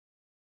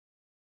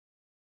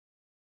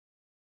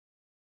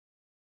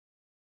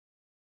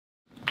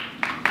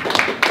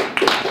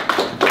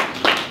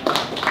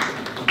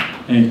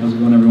Hey, how's it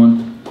going,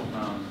 everyone?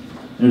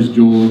 There's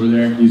Joel over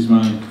there. He's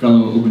my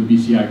fellow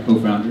OpenBCI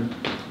co-founder.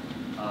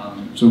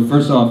 So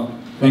first off,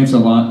 thanks a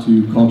lot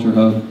to Culture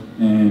Hub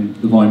and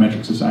the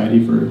Volumetric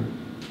Society for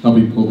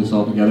helping pull this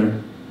all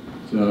together.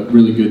 It's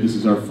really good. This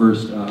is our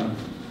first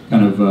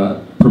kind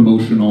of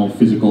promotional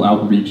physical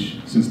outreach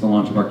since the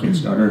launch of our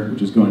Kickstarter,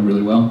 which is going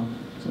really well.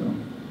 So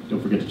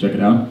don't forget to check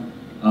it out.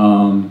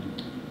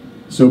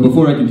 So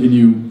before I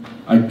continue,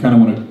 I kind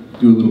of want to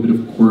do a little bit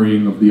of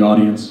querying of the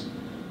audience.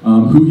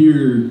 Who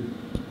here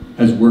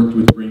has worked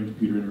with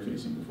brain-computer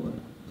interfacing before?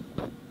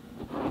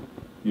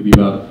 Maybe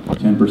about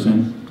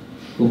 10%?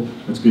 Cool,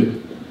 that's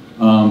good.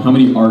 How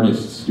many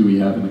artists do we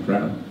have in the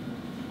crowd?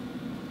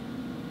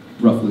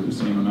 Roughly the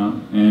same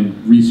amount.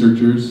 And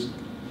researchers?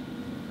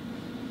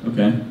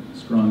 Okay,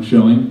 strong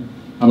showing.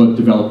 How about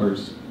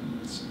developers?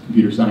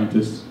 Computer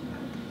scientists?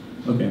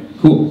 Okay,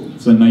 cool.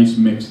 It's a nice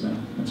mix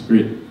then. That's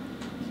great.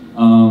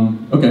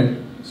 Okay,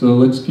 so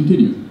let's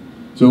continue.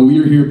 So we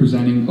are here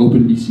presenting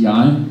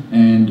OpenBCI,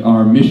 and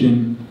our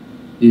mission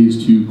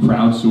is to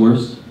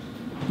crowdsource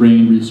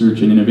brain research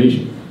and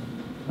innovation.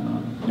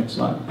 Next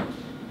slide.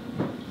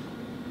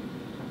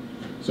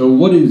 So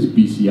what is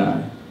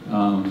BCI?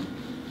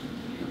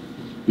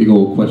 Big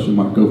old question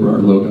mark over our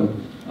logo.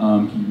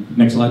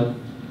 Next slide.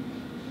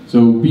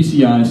 So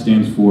BCI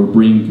stands for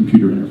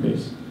Brain-Computer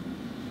Interface.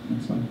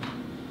 Next slide.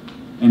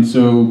 And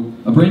so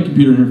a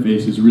brain-computer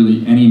interface is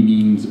really any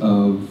means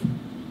of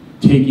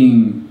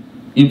taking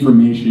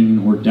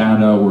information or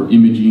data or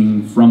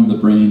imaging from the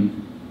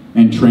brain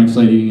and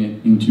translating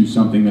it into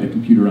something that a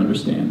computer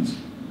understands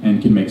and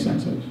can make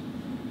sense of.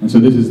 And so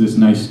this is this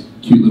nice,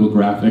 cute little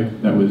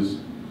graphic that was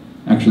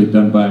actually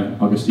done by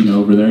Augustino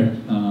over there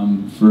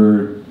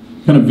for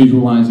kind of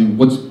visualizing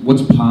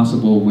what's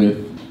possible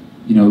with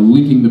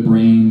linking the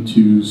brain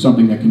to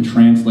something that can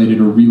translate it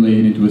or relay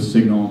it into a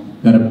signal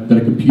that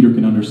a computer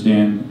can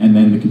understand, and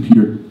then the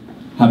computer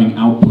having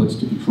outputs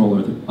to control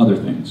other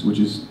things, which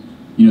is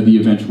the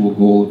eventual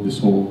goal of this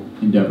whole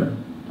endeavor.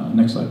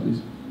 Next slide,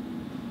 please.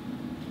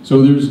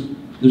 So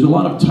there's a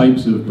lot of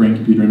types of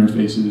brain-computer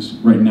interfaces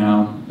right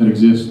now that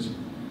exist,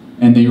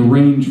 and they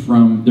range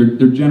from,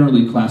 they're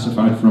generally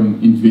classified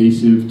from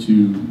invasive to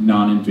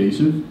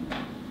non-invasive.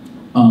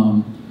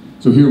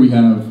 So here we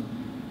have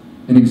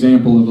an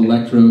example of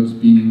electrodes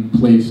being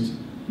placed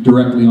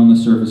directly on the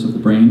surface of the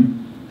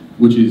brain,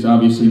 which is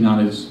obviously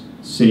not as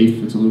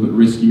safe. It's a little bit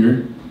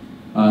riskier.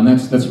 And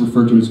that's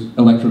referred to as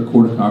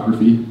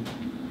electrocorticography.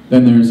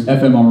 Then there's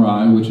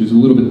fMRI, which is a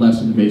little bit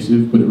less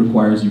invasive, but it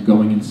requires you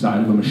going inside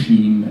of a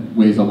machine that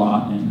weighs a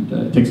lot and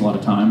it takes a lot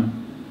of time.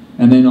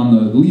 And then on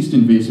the least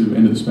invasive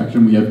end of the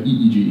spectrum, we have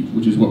EEG,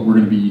 which is what we're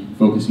going to be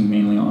focusing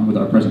mainly on with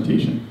our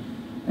presentation.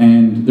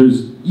 And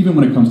even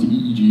when it comes to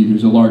EEG,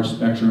 there's a large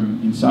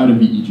spectrum inside of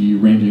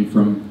EEG, ranging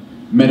from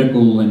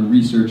medical and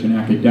research and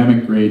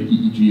academic grade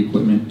EEG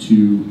equipment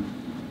to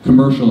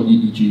commercial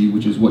EEG,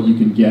 which is what you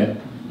can get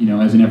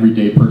as an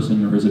everyday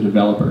person or as a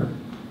developer.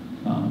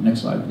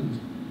 Next slide, please.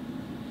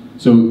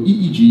 So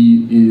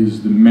EEG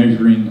is the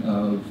measuring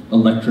of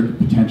electric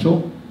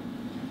potential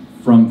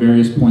from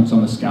various points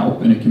on the scalp,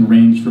 and it can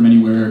range from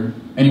anywhere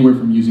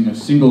from using a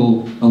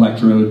single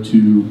electrode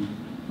to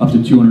up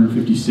to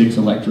 256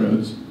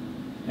 electrodes.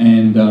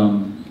 And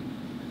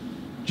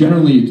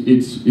generally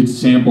it's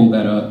sampled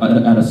at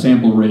a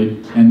sample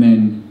rate, and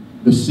then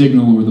the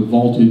signal or the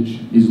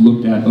voltage is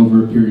looked at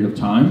over a period of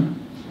time.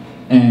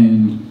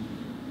 And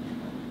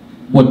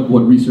what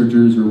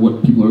researchers or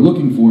what people are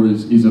looking for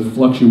is a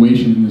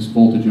fluctuation in this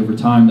voltage over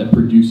time that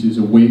produces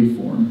a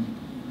waveform.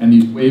 And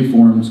these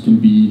waveforms can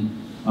be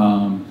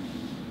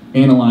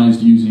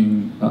analyzed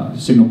using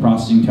signal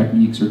processing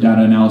techniques or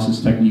data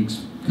analysis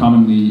techniques,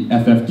 commonly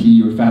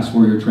FFT or fast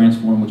Fourier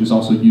transform, which is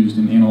also used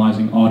in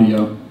analyzing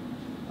audio.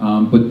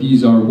 But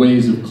these are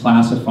ways of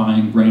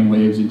classifying brain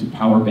waves into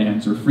power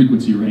bands or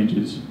frequency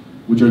ranges,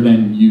 which are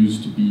then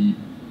used to be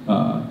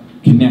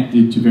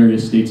connected to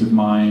various states of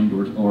mind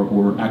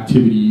or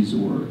activities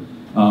or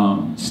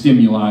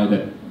stimuli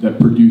that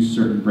produce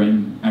certain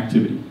brain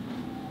activity.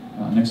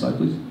 Next slide,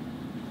 please.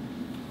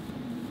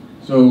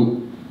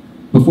 So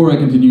before I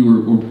continue,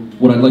 or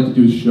what I'd like to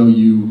do is show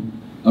you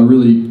a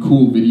really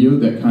cool video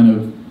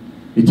that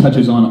it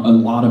touches on a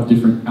lot of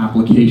different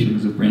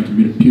applications of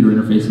brain-computer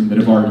interfacing that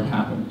have already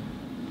happened.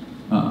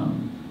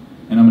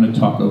 And I'm going to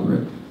talk over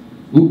it.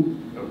 Ooh,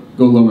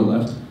 go lower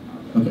left.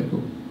 Okay,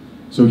 cool.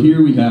 So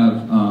here we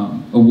have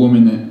a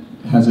woman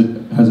that has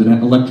an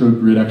electrode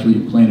grid actually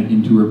implanted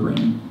into her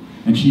brain.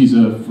 And she's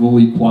a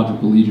fully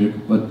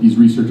quadriplegic, but these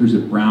researchers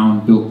at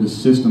Brown built this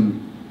system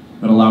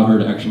that allowed her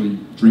to actually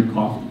drink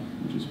coffee,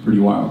 which is pretty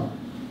wild.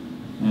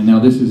 And now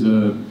this is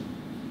a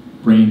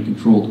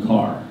brain-controlled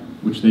car,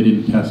 which they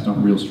didn't test on a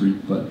real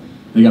street, but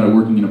they got it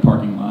working in a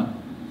parking lot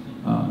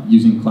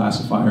using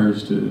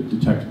classifiers to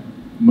detect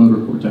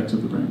motor cortex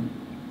of the brain.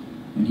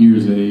 And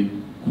here's a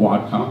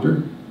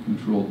quadcopter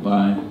controlled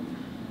by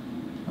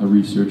a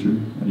researcher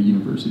at a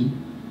university.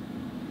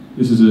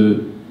 This is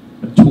a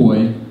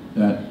toy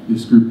that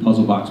this group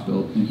Puzzlebox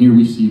built, and here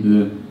we see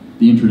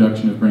the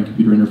introduction of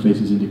brain-computer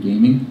interfaces into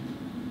gaming.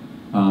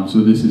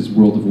 So this is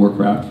World of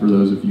Warcraft for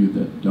those of you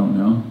that don't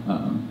know.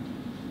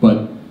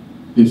 But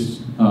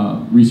this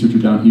researcher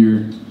down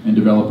here and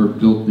developer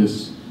built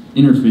this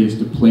interface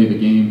to play the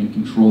game and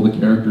control the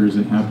characters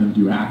and have them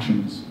do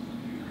actions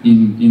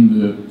in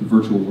the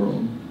virtual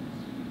world.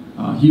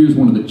 Here's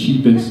one of the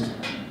cheapest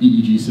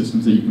EEG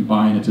systems that you can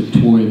buy, and it's a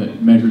toy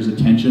that measures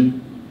attention.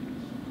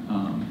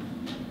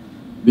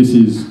 This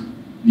is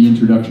the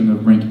introduction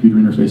of brain-computer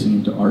interfacing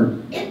into art.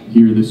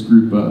 Here, this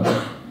group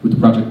with a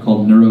project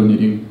called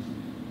Neuroknitting,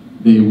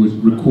 they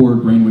would record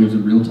brainwaves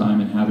in real time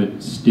and have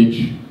it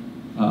stitch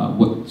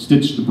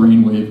the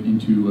brainwave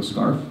into a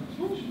scarf.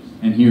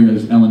 And here,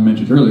 as Ellen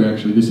mentioned earlier,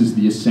 actually, this is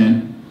the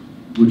Ascent,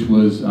 which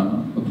was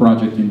a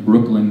project in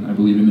Brooklyn, I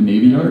believe, in the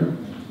Navy Yard.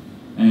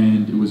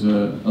 And it was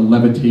a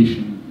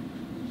levitation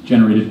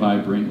generated by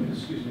brainwaves.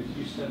 Excuse me, can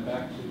you step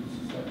back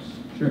to steps?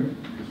 Sure.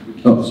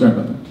 Oh, sorry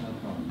about that.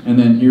 And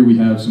then here we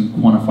have some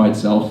quantified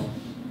self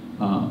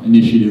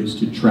initiatives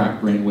to track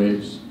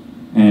brainwaves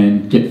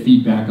and get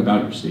feedback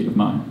about your state of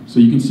mind. So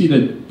you can see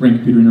that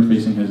brain-computer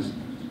interfacing has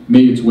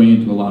made its way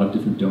into a lot of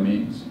different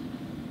domains.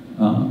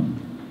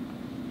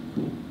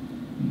 Cool.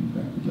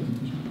 Back to the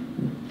presentation.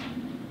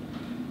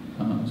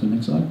 So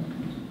next slide.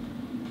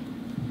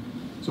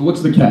 So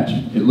what's the catch?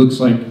 It looks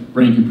like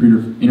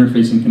brain-computer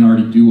interfacing can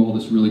already do all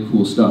this really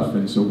cool stuff,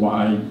 and so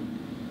why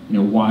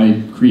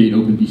create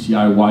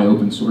OpenBCI? Why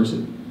open source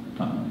it?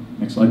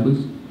 Next slide,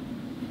 please.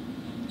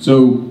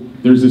 So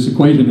there's this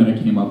equation that I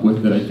came up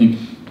with that I think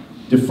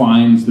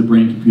defines the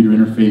brain-computer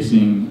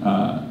interfacing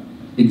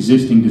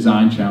existing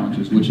design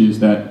challenges, which is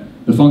that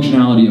the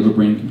functionality of a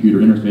brain-computer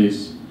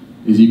interface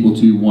is equal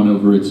to 1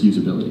 over its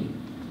usability.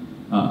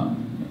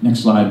 Next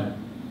slide.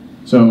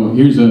 So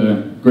here's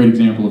a great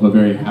example of a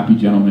very happy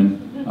gentleman.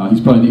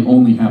 He's probably the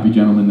only happy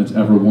gentleman that's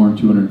ever worn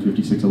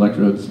 256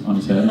 electrodes on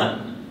his head.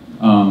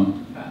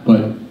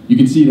 But you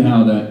can see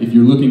how that if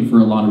you're looking for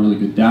a lot of really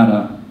good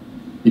data,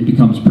 it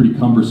becomes pretty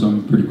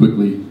cumbersome pretty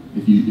quickly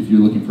if you're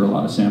looking for a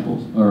lot of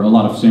samples, or a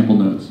lot of sample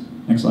nodes.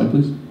 Next slide,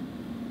 please.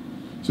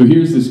 So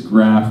here's this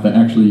graph that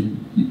actually,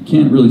 you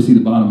can't really see the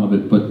bottom of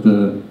it, but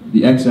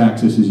the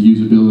x-axis is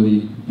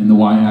usability and the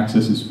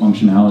y-axis is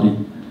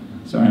functionality.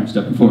 Sorry, I'm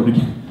stepping forward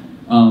again.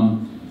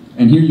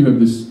 And here you have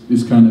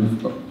this kind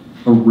of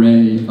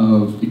array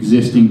of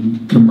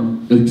existing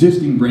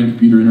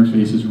brain-computer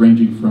interfaces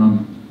ranging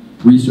from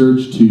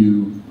research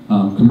to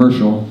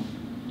commercial.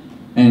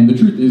 And the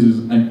truth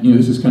is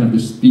this is kind of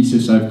this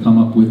thesis I've come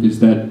up with, is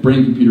that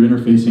brain-computer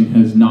interfacing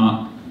has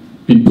not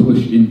been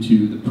pushed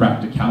into the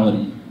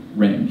practicality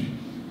range.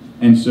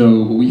 And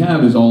so what we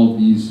have is all of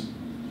these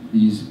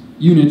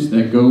units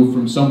that go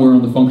from somewhere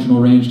on the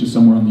functional range to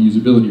somewhere on the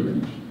usability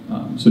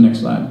range. So next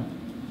slide.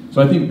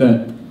 So I think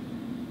that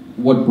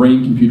what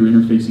brain-computer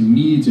interfacing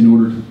needs in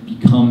order to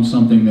become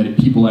something that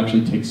people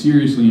actually take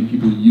seriously and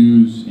people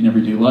use in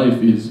everyday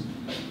life is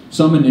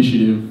some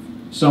initiative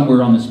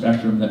somewhere on the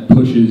spectrum that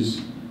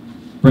pushes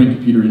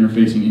brain-computer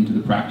interfacing into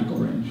the practical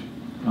range.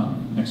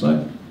 Next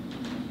slide.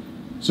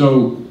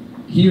 So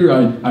here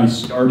I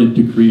started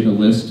to create a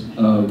list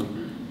of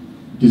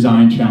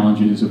design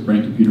challenges of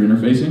brain-computer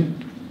interfacing.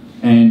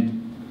 And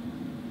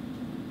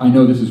I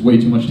know this is way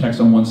too much text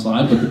on one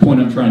slide, but the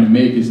point I'm trying to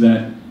make is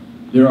that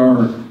there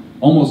are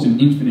almost an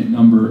infinite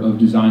number of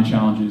design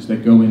challenges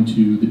that go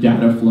into the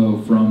data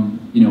flow from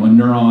a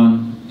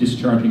neuron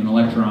discharging an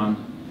electron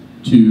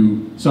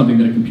to something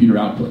that a computer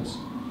outputs.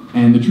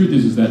 And the truth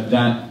is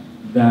that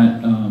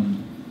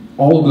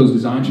all of those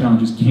design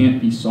challenges can't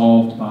be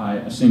solved by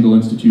a single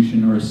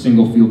institution or a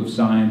single field of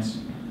science.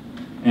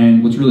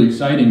 And what's really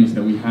exciting is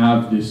that we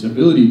have this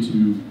ability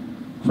to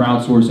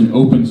crowdsource and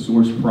open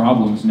source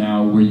problems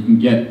now, where you can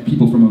get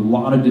people from a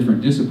lot of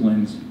different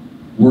disciplines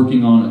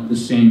working on the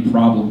same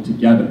problem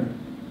together.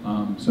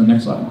 So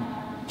next slide.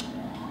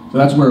 So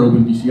that's where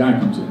OpenBCI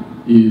comes in.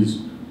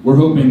 Is we're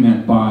hoping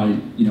that by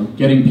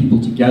getting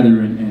people together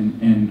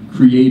and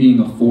creating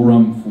a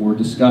forum for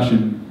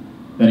discussion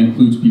that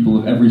includes people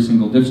of every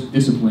single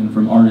discipline,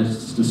 from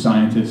artists to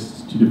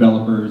scientists to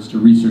developers to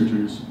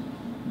researchers,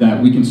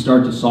 that we can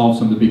start to solve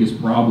some of the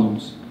biggest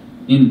problems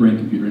in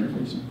brain-computer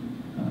interfacing.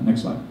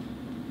 Next slide.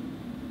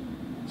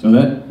 So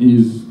that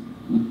is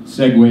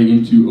segue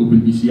into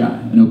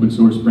OpenBCI, an open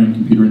source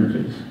brain-computer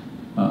interface.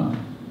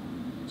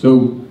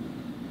 So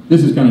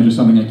this is kind of just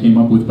something I came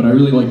up with, but I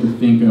really like to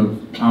think of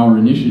our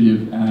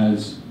initiative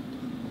as,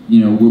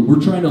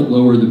 we're trying to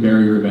lower the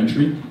barrier of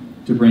entry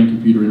to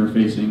brain-computer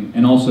interfacing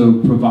and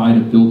also provide a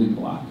building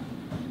block.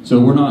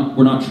 So we're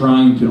not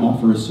trying to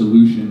offer a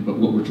solution, but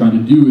what we're trying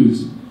to do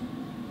is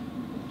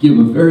give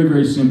a very,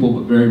 very simple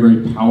but very,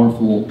 very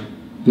powerful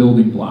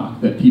building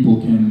block that people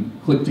can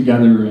click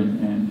together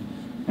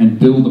and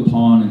build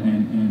upon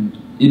and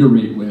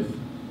iterate with,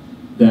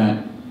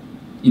 that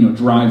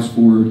drives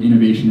forward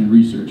innovation and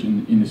research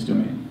in this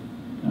domain.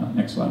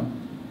 Next slide.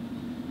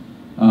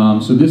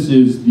 So this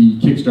is the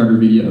Kickstarter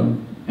video,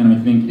 and I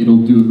think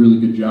it'll do a really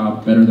good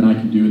job, better than I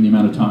can do in the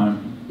amount of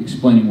time,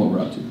 explaining what we're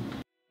up to.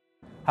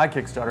 Hi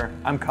Kickstarter,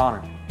 I'm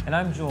Connor. And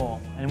I'm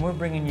Joel, and we're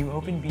bringing you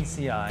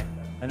OpenBCI,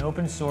 an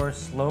open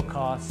source,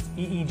 low-cost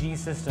EEG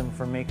system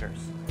for makers.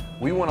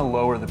 We want to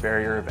lower the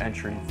barrier of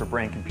entry for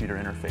brain-computer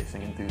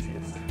interfacing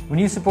enthusiasts. When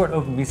you support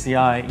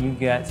OpenBCI, you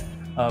get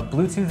a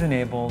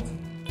Bluetooth-enabled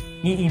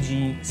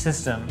EEG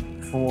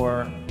system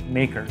for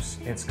makers.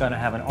 It's going to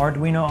have an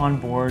Arduino on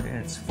board and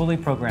it's fully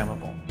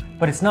programmable.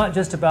 But it's not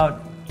just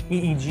about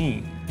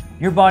EEG.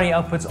 Your body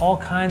outputs all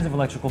kinds of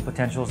electrical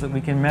potentials that we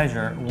can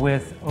measure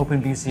with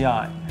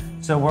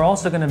OpenBCI. So we're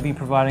also going to be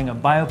providing a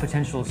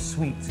biopotential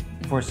suite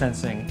for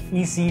sensing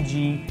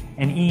ECG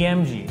and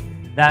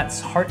EMG. That's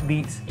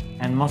heartbeat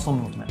and muscle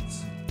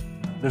movements.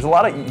 There's a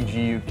lot of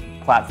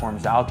EEG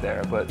platforms out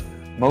there, but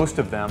most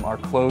of them are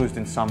closed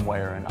in some way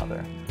or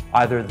another.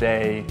 Either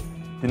they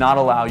do not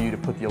allow you to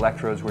put the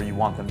electrodes where you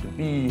want them to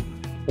be,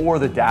 or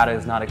the data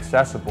is not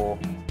accessible,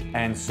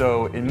 and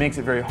so it makes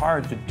it very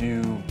hard to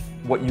do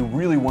what you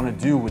really want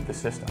to do with the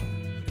system.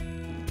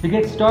 To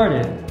get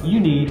started, you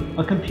need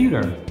a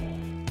computer,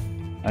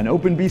 An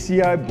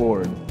OpenBCI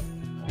board,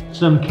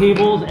 some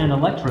cables and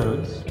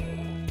electrodes,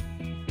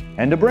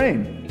 and a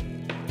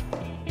brain.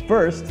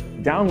 First,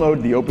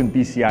 download the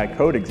OpenBCI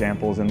code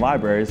examples and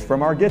libraries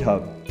from our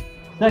GitHub.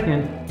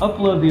 Second,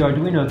 upload the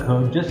Arduino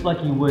code just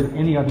like you would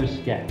any other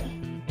sketch.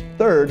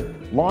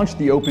 Third, launch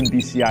the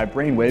OpenBCI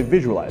Brainwave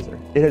Visualizer.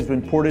 It has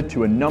been ported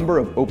to a number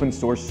of open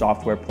source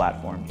software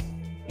platforms.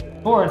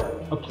 Fourth,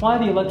 apply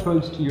the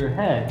electrodes to your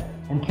head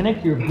and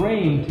connect your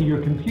brain to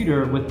your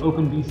computer with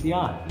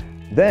OpenBCI.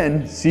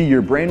 Then, see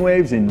your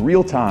brainwaves in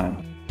real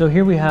time. So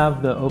here we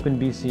have the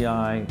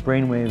OpenBCI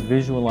Brainwave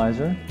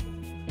Visualizer.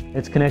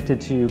 It's connected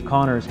to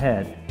Connor's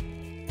head.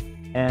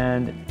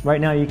 And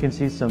right now you can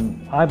see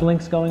some eye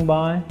blinks going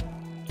by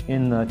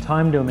in the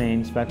time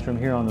domain spectrum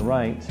here on the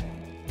right.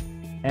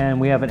 And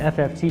we have an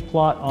FFT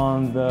plot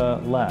on the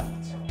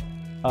left.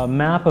 A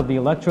map of the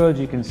electrodes,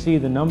 you can see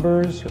the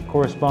numbers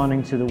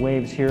corresponding to the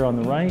waves here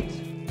on the right.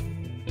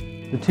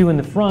 The two in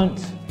the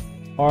front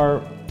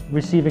are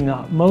receiving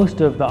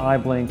most of the eye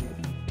blink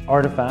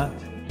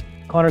artifact.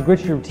 Connor,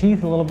 grit your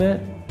teeth a little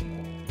bit.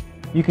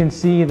 You can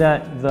see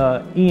that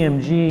the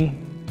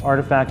EMG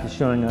artifact is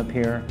showing up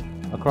here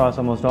across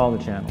almost all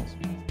the channels.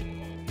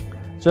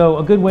 So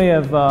a good way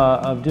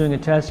of doing a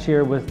test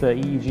here with the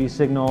EEG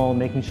signal,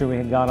 making sure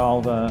we got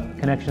all the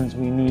connections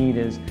we need,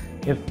 is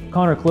if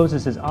Connor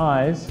closes his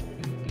eyes,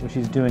 which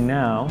he's doing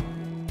now,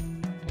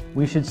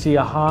 we should see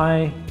a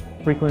high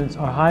frequency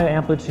or high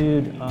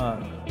amplitude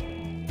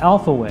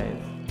alpha wave,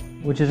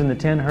 which is in the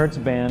 10 Hertz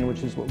band,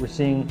 which is what we're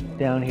seeing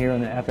down here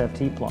on the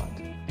FFT plot.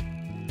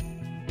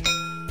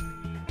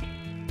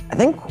 I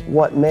think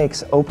what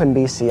makes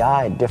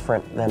OpenBCI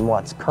different than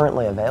what's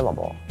currently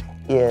available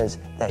is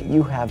that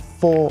you have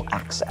full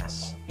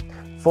access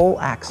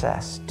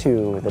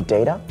to the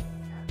data,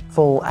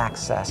 full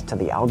access to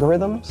the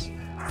algorithms,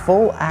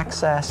 full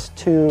access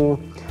to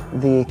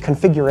the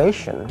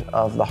configuration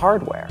of the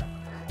hardware.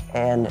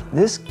 And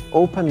this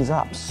opens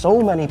up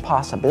so many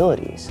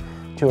possibilities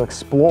to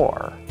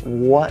explore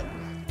what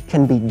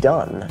can be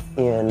done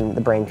in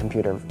the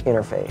brain-computer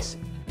interface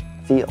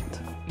field.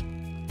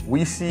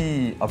 We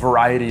see a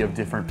variety of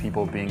different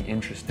people being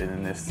interested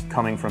in this,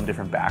 coming from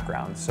different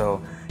backgrounds.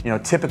 So,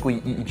 typically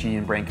EEG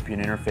and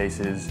brain-computer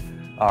interfaces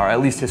are,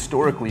 at least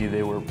historically,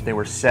 they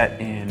were set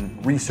in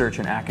research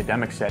and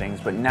academic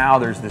settings, but now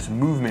there's this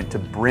movement to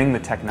bring the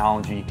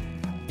technology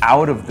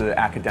out of the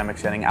academic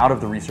setting, out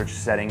of the research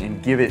setting,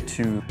 and give it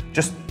to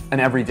just an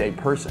everyday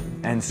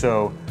person. And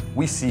so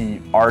we see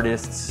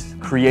artists,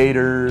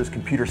 creators,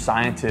 computer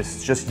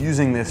scientists just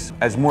using this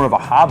as more of a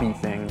hobby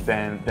thing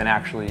than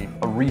actually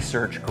a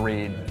research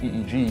grade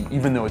EEG,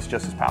 even though it's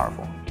just as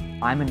powerful.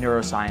 I'm a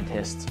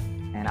neuroscientist,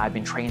 and I've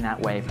been trained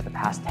that way for the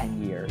past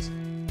 10 years.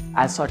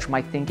 As such,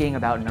 my thinking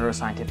about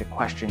neuroscientific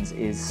questions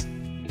is,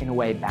 in a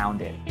way,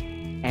 bounded.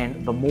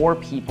 And the more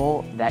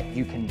people that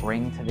you can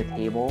bring to the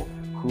table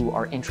who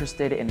are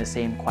interested in the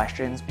same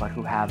questions, but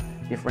who have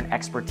different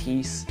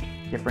expertise,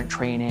 different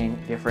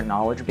training, different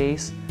knowledge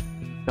base,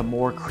 the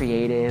more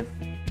creative,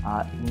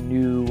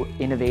 new,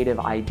 innovative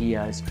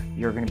ideas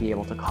you're going to be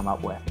able to come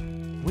up with.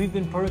 We've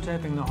been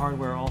prototyping the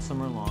hardware all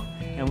summer long,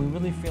 and we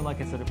really feel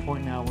like it's at a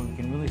point now where we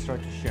can really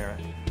start to share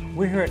it.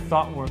 We're here at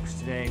ThoughtWorks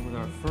today with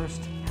our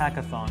first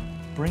hackathon,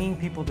 bringing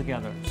people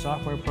together,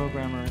 software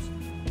programmers,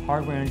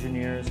 hardware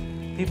engineers,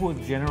 people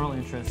with general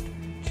interest,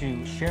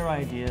 to share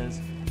ideas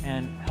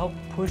and help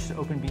push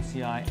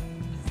OpenBCI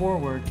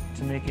forward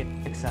to make it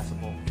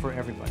accessible for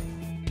everybody.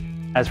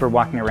 As we're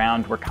walking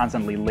around, we're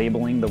constantly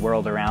labeling the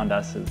world around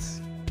us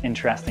as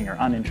interesting or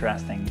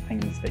uninteresting,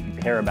 things that you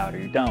care about or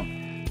you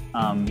don't.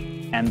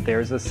 And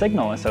there's a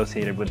signal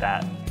associated with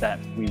that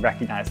we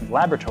recognize in the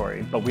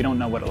laboratory, but we don't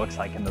know what it looks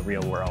like in the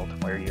real world,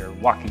 where you're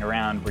walking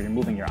around, where you're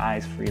moving your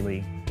eyes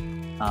freely.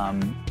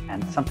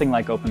 And something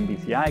like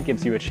OpenBCI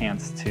gives you a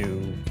chance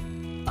to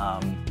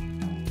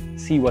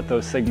see what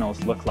those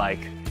signals look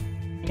like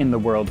in the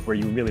world where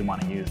you really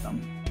want to use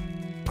them.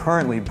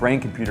 Currently,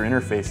 brain-computer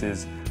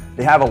interfaces,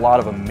 they have a lot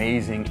of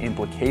amazing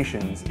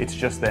implications. It's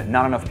just that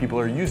not enough people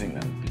are using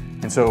them.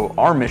 And so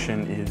our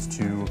mission is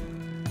to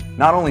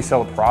not only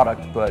sell a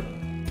product, but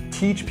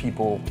teach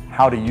people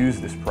how to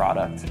use this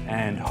product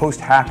and host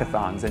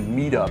hackathons and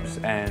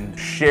meetups and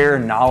share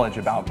knowledge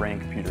about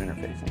brain-computer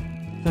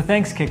interfacing. So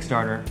thanks,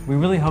 Kickstarter. We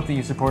really hope that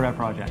you support our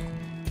project.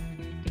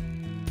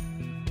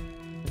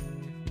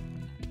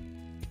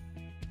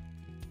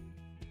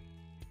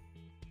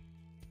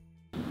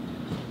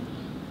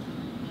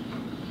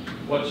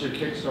 What's your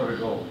Kickstarter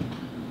goal?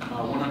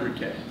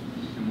 100K,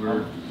 and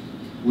we're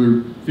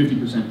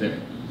 50%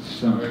 there.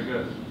 So Very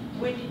good.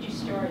 When did you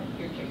start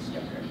your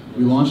Kickstarter?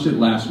 we launched it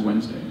last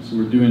Wednesday, so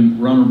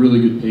we're on a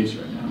really good pace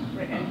right now.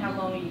 And how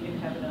long are you going to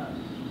have it up?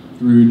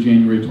 Through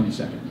January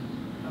 22nd.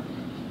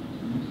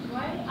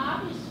 Why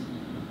is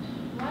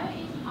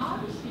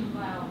artists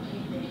involved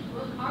in it?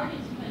 What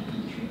artists can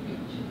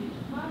contribute to this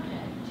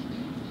project?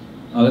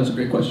 That's a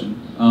great question.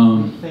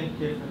 Think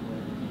differently.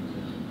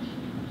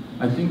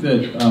 I think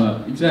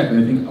that exactly.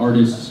 I think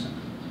artists,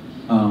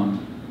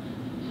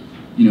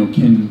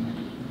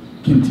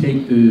 can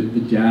take the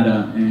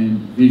data and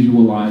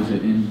visualize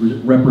it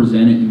and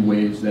represent it in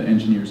ways that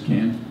engineers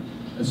can't.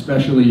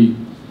 Especially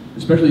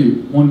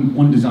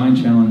one design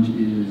challenge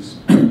is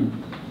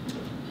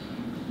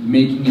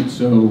making it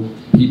so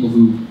people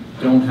who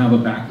don't have a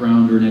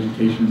background or an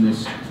education in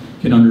this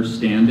can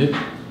understand it.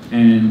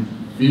 And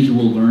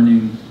visual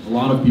learning, a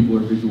lot of people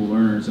are visual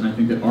learners, and I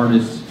think that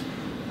artists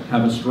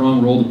have a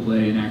strong role to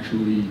play in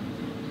actually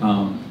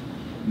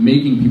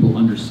making people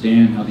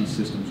understand how these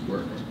systems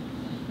work.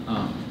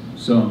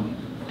 So,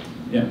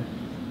 yeah.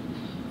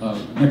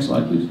 Next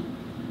slide, please.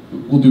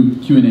 We'll do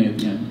Q&A at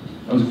the end.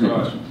 That was a great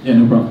question. Yeah,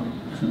 no problem.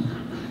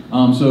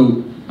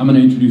 So I'm going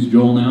to introduce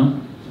Joel now,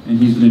 and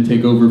he's going to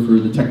take over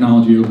for the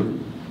technology overview.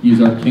 He's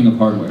our king of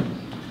hardware.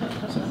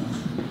 So,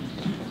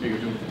 here you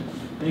go, Joel.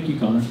 Thank you,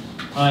 Connor.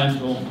 Hi, I'm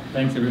Joel.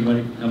 Thanks,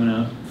 everybody, for coming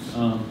out.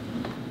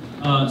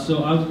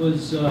 So I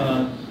was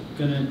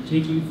going to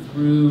take you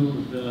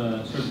through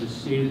the sort of the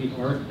state of the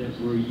art that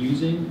we're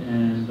using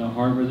and the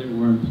hardware that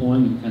we're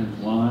employing and kind of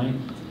why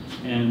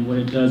and what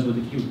it does, what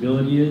the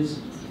capability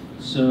is.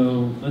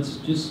 So let's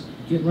just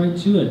get right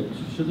to it.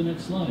 Show the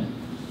next slide.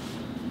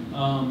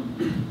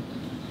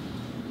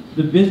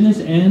 The business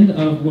end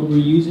of what we're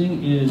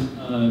using is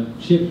a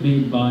chip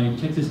made by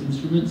Texas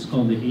Instruments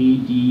called the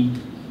ADS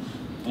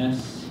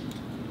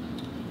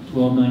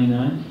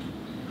 1299.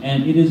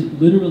 And it is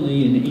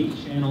literally an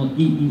 8-channel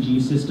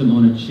EEG system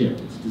on a chip.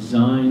 It's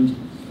designed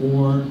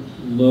for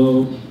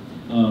low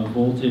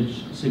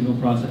voltage signal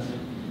processing.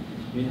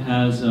 It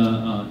has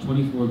a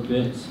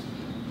 24-bit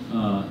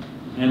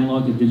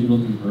analog to digital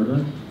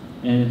converter,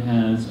 and it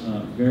has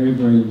very,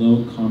 very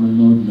low common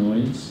mode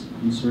noise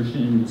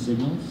insertion into the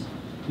signals.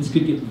 This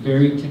could get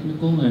very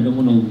technical, and I don't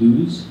want to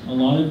lose a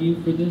lot of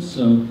you for this,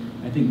 so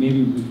I think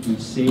maybe if we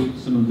save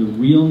some of the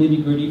real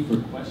nitty-gritty for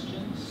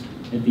questions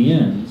at the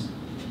end,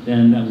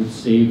 then that would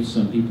save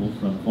some people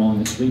from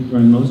falling asleep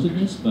during most of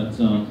this. But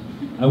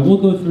I will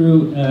go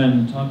through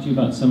and talk to you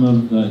about some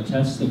of the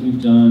tests that we've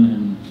done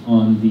and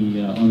on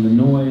the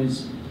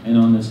noise and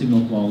on the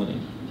signal quality.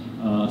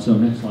 So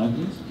next slide,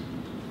 please.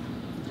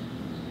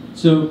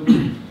 So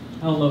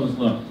how low is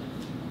low?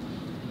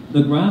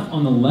 The graph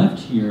on the left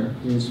here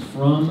is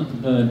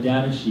from the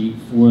data sheet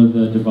for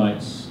the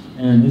device.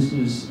 And this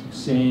is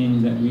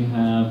saying that we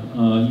have,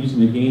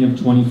 using a gain of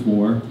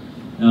 24,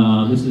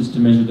 this is to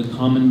measure the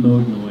common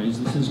mode noise.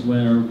 This is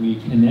where we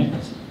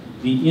connect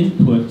the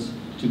input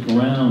to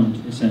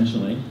ground,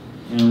 essentially,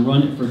 and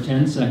run it for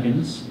 10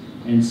 seconds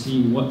and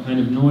see what kind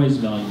of noise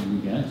value we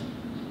get.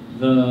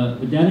 The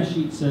data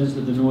sheet says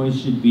that the noise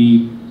should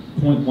be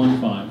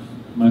 0.15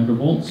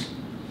 microvolts.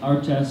 Our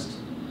test,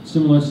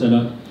 similar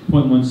setup,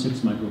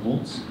 0.16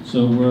 microvolts.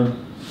 So we're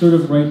sort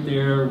of right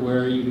there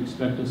where you'd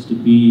expect us to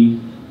be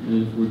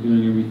if we're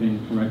doing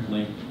everything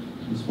correctly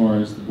as far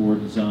as the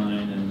board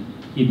design and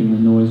keeping the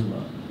noise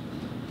low.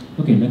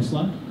 Okay, next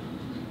slide.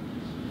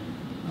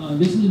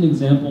 This is an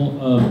example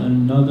of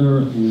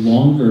another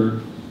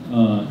longer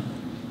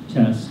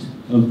test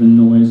of the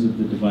noise of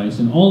the device.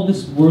 And all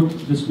this work,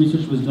 this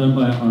research was done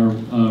by our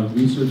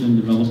research and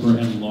developer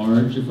at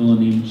large, a fellow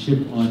named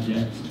Chip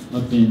Audet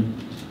up in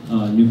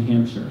New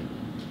Hampshire.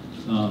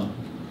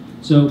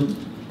 So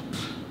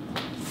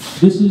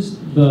this is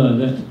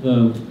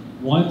the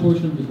Y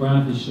portion of the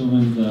graph is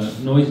showing the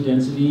noise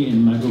density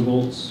in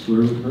microvolts square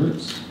root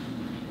hertz.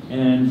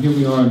 And here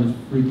we are in the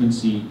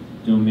frequency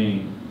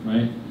domain,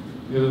 right?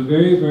 We have a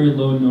very, very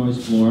low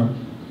noise floor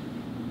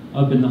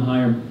up in the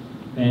higher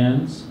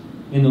bands.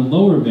 In the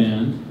lower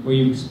band, where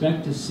you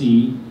expect to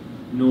see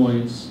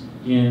noise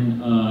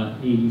in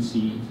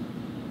ADC,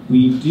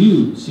 we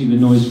do see the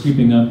noise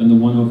creeping up in the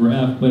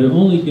 1/f, but it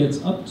only gets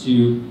up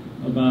to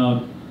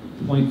about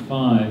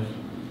 0.5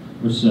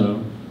 or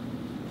so,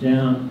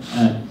 down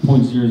at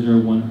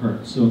 0.001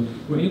 hertz. So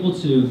we're able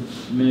to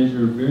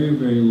measure very,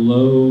 very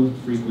low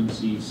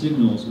frequency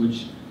signals,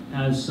 which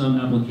has some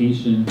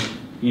application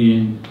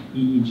in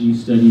EEG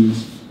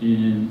studies,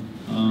 in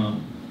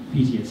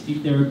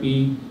PTSD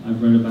therapy.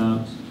 I've read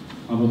about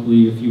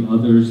probably a few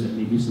others that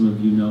maybe some of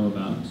you know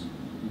about.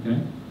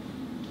 Okay?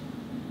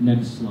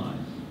 Next slide.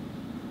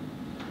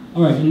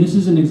 All right, and this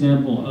is an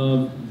example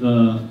of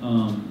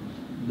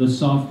the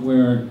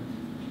software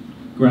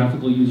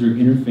graphical user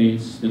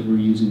interface that we're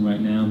using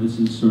right now. This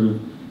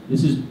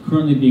is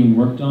currently being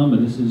worked on,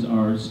 but this is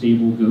our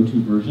stable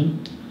go-to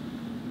version.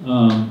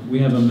 We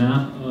have a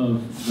map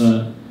of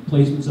the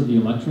placements of the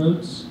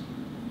electrodes,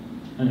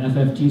 an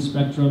FFT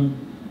spectrum,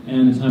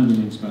 and a time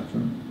domain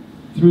spectrum.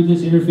 Through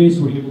this interface,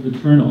 we're able to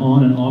turn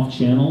on and off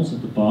channels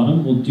at the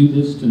bottom. We'll do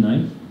this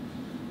tonight,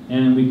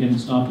 and we can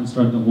stop and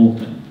start the whole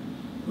thing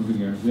over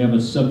here. We have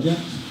a subject.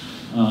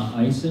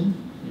 Ison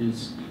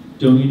is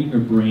donating her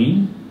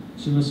brain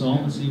to us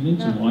all this evening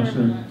to watch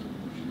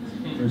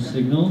her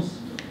signals,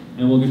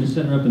 and we're going to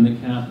set her up in the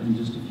cap in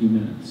just a few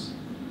minutes.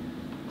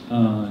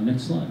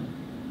 Next slide.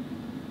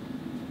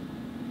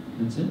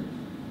 That's it?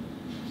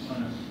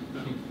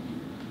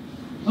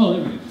 Oh,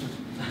 there we go.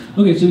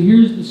 Okay, so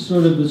here's the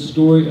sort of the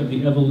story of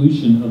the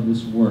evolution of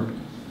this work.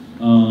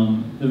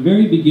 The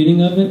very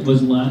beginning of it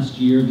was last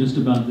year, just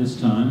about this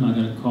time. I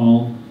got a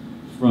call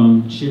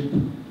from Chip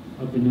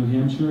up in New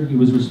Hampshire. He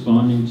was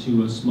responding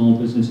to a small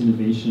business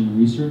innovation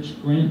research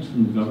grant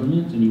from the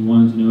government, and he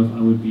wanted to know if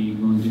I would be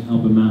willing to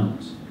help him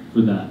out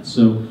for that.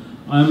 So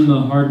I'm the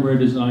hardware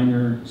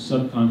designer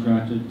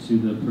subcontracted to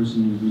the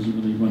person who was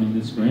really running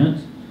this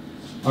grant.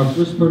 Our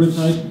first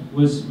prototype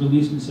was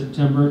released in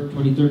September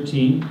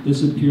 2013.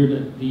 This appeared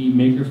at the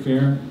Maker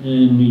Faire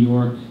in New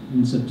York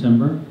in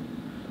September.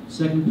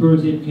 Second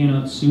prototype came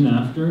out soon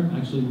after,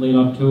 actually late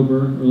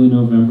October, early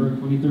November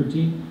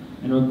 2013.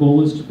 And our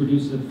goal is to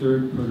produce a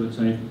third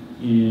prototype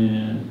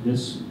in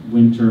this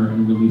winter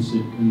and release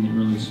it in the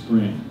early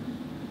spring.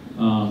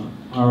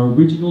 Our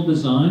original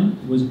design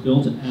was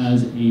built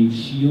as a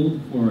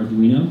shield for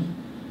Arduino,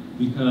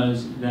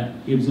 because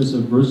that gives us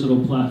a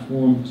versatile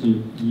platform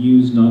to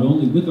use not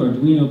only with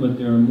Arduino, but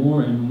there are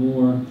more and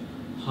more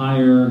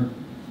higher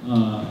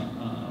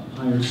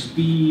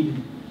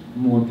speed,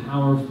 more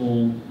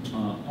powerful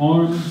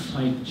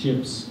ARM-type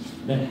chips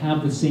that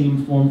have the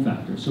same form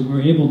factor. So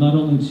we're able not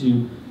only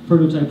to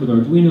prototype with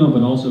Arduino,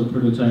 but also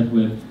prototype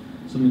with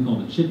something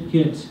called a chip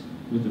kit,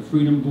 with the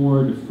Freedom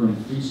board from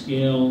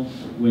Freescale,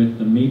 with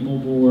the Maple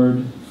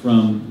board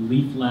from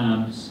Leaf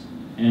Labs,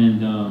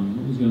 and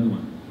what was the other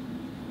one?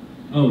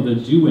 Oh, the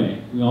Due.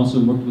 We also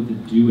worked with the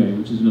Due,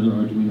 which is another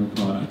Arduino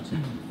product.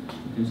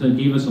 Okay, so it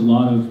gave us a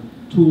lot of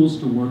tools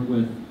to work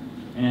with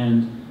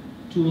and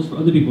tools for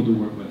other people to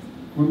work with.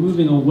 We're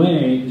moving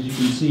away, as you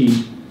can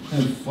see,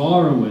 kind of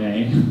far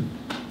away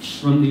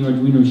from the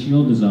Arduino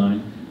Shield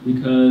design,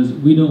 because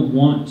we don't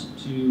want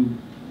to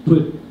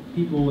put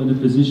people in a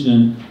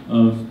position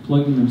of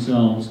plugging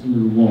themselves into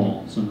the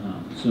wall somehow.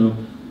 So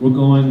we're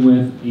going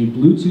with a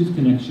Bluetooth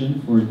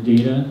connection for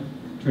data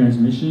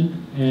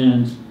transmission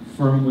and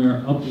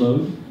firmware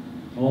upload,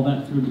 all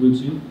that through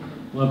Bluetooth.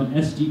 We'll have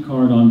an SD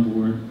card on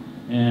board,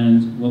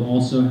 and we'll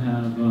also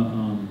have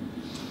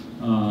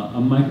a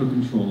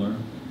microcontroller.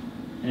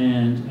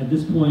 And at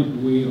this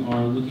point, we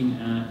are looking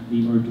at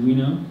the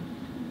Arduino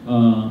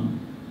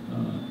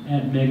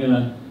at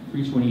Mega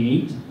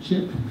 328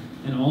 chip,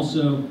 and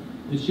also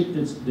the chip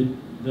that's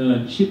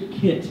the chip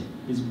kit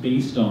is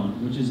based on,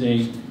 which is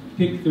a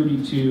PIC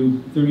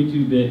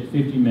 32-bit,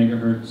 50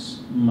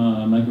 megahertz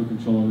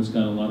microcontroller that's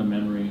got a lot of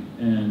memory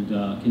and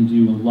can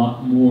do a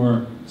lot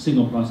more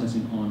signal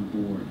processing on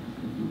board,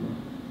 if you will.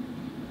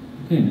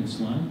 Okay, next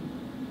slide.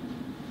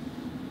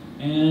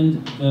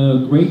 And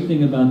the great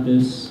thing about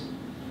this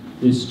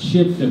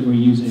chip that we're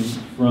using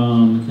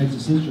from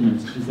Texas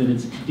Instruments is that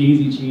it's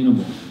daisy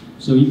chainable.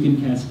 So you can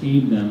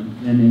cascade them,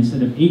 and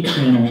instead of 8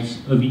 channels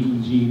of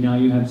EEG, now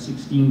you have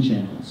 16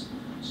 channels.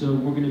 So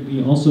we're going to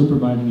be also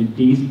providing a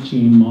daisy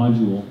chain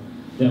module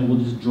that will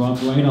just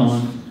drop right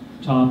on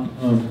top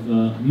of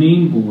the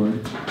main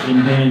board,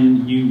 and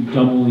then you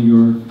double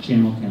your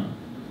channel count.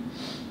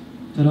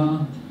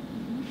 Ta-da!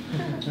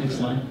 Next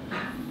slide.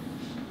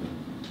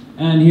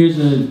 And here's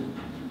a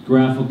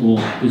graphical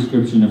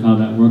description of how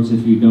that works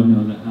if you don't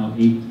know how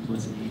 8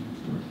 plus 8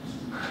 works.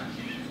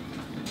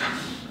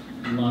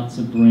 Lots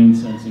of brain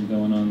sensing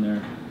going on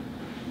there.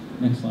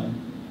 Next slide.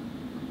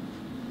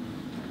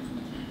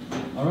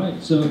 All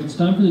right, so it's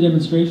time for the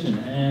demonstration,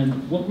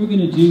 and what we're going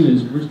to do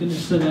is we're going to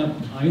set up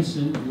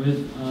Ison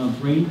with a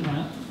brain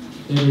cap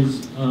that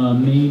is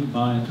made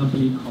by a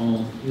company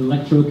called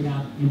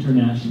ElectroCap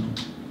International.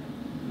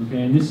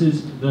 Okay, and this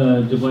is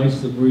the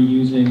device that we're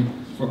using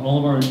for all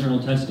of our internal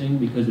testing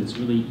because it's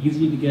really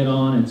easy to get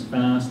on, it's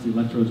fast, the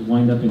electrodes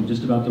wind up in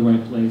just about the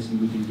right place, and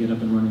we can get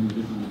up and running with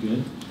it really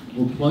good.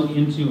 We'll plug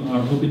into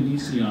our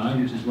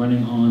OpenBCI, which is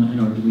running on an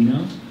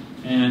Arduino,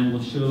 and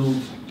we'll show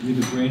you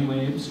the brain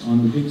waves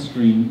on the big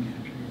screen.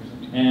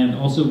 And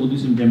also we'll do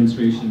some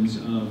demonstrations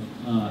of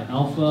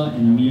alpha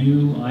and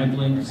mu,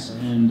 iBlinks,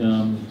 and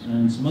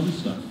some other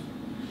stuff.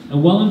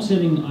 And while I'm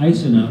setting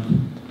Ison up,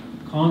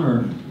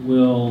 Connor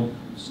will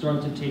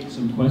start to take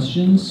some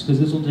questions, because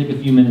this will take a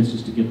few minutes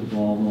just to get the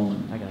ball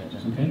rolling. I got it.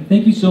 Okay?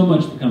 Thank you so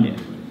much for coming,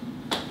 everybody.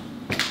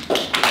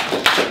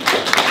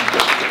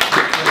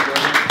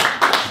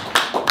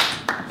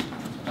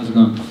 How's it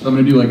going? So I'm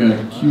going to do like a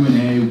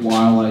Q&A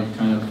while I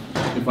kind of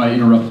if I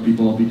interrupt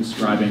people, I'll be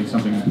describing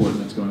something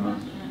important that's going on.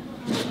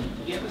 Do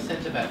you have a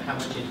sense about how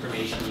much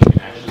information you can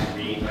actually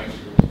read? Like,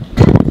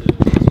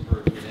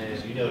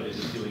 as you noted,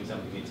 it's doing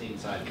something that's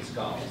inside the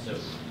skull. So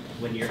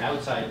when you're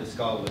outside the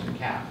skull with the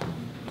cap,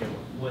 you know,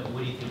 what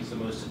do you think is the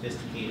most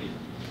sophisticated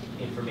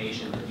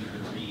information that you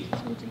can read?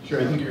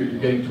 Sure, I think you're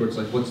getting towards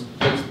like what's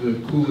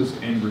the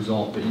coolest end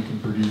result that you can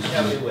produce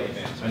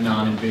with a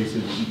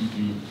non-invasive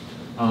EEG.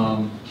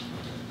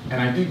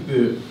 And I think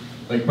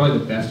probably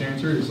the best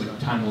answer is like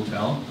time will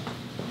tell.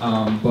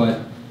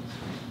 But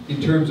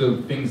in terms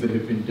of things that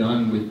have been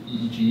done with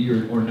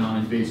EEG or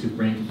non-invasive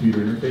brain-computer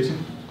interfacing,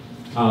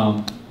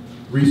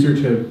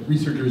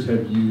 researchers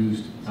have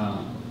used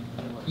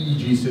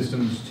EEG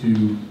systems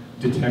to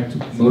detect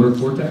motor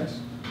cortex.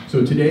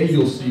 So today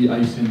you'll see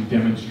ISIN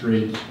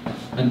demonstrate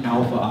an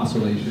alpha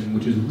oscillation,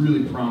 which is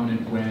really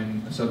prominent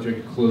when a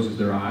subject closes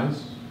their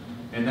eyes.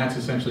 And that's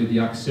essentially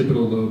the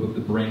occipital lobe of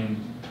the brain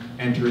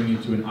entering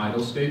into an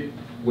idle state,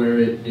 where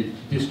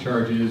it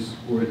discharges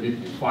or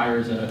it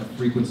fires at a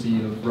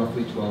frequency of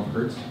roughly 12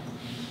 hertz.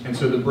 And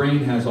so the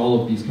brain has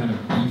all of these kind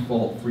of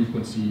default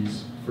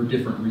frequencies for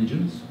different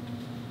regions.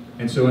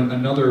 And so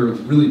another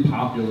really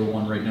popular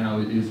one right now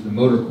is the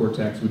motor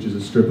cortex, which is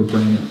a strip of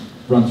brain that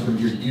runs from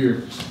ear to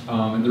ear.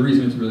 And the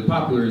reason it's really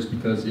popular is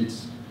because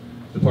it's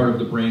the part of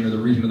the brain or the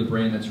region of the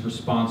brain that's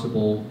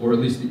responsible, or at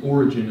least the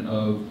origin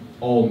of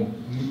all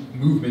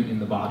movement in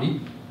the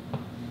body.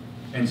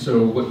 And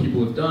so what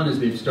people have done is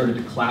they've started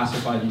to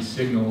classify these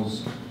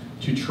signals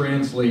to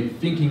translate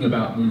thinking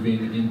about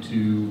moving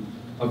into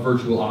a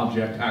virtual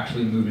object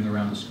actually moving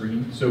around the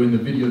screen. So in the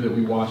video that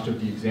we watched of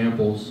the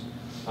examples,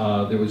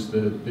 there was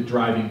the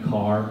driving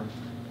car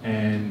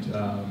and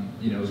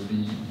you know,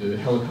 the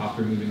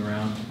helicopter moving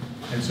around.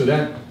 And so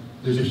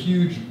there's a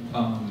huge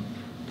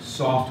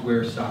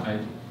software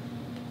side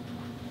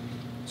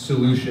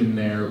solution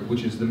there,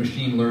 which is the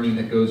machine learning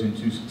that goes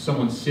into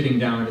someone sitting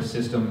down at a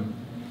system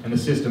and the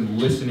system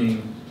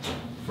listening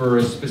for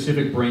a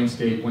specific brain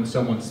state when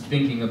someone's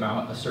thinking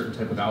about a certain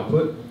type of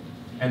output,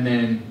 and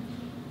then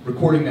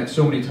recording that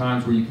so many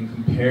times where you can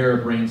compare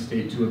a brain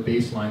state to a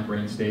baseline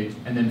brain state,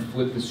 and then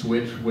flip the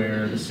switch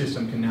where the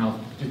system can now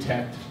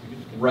detect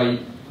right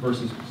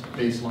versus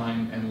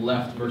baseline and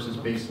left versus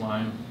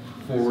baseline,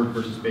 forward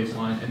versus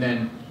baseline, and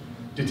then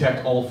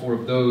detect all four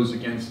of those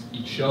against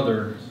each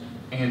other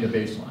and a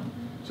baseline.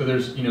 So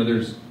there's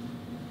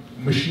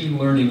machine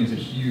learning is a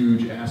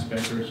huge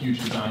aspect or a huge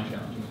design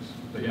challenge in this.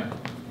 But yeah,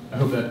 I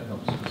hope that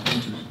helps.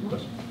 Answers the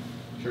question.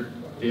 Sure.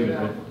 David.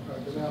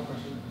 The now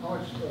question, how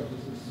much does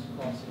this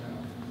cost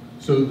now?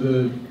 So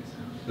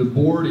the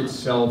board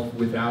itself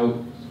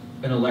without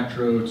an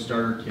electrode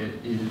starter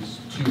kit is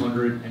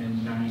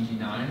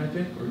 $299, I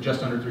think, or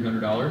just under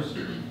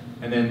 $300.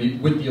 And then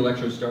with the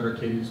electrode starter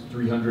kit is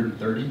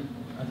 $330,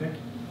 I think.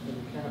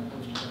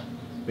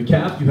 The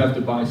cap you have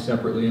to buy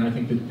separately, and I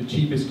think that the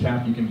cheapest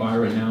cap you can buy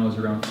right now is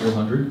around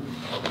 $400.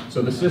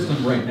 So the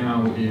system right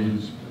now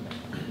is,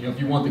 you know, if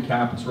you want the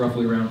cap, it's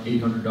roughly around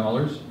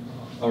 $800,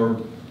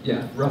 or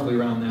yeah, roughly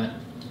around that.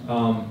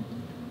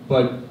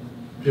 But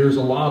there's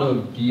a lot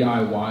of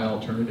DIY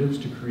alternatives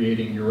to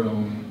creating your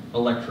own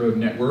electrode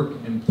network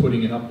and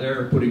putting it up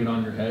there, or putting it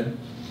on your head.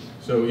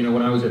 So, you know,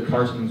 when I was at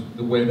Parsons,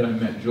 the way that I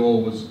met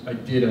Joel was I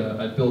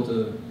built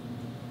a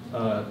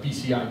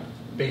BCI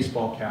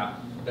baseball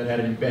cap that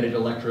had embedded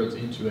electrodes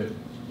into it,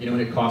 you know,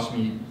 and it cost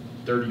me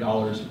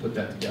 $30 to put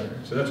that together.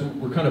 So that's what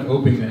we're kind of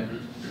hoping that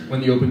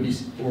when the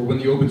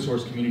open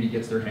source community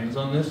gets their hands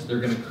on this, they're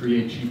going to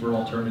create cheaper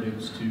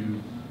alternatives to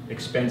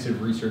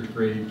expensive research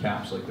grade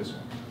caps like this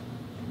one.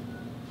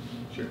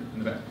 Sure, in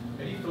the back.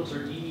 How do you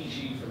filter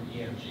EEG from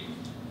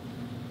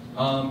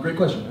EMG? Great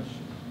question.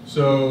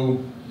 So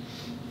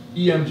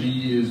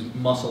EMG is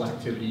muscle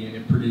activity, and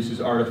it produces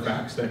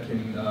artifacts that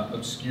can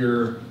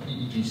obscure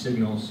EEG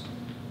signals.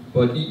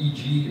 But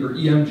EEG or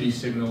EMG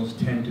signals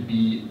tend to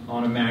be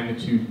on a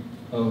magnitude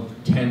of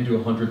 10 to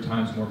 100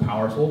 times more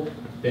powerful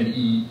than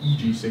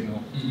EEG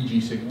signals,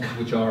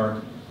 which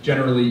are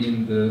generally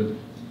in the,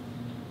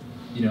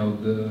 you know,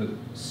 the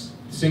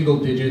single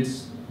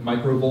digits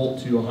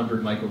microvolt to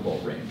 100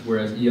 microvolt range,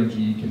 whereas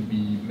EMG can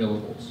be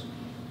millivolts.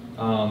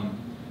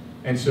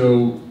 And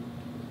so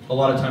a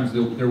lot of times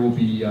there will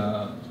be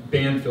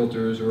band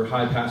filters or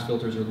high pass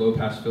filters or low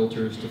pass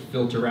filters to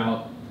filter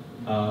out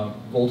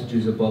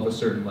voltages above a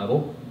certain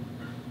level,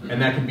 and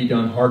that can be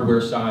done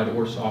hardware side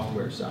or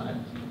software side.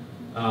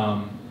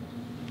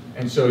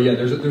 And so yeah,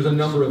 there's a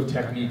number of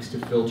techniques to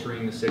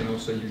filtering the signal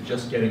so you're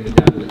just getting the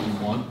data that you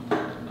want,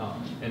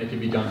 and it can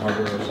be done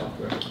hardware or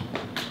software.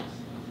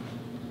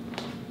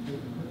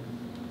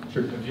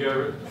 Sure.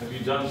 Have you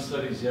done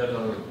studies yet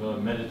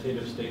of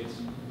meditative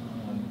states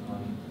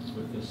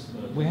with this?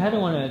 We had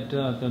one at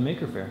the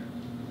Maker Faire.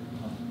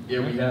 Yeah,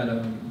 we had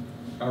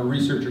our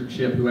researcher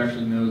Chip, who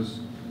actually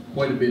knows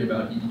quite a bit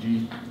about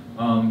EEG.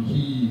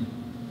 He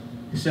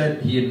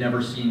said he had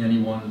never seen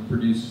anyone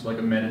produce like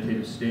a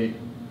meditative state.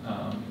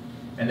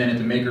 And then at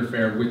the Maker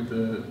Faire with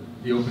the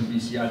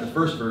OpenBCI, the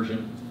first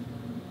version,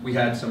 we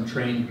had some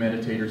trained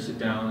meditators sit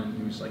down, and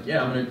he was like,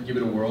 yeah, I'm going to give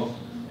it a whirl.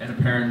 and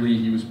apparently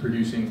he was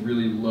producing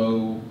really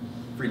low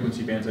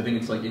frequency bands. I think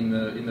it's like in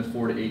the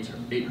 4 to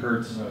 8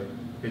 hertz. Right.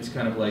 It's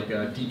kind of like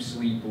deep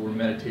sleep or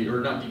meditate,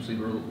 or not deep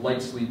sleep, or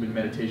light sleep and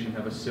meditation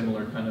have a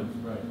similar kind of,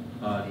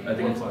 I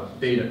think it's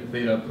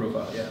theta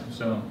profile, yeah.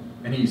 So,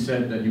 and he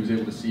said that he was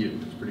able to see it,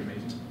 which was pretty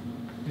amazing.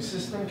 Is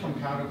this thing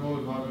compatible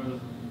with other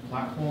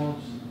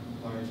platforms?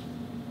 Like,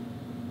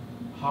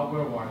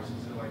 hardware-wise,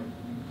 is it like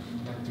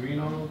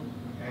Arduino?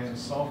 And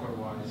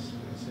software-wise,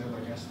 is it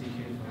like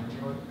SDK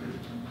for Android?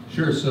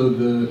 Sure. So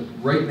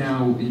right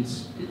now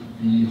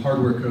the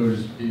hardware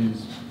code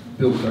is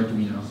built with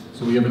Arduino.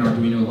 So we have an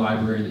Arduino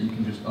library that you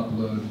can just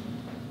upload,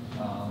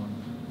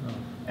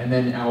 and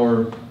then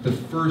the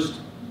first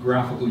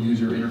graphical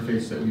user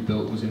interface that we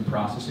built was in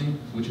processing,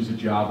 which is a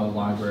Java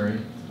library.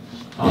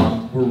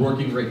 We're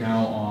working right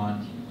now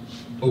on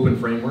open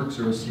frameworks,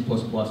 or a C++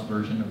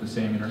 version of the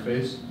same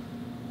interface.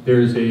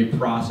 There's a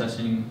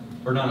processing,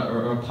 or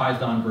a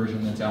Python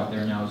version that's out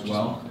there now as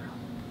well.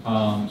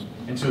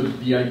 And so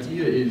the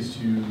idea is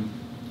to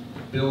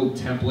build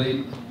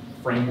template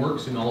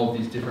frameworks in all of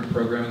these different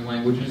programming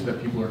languages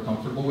that people are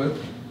comfortable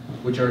with,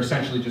 which are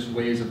essentially just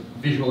ways of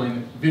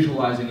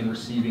visualizing and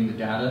receiving the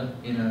data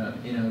in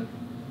a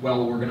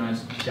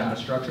well-organized data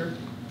structure,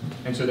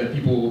 and so that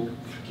people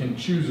can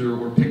choose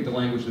or pick the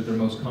language that they're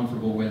most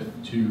comfortable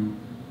with to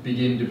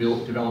begin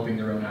developing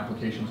their own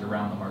applications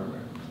around the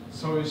hardware.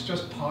 So it's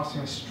just passing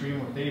a stream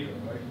of data,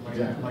 right? Like,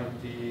 exactly.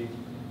 Like the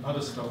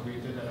other stuff we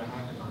did at a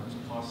hackathon, it's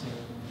passing.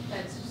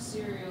 That's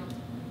serial.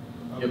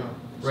 Okay. Yep.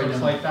 So Right it's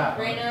now. like that.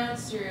 Right now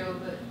it's serial,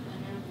 but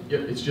I know.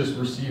 Yep, it's just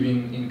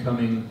receiving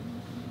incoming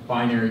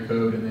binary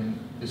code, and then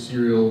the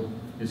serial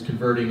is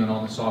converting on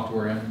all the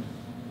software end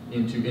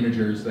into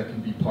integers that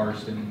can be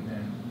parsed and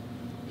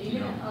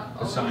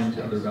assigned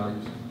to other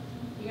values.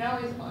 You can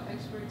always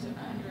export to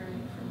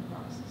Android from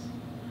processing.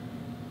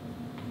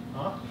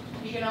 Huh?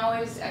 You can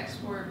always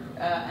export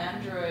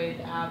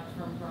Android app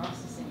from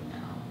processing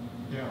now.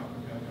 Yeah.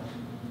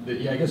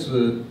 Yeah, I guess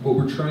what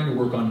we're trying to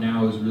work on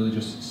now is really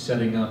just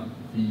setting up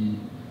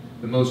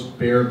the most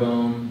bare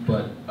bone,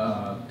 but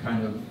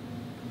kind of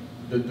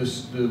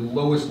the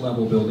lowest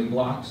level building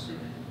blocks,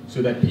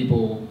 so that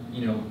people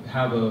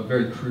have a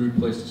very crude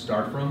place to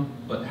start from,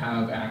 but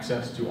have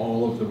access to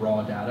all of the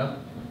raw data.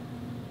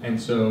 And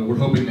so we're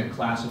hoping that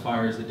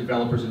classifiers, that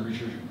developers and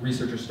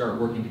researchers start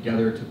working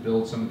together to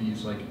build some of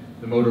these, like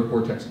the motor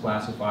cortex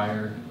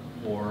classifier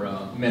or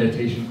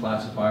meditation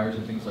classifiers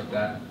and things like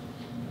that.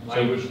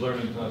 Language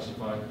learning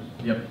classifiers.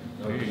 Yep.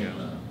 There you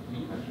go.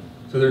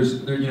 So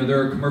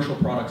there are commercial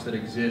products that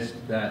exist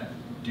that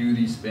do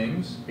these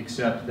things,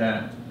 except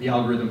that the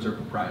algorithms are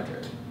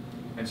proprietary.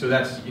 And so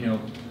that's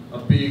a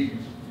big,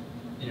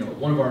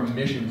 one of our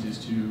missions is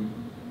to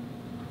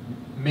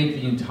make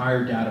the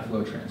entire data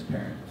flow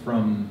transparent,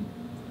 from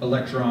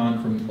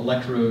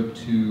electrode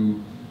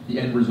to the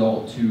end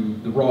result to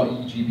the raw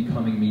EEG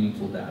becoming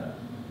meaningful data.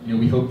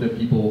 We hope that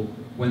people,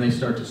 when they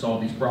start to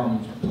solve these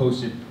problems,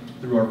 post it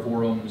through our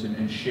forums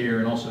and share,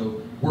 and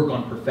also work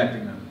on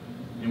perfecting them.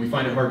 And we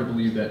find it hard to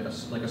believe that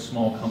a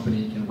small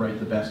company can write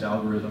the best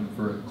algorithm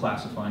for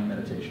classifying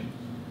meditation.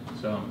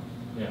 So,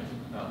 yeah.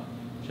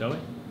 Shall we?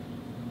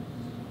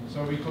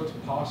 So we go to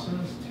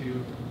Parsons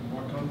to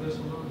work on this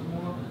a little bit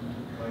more?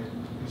 Like,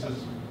 is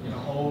this the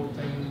whole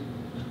thing?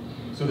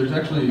 So there's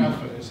actually,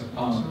 effort? Is it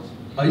Parsons?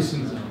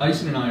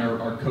 Ison and I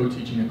are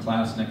co-teaching a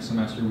class next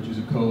semester, which is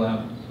a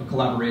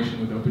collaboration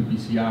with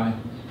OpenBCI.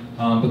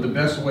 But the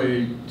best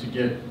way to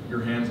get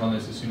your hands on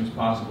this as soon as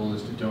possible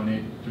is to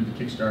donate through the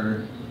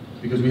Kickstarter,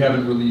 because we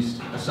haven't released,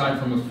 aside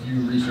from a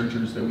few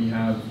researchers that we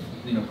have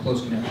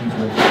close connections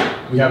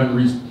with, we haven't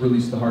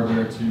released the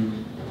hardware to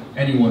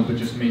anyone, but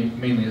just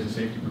mainly as a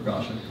safety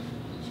precaution.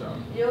 So.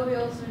 You'll be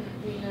also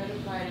be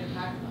notified of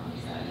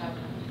hackathons that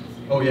happen.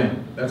 Oh yeah,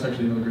 that's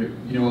actually another great,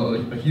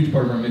 a huge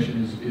part of our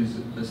mission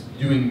is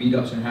doing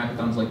meetups and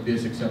hackathons like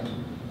this, except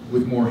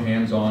with more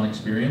hands-on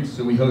experience.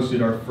 So we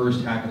hosted our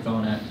first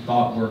hackathon at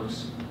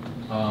ThoughtWorks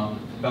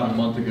about a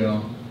month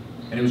ago,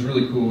 and it was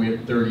really cool. We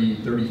had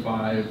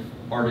 35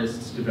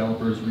 artists,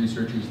 developers,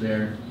 researchers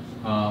there,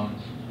 and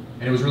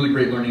it was a really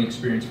great learning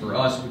experience for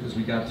us, because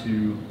we got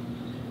to,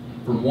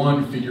 for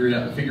one,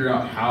 figure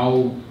out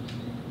how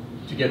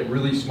to get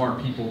really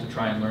smart people to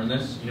try and learn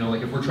this.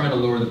 Like if we're trying to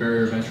lower the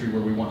barrier of entry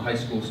where we want high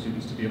school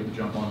students to be able to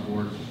jump on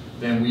board,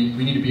 then we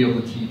need to be able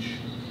to teach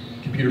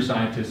computer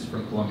scientists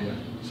from Columbia.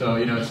 So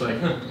it's like,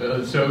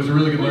 so it was a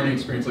really good learning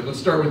experience. Like, let's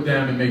start with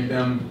them and make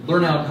them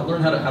learn how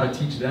to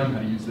teach them how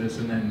to use this,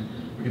 and then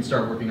we can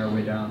start working our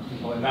way down.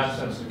 Well, in that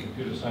sense, the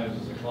computer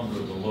scientists at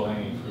Columbia are the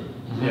low-hanging fruit.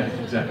 Yeah,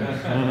 exactly.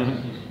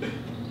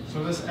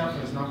 So this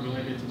effort is not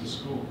related to the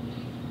school?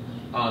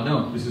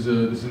 No, this is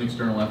an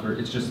external effort.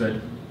 It's just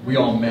that we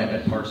all met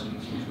at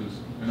Parsons, which was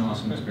an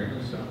awesome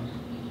experience. So,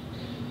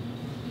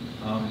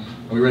 are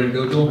we ready to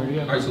go, Joel?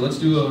 All right, so let's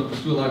do a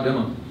live demo.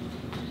 All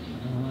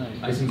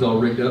right. Ison's all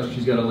rigged up.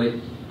 She's got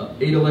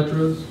 8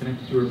 electrodes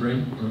connected to her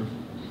brain,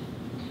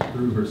 or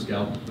through her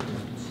scalp.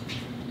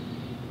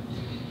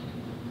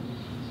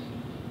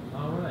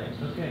 All right.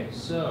 Okay.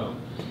 So.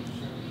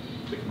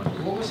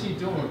 What was he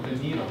doing with the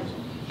needles?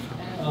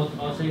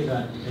 I'll tell you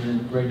that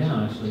right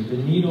now, actually. The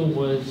needle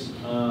was,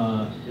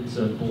 it's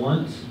a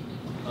blunt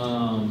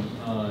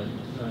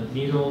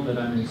needle that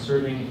I'm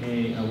inserting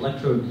a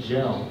electrode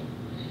gel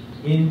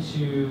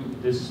into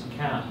this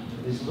cap.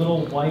 These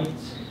little white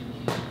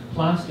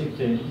plastic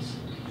things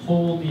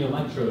hold the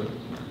electrode,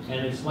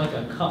 and it's like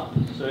a cup.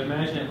 So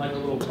imagine it like a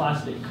little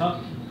plastic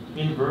cup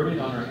inverted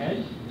on her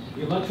head.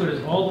 The electrode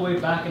is all the way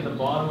back in the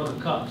bottom of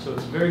the cup, so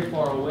it's very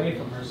far away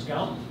from her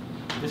scalp.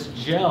 This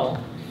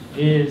gel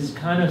is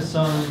kind of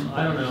some,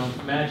 I don't know,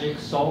 magic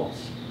salt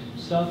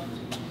stuff.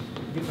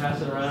 You can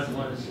pass it around if you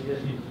want to see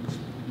it.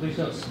 Please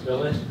don't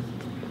spill it.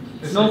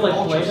 It smells like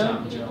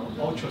Play-Doh.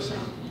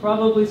 Ultrasound.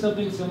 Probably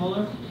something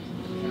similar.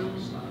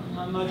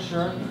 I'm not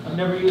sure. I've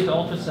never used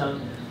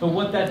ultrasound. But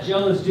what that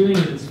gel is doing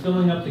is it's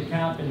filling up the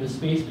cap in the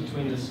space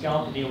between the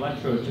scalp and the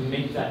electrode to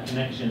make that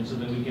connection so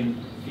that we can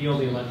feel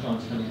the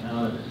electrons coming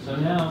out of it. So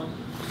now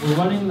we're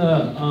running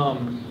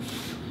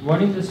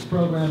this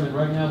program, and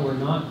right now we're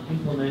not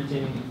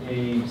implementing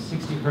a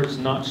 60 hertz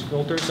notch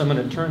filter. So I'm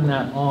going to turn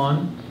that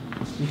on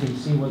so you can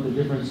see what the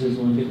difference is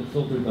when we get the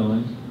filter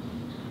going.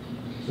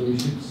 So we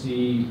should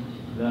see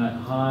that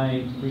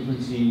high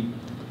frequency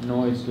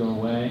noise go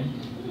away.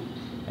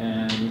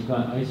 And we've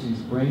got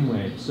Ison's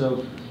brainwave.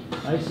 So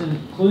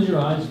Ison, close your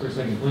eyes for a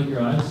second, blink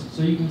your eyes.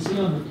 So you can see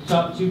on the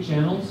top two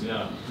channels,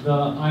 the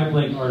eye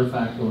blink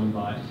artifact going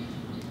by.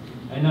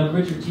 And now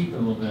grit your teeth a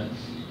little bit.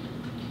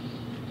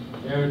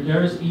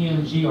 There's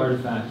EMG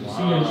artifact. You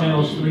see on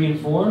channels 3 and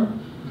 4,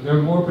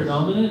 they're more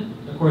predominant.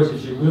 Of course,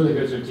 if she really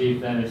grits her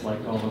teeth, then it's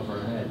like all over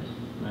her head,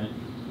 right?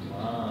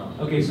 Wow.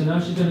 Okay, so now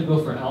she's going to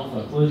go for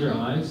alpha. Close your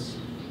eyes.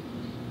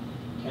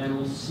 And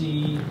we'll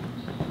see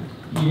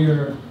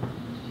here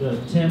the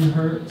 10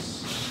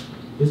 hertz.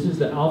 This is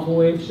the alpha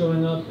wave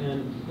showing up,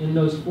 and in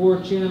those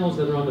 4 channels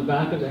that are on the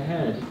back of the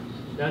head,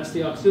 that's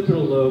the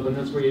occipital lobe, and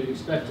that's where you'd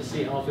expect to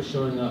see alpha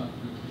showing up.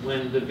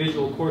 When the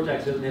visual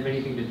cortex doesn't have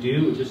anything to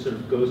do, it just sort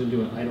of goes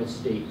into an idle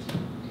state.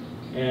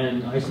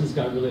 And Ison's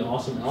got really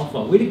awesome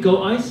alpha. Way to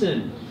go,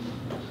 Ison!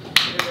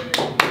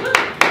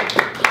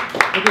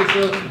 Okay,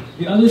 so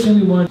the other thing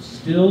we want,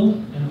 still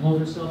and hold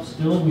yourself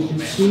still. We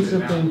should see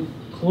something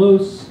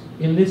close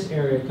in this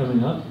area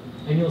coming up.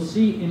 And you'll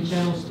see in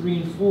channels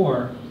 3 and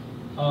 4,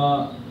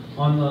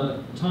 on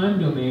the time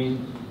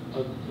domain,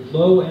 a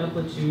low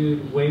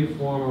amplitude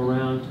waveform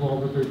around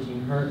 12 or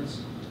 13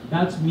 hertz.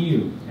 That's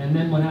mu. And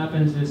then what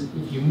happens is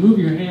if you move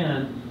your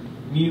hand,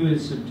 mu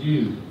is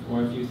subdued.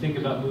 Or if you think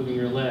about moving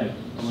your leg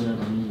or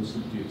whatever, mu is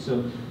subdued.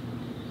 So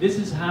this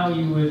is how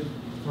you would,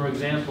 for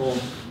example,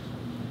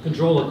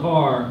 control a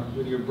car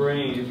with your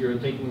brain if you're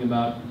thinking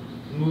about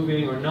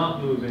moving or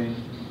not moving.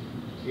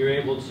 You're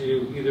able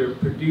to either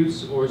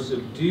produce or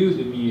subdue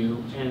the mu,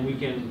 and we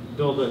can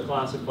build a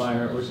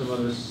classifier or some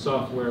other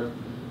software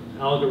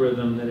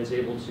algorithm that is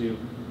able to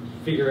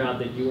figure out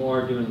that you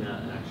are doing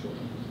that actually.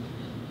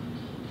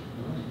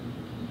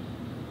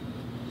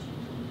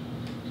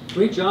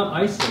 Great job,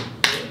 Ison.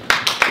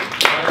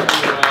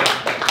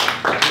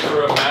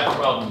 For a math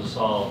problem to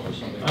solve or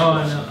something. Oh,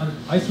 I know.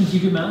 Ison, do you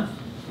do math?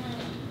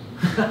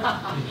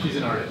 She's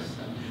an artist.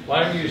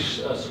 Why don't you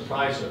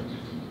surprise her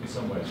in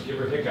some way? Give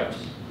her hiccups.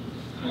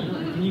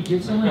 Can you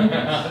give someone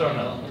hiccups? I don't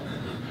know.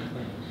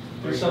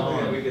 Do something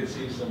that we could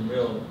see some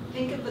real...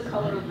 Think of the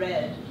color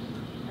red.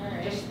 All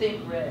right. Just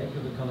think red. Think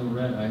of the color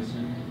red,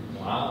 Ison.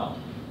 Wow.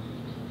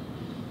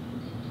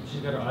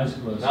 She's got her eyes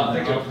closed. Now so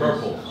think of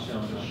purple.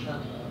 Showing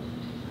up.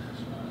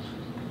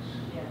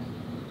 Yeah.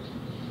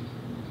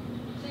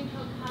 Think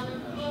of color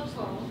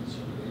purple.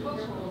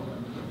 Purple.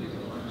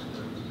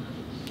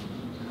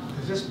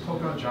 Is this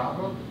program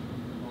Java?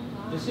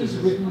 This is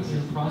written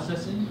in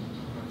processing.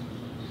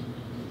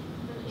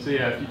 So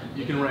yeah, if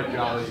you can write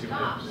Java, you can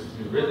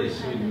You really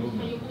see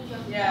movement.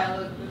 Yeah,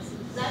 look, this is...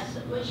 That's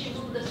when she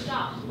moved the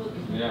stops. Look.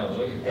 Yeah,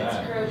 look at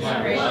that. It's gross.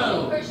 Wow.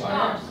 Wow. Wow.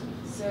 Stops.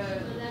 So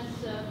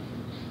that's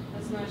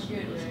not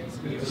good,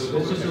 right? It's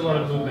just a lot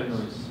of movement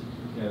noise.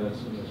 Yeah, that's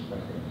in this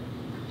background.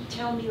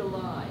 Tell me a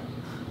lie.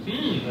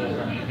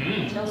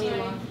 Tell me a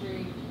lie.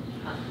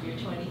 You're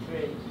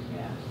 23.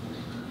 Yeah.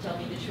 Tell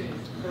me the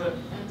truth.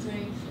 I'm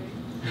 23.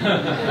 Did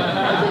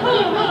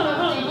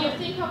you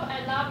think of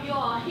I love you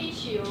or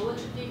hate you?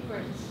 What's the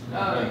difference?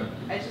 Oh,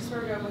 I just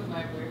broke up with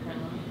my boyfriend.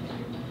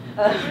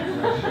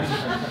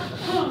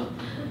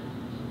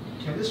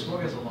 Can this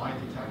work as a lie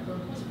detector?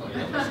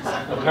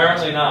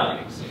 Apparently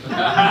not.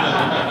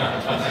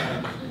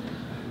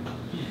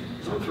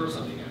 Throw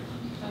something in.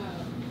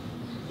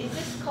 Is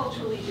this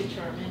culturally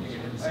determined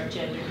or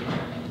gender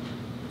determined?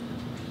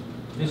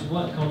 Is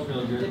what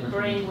cultural The difference?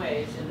 brain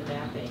waves and the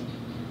mapping.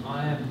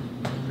 I have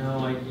no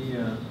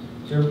idea.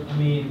 I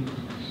mean,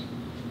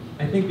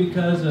 I think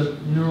because of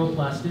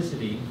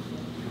neuroplasticity,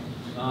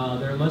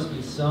 there must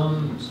be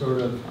some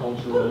sort of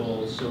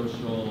cultural,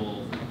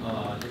 social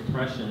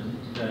impression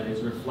that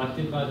is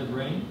reflected by the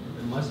brain.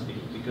 There must be,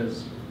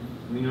 because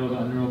we know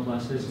about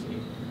neuroplasticity.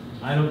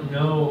 I don't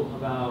know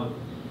about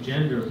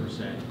gender per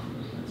se.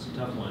 That's a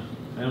tough one.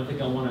 I don't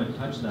think I want to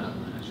touch that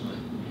one, actually.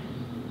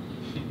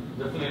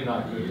 Definitely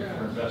not good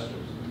for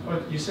investors.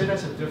 But you say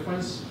that's a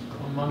difference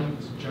among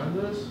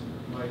genders?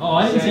 Like, Oh,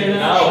 I didn't say that.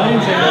 No. I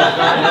didn't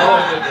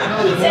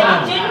say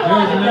that. No,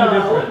 There is no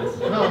difference.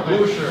 no, but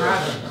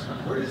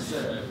Where does it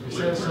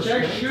says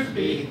There should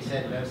be. it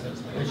said no such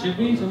thing? There should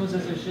be? Someone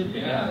says there should be.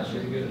 Yeah, there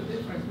should be a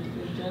difference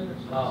between genders.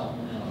 Oh.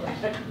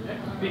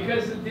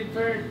 Because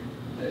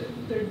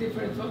there are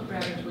different thought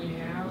patterns we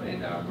have,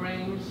 and our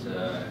brains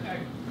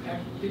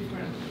act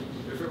different,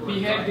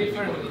 behave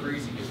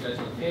differently.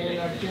 And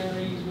our gender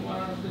is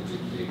one of the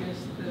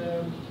biggest.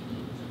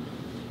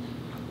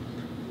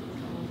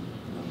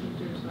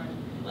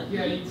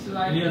 Yeah, it's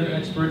like Any other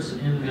experts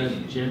in the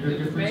gender the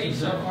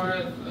differences? base of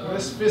our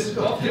This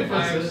physical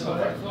differences, of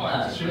our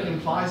thoughts. should it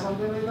imply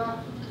something like that?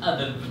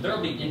 There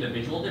will be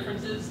individual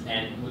differences,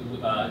 and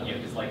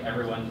because like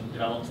everyone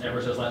develops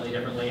ever so slightly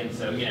differently, and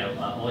so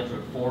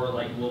electrode 4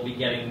 will be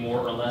getting more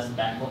or less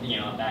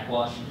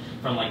backwash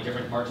from like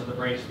different parts of the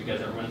brain, just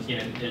because everyone's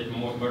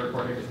motor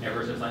cortex is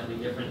ever so slightly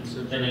different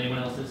than anyone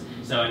else's.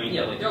 So I mean,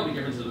 there will be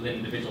differences within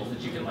individuals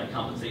that you can like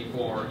compensate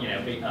for,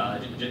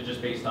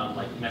 just based on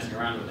like messing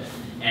around with it.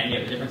 And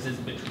the differences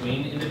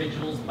between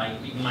individuals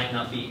might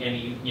not be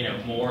any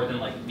more than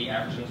like the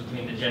averages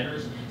between the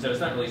genders. So it's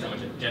not really so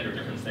much a gender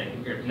difference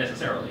thing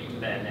necessarily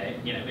than a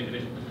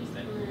individual difference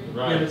thing.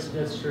 Right. Yeah,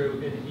 that's true.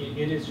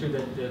 It is true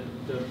that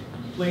the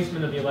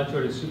placement of the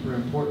electrode is super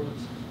important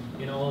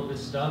in all of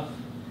this stuff,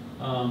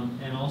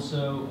 and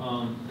also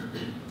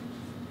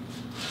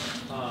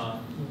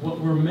what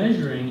we're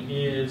measuring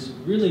is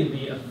really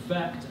the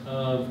effect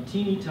of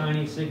teeny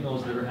tiny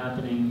signals that are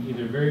happening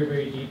either very,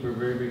 very deep or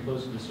very, very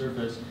close to the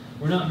surface.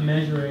 We're not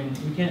measuring,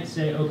 we can't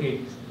say,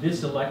 okay,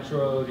 this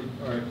electrode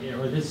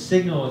or this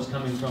signal is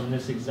coming from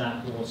this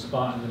exact little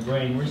spot in the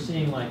brain. We're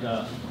seeing like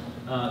a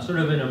sort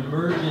of an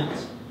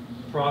emergent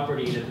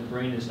property that the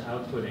brain is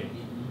outputting.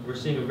 We're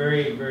seeing a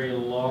very, very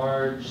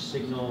large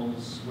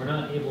signals. We're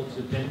not able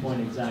to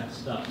pinpoint exact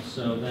stuff.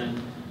 So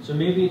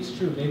maybe it's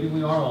true. Maybe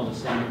we are all the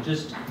same,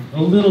 just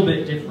a little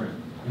bit different.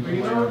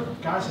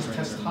 But guys is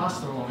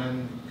testosterone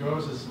and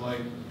girls is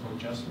like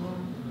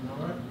progesterone,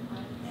 right?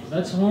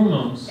 That's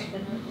hormones.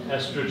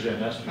 Estrogen.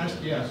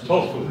 Yeah.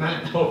 Tofu,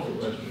 estrogen. Tofu,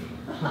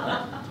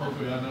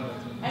 I know that.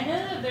 I know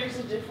that there's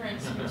a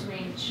difference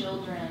between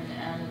children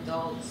and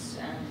adults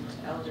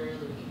and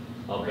elderly.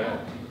 Okay.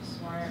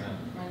 More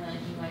than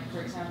anything, like for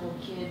example,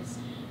 kids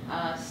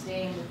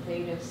stay in the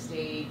theta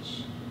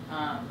stage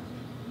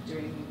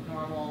during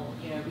normal,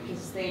 because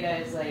theta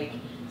is like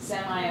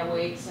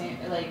semi-awake,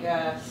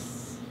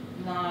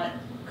 not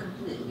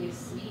completely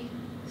asleep,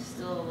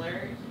 still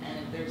alert,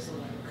 and there's a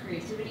lot of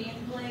creativity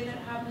in play that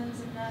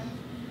happens in that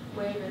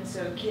wave, and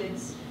so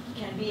kids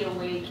can be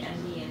awake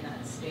and be in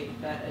that state,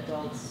 but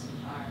adults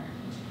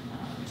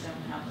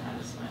don't have that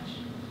as much.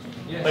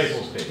 Yes.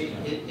 Playful state.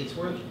 It's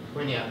worth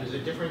pointing out there's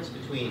a difference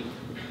between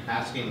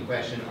asking the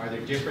question, are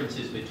there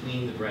differences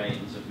between the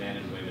brains of men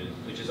and women,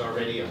 which is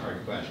already a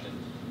hard question,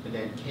 and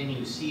then can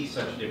you see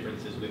such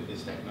differences with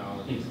this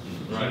technology?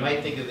 Right. So you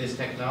might think of this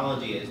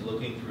technology as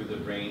looking through the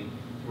brain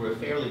through a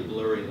fairly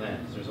blurry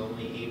lens. There's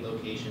only 8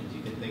 locations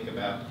you can think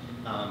about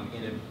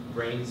in a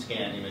brain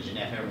scan image, an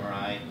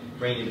fMRI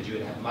brain image. You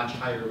would have much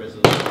higher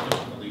resolution,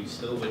 although you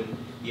still wouldn't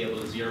be able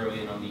to zero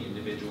in on the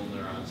individual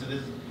neuron. So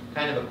this is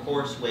kind of a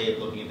coarse way of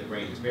looking at the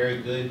brain. It's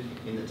very good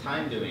in the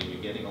time domain.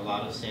 You're getting a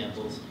lot of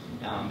samples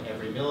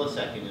every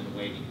millisecond in a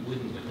way that you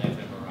wouldn't with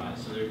fMRI.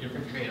 So there are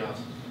different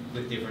trade-offs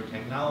with different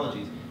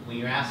technologies. When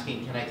you're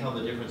asking, can I tell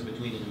the difference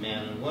between a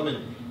man and a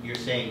woman, you're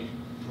saying,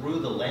 through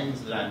the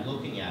lens that I'm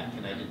looking at,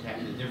 can I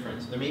detect the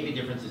difference? There may be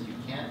differences you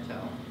can't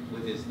tell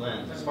with this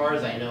lens. As far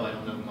as I know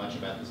don't know much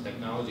about this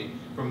technology.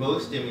 For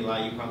most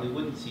stimuli, you probably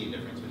wouldn't see a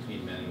difference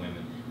between men and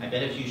women. I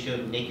bet if you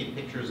showed naked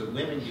pictures of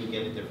women, you'd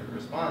get a different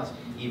response.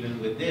 Even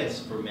with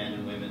this, for men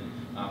and women,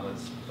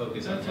 let's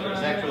focus on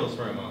heterosexuals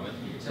for a moment.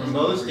 For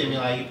most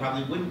stimuli, you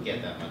probably wouldn't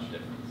get that much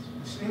difference.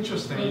 It's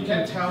interesting. You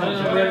can tell. We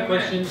have a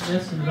question.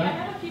 Yes, in the I back.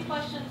 have a few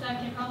questions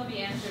that can probably be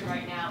answered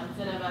right now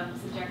instead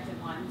of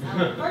subjective ones.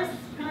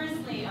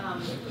 Firstly,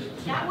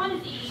 that one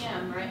is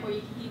EEM, right, where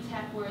you can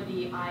detect where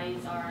the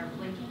eyes are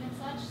blinking and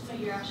such, so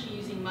you're actually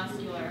using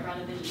muscular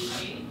rather than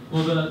EEG?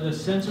 Well, the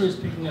sensor is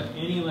picking up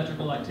any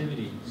electrical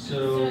activity.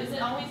 So is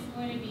it always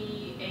going to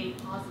be a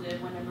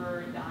positive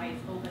whenever the eyes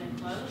open and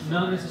close?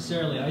 not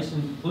necessarily.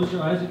 Close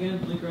your eyes again,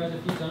 blink your eyes a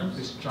few times.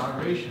 This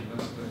gyration,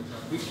 that's the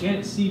We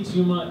can't see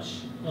too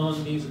much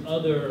on these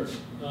other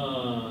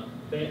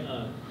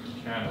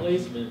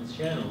placements,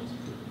 channels.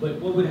 But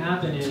what would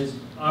happen is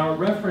our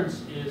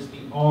reference is the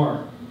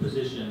R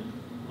position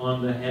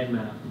on the head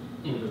map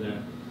over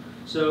there.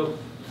 So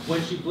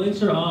when she blinks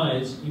her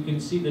eyes, you can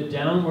see the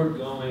downward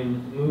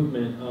going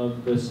movement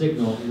of the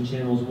signal in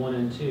channels 1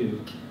 and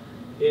 2.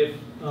 If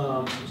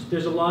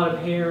there's a lot of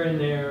hair in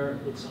there,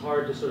 it's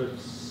hard to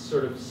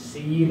sort of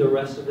see the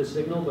rest of the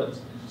signal, but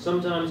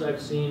sometimes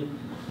I've seen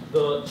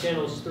the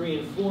channels 3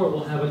 and 4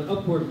 will have an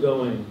upward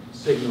going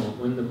signal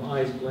when the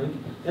eyes blink.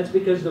 That's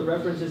because the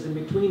reference is in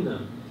between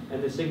them,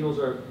 and the signals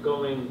are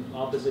going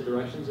opposite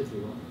directions, if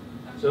you will.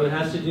 So it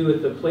has to do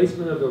with the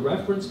placement of the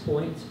reference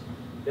point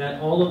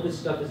that all of this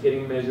stuff is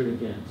getting measured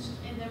against.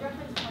 And the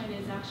reference point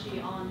point is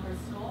actually on her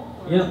skull?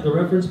 Or? Yeah, the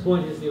reference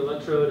point is the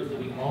electrode,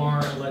 the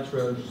R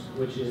electrode,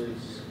 which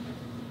is...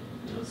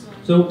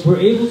 So we're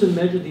able to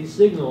measure these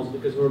signals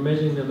because we're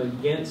measuring them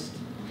against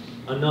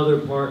another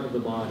part of the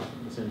body,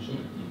 essentially.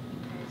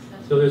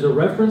 So there's a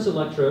reference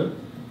electrode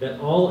that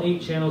all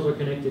 8 channels are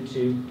connected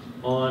to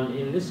on,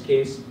 in this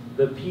case,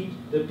 the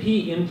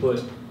P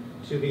input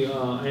to the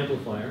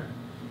amplifier,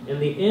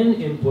 and the N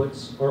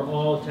inputs are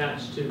all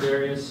attached to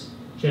various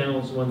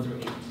channels 1 through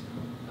 8. Okay.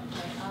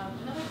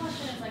 Another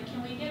question is, like,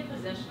 can we get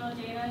positional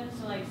data?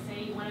 So, like,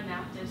 say you want to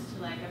map this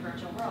to like a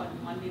virtual world, and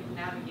you want to be able to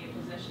navigate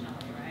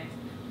positionally, right?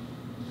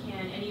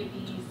 Can any of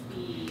these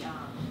be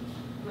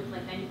with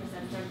like 90%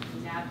 certainty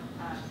mapped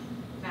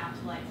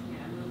to like, you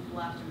know, move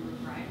left or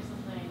move right or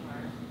something,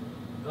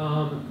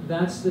 or?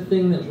 That's the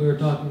thing that we're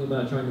talking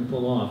about trying to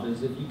pull off,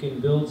 is if you can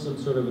build some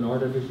sort of an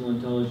artificial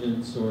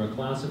intelligence or a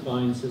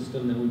classifying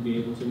system that would be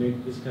able to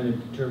make this kind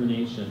of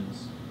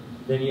determinations,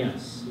 then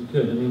yes, you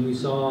could. I mean, we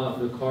saw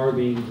the car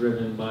being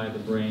driven by the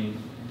brain.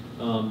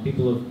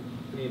 People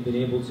have been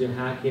able to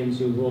hack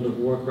into World of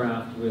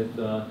Warcraft with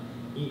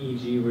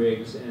EEG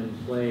rigs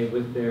and play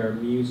with their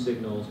mu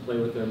signals, play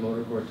with their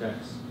motor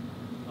cortex,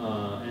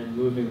 and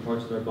moving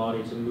parts of their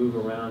body to move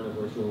around the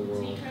virtual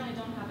world. So you currently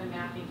don't have a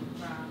mapping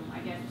from, I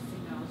guess,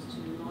 signals to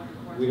motor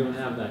cortex? We don't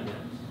have that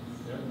yet.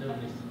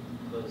 Nobody's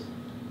close.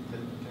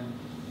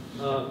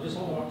 Just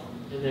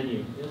and then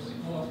you. Yes.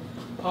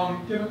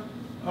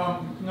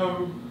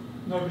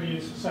 Nobody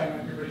is the same.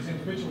 Everybody's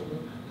individual.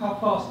 But how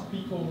fast do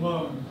people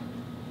learn?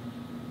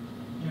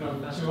 You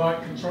know, to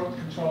like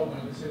control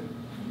that. Is it?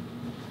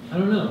 I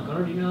don't know.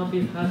 Connor, do you know how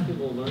fast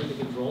people learn to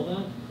control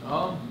that?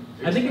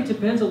 I think it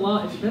depends a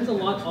lot. It depends a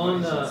lot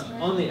on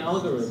the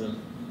algorithm.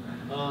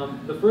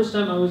 The first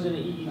time I was in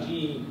an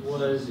EEG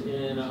was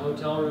in a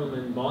hotel room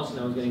in Boston.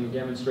 I was getting a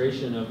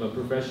demonstration of a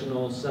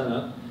professional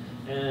setup,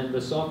 and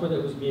the software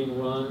that was being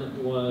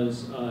run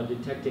was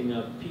detecting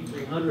a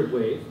P300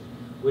 wave,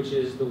 which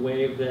is the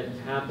wave that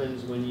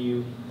happens when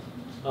you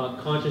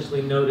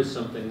consciously notice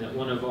something that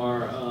one of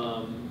our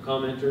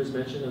commenters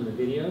mentioned on the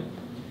video.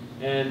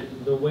 And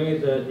the way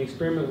the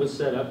experiment was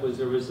set up was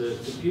there was a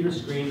computer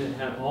screen that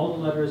had all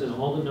the letters and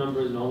all the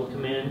numbers and all the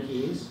command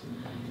keys,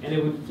 and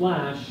it would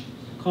flash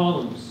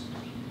columns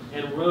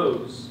and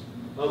rows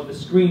of the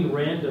screen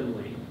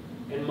randomly.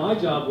 And my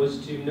job was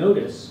to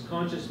notice,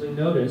 consciously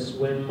notice,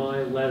 when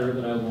my letter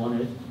that I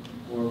wanted,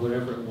 or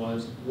whatever it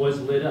was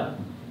lit up.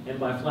 And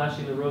by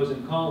flashing the rows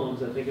and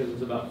columns, I think it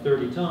was about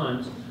 30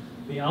 times,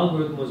 the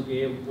algorithm was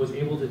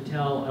able to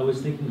tell I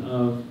was thinking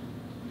of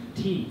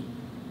T,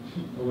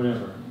 or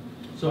whatever.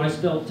 So I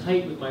spelled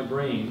tight with my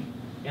brain,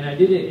 and I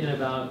did it in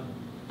about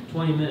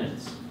 20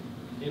 minutes.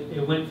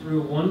 It went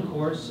through one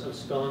course of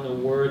spelling a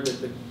word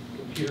that the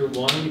computer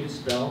wanted me to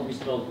spell. We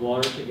spelled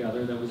water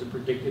together. That was a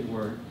predicted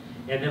word.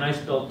 And then I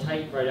spelled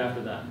tight right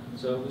after that.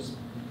 So it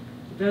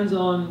depends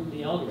on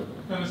the algorithm.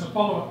 Then as a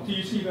follow-up, do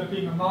you see there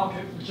being a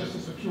market for just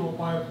as a pure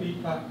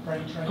biofeedback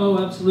brain training? Oh,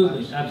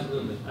 absolutely,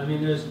 absolutely. I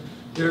mean, there's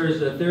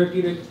a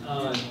therapeutic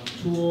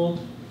tool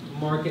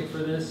market for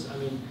this. I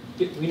mean,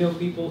 we know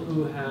people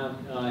who have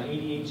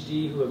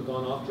ADHD who have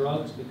gone off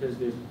drugs because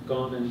they've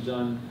gone and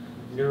done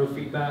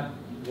neurofeedback,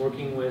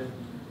 working with,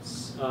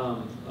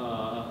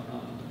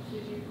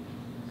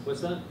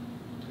 what's that?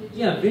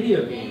 Yeah,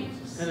 video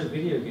games, kind of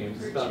video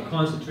games. It's about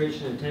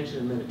concentration, attention,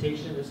 and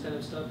meditation, this kind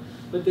of stuff.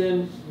 But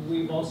then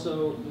we've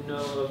also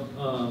know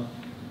of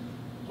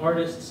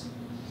artists,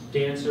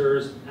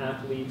 dancers,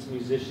 athletes,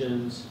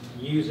 musicians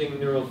using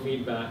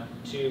neurofeedback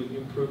to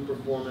improve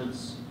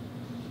performance,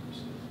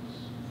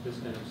 this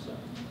kind of stuff.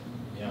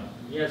 Yeah.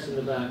 Yes, in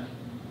the back.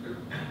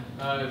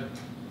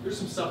 There's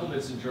some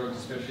supplements and drugs,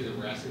 especially the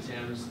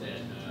racetams,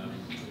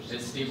 that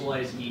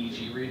stabilize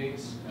EEG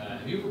readings.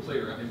 Have you ever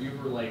played around? Have you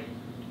ever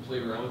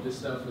played around with this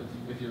stuff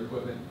with your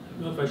equipment? I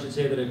don't know if I should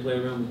say that I play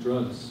around with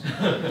drugs.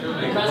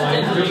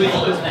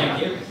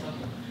 Thank you.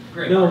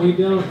 Great. No, we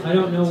don't. I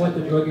don't know what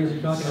the drug is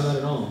you're talking about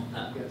at all.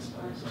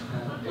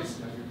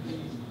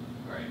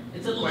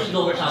 It's a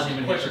legal cognitive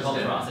enhancer called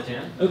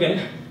racetam.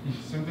 Okay.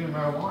 Same thing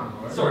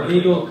marijuana, right? Sort of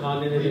legal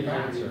cognitive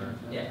enhancer.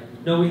 Yeah.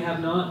 No, we have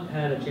not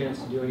had a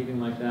chance to do anything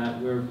like that.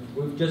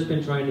 We've just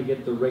been trying to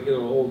get the regular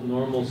old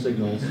normal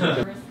signals.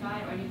 I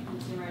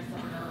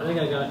think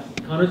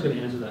Connor's going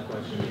to answer that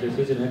question because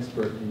he's an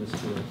expert in this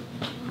field.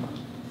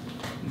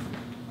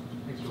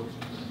 Thanks, Will.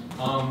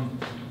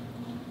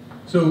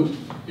 So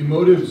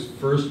Emotive's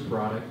first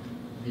product,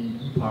 the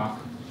EPOC,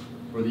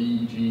 or the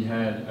EEG,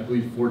 had, I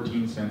believe,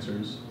 14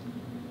 sensors.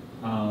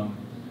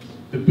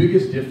 The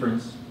biggest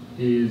difference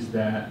is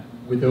that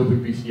with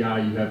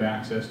OpenBCI, you have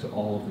access to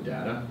all of the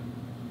data.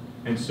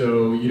 And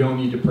so you don't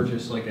need to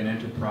purchase like an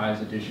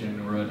enterprise edition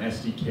or an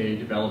SDK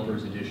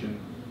developers edition.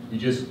 You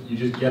just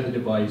get the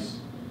device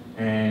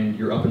and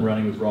you're up and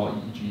running with raw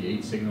EEG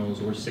 8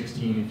 signals, or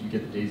 16 if you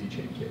get the daisy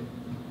chain kit.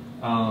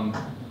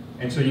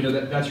 And so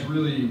that's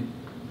really,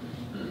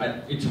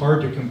 it's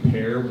hard to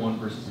compare one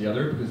versus the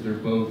other because they're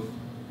both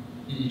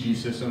EEG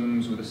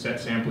systems with a set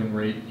sampling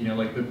rate,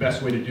 like the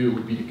best way to do it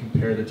would be to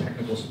compare the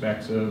technical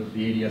specs of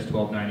the ADS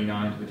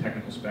 1299 to the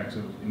technical specs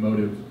of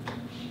Emotive.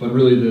 But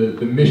really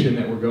the mission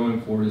that we're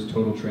going for is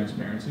total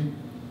transparency.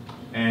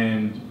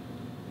 And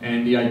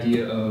the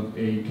idea of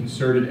a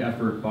concerted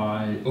effort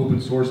by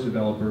open source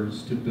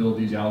developers to build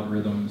these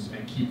algorithms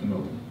and keep them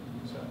open.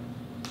 So.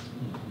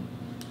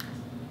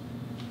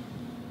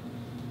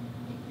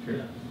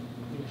 Sure.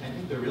 I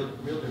think the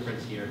real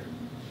difference here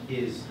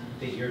is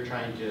that you're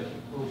trying to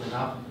open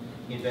up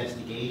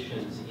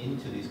investigations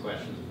into these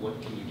questions of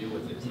what can you do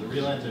with it. So the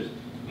real answer is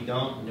we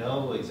don't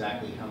know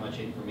exactly how much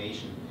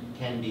information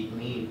can be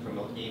gleaned from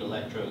 8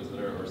 electrodes that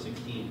are, or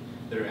 16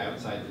 that are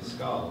outside the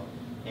skull.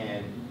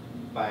 And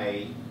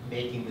by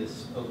making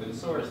this open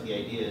source, the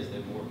idea is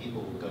that more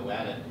people will go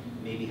at it,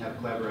 maybe have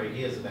clever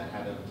ideas about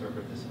how to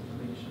interpret this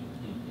information.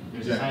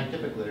 There's a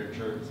scientific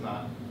literature, it's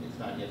not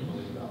yet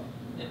fully developed.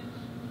 Yeah.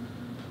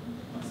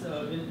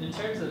 So in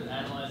terms of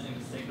analyzing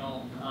the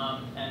signal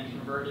and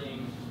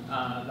converting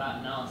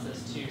that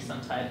analysis to some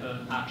type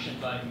of action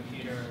by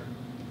computer,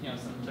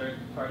 some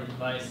third-party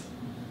device,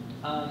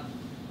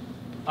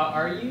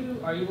 are you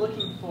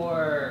looking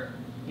for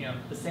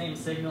the same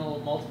signal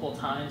multiple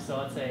times? So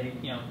let's say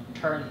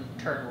turn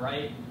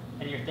right,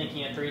 and you're thinking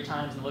it 3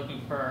 times and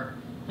looking for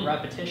a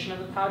repetition of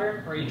the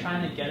pattern, or are you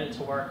trying to get it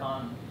to work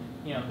on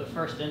the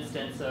first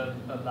instance of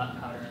that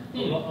pattern? A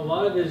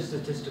lot of it is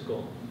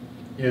statistical.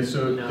 Yeah,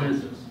 so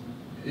analysis.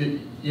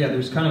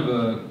 There's kind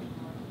of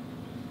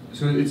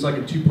so it's like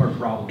a 2-part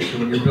problem. So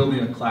when you're building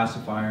a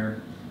classifier,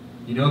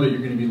 you know that you're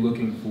going to be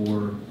looking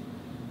for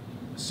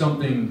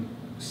something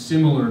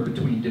similar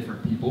between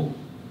different people,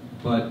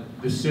 but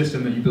the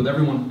system that you build,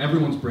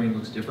 everyone's brain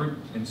looks different,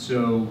 and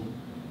so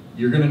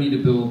you're going to need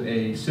to build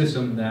a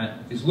system that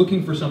is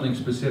looking for something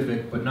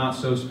specific, but not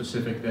so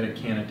specific that it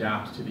can't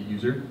adapt to the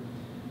user.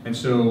 And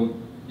so,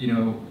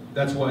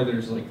 that's why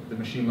there's like the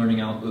machine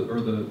learning or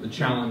the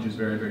challenge is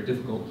very, very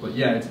difficult. But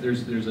yeah,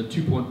 there's a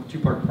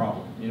two-part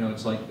problem.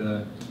 It's like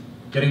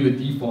getting the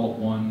default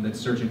one that's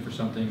searching for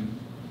something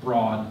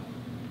broad,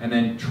 and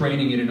then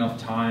training it enough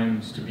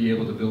times to be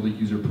able to build a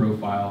user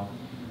profile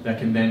that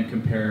can then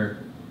compare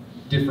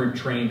different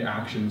trained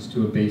actions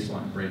to a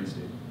baseline brain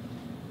state.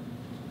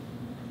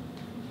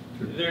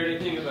 Sure. Is there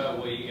anything about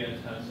what you guys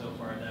have so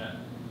far that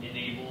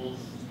enables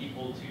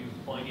people to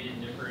plug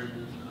in different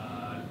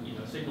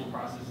signal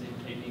processing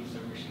techniques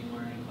or machine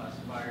learning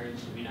classifiers?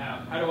 I mean,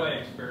 how do I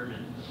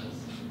experiment with this?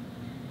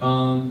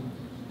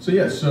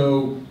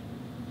 So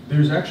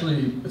there's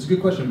actually, it's a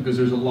good question because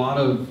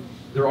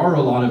there are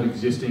a lot of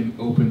existing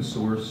open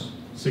source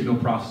signal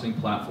processing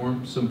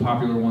platforms. Some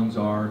popular ones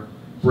are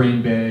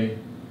BrainBay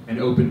and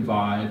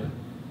OpenVibe.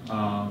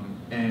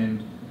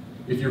 And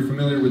if you're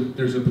familiar with,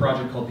 there's a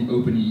project called the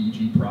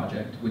OpenEEG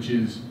project,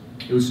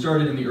 it was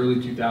started in the early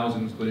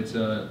 2000s, but it's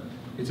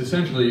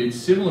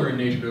similar in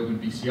nature to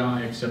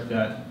OpenBCI, except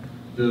that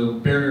the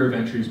barrier of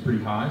entry is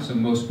pretty high. So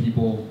most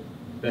people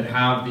that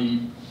have the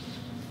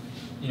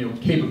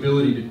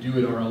capability to do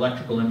it are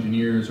electrical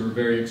engineers or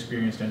very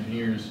experienced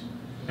engineers.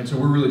 And so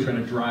we're really trying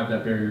to drive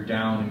that barrier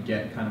down and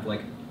get kind of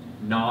like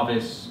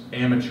novice,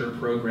 amateur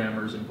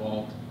programmers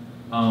involved.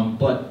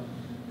 But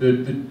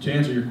to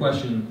answer your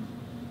question,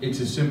 it's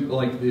as simple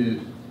like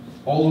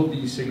all of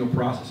these signal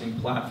processing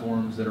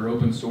platforms that are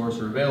open source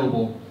or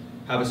available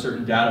have a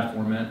certain data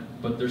format,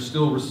 but they're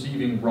still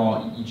receiving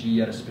raw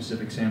EEG at a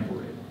specific sample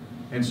rate.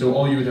 And so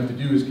all you would have to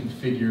do is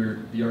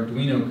configure the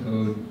Arduino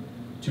code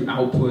to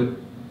output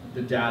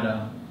the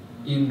data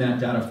in that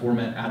data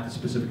format at the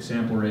specific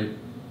sample rate,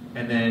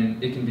 and then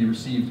it can be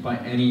received by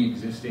any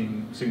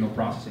existing signal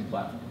processing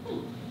platform.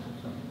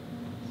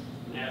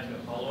 Can I ask a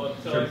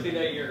follow-up? So Sure. I see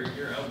that you're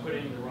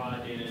outputting the raw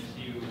data to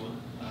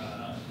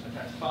a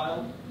text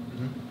file.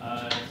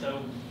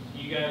 So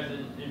you guys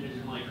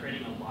envision like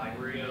creating a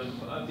library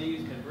of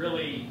these? Because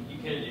really,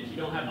 if you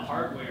don't have the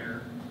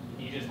hardware,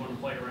 and you just want to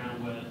play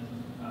around with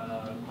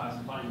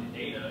classifying the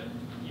data,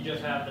 you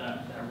just have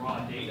that raw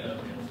data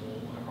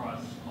available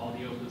across all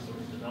the open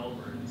source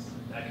developers.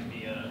 That could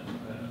be a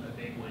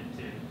big win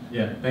too.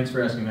 Yeah, thanks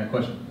for asking that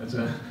question.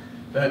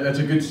 That's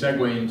a good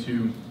segue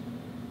into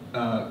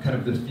kind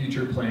of the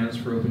future plans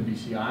for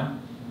OpenBCI.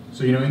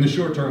 So in the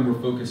short term,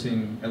 we're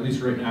focusing, at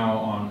least right now,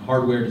 on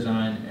hardware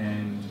design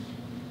and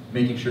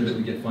making sure that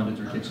we get funded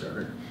through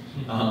Kickstarter.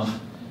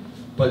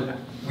 But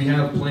we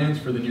have plans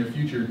for the near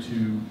future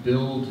to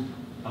build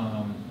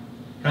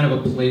kind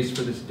of a place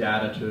for this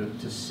data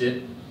to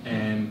sit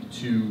and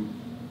to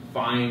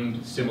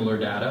find similar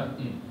data.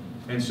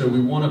 And so we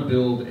want to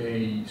build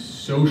a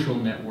social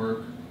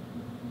network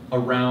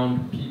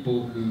around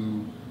people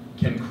who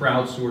can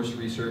crowdsource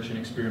research and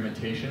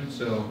experimentation.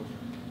 So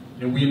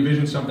we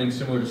envision something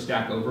similar to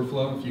Stack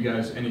Overflow. If you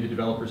guys, any of the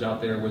developers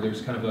out there, where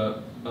there's kind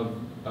of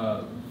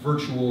a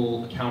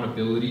virtual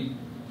accountability,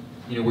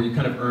 where you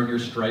kind of earn your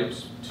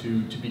stripes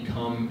to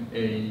become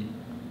a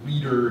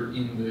leader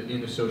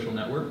in the social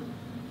network.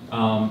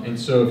 And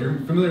so if you're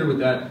familiar with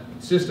that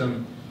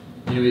system,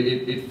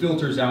 it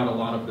filters out a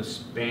lot of the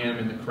spam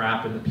and the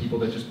crap and the people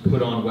that just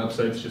put on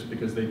websites just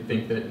because they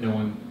think that no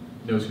one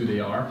knows who they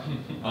are.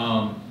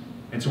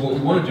 And so what we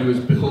want to do is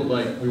build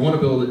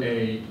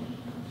a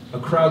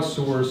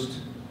crowdsourced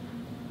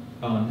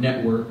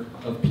network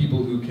of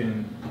people who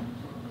can,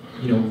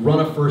 run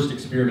a first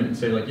experiment and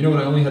say, like, you know what,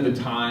 I only had the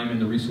time and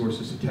the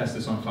resources to test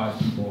this on 5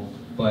 people,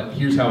 but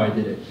here's how I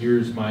did it.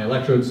 Here's my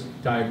electrodes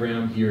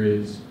diagram. Here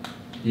is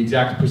the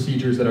exact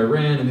procedures that I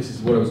ran, and this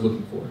is what I was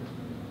looking for.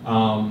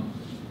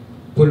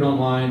 Put it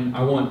online.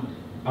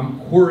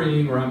 I'm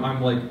querying, or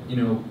I'm like,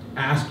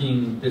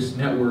 asking this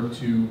network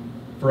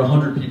for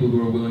 100 people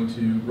who are willing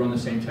to run the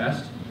same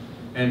test.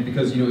 And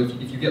because,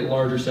 if you get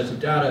larger sets of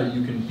data,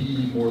 you can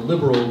be more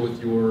liberal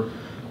with your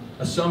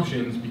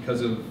assumptions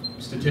because of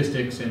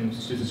statistics and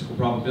statistical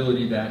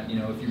probability that,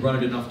 if you run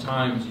it enough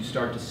times, you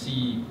start to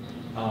see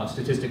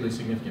statistically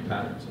significant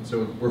patterns. And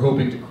so we're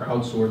hoping to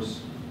crowdsource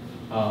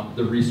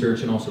the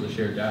research and also the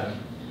shared data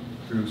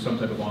through some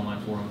type of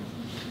online forum.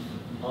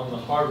 On the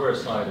hardware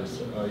side,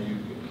 are you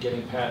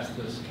getting past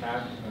this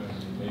cap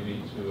and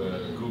maybe to a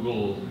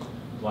Google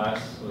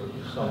Glass or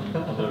some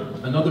other?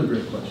 Another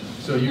great question.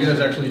 So you guys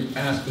actually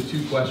asked the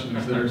 2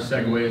 questions that are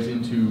segues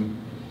into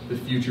the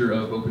future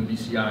of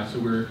OpenBCI. So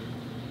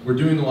we're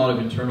doing a lot of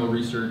internal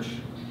research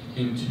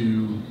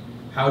into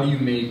how do you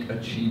make a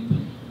cheap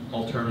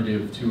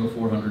alternative to a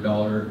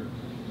 $400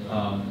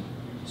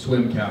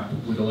 swim cap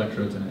with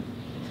electrodes in it.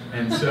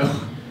 And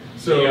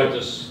so you have to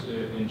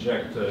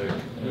inject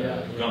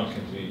gunk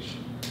into each.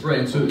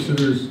 Right. So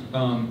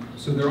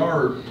there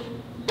are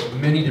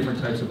many different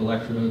types of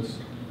electrodes.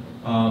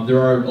 There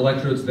are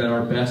electrodes that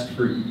are best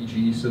for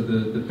EEG. So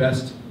the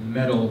best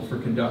metal for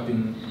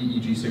conducting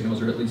EEG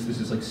signals, or at least this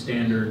is like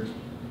standard,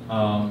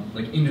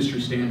 like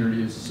industry standard,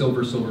 is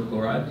silver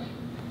chloride.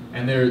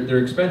 And they're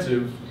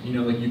expensive.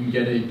 Like you can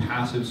get a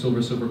passive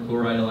silver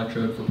chloride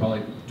electrode for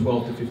probably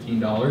 $12 to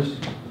 $15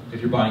 if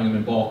you're buying them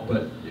in bulk.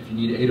 But if you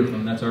need 8 of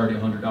them, that's already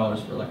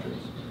 $100 for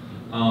electrodes.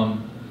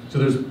 So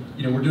there's,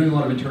 we're doing a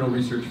lot of internal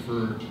research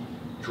for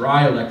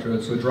dry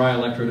electrodes. So a dry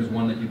electrode is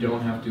one that you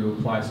don't have to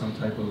apply some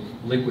type of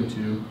liquid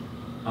to.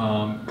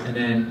 And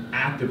then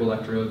active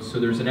electrodes. So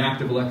there's an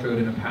active electrode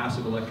and a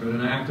passive electrode.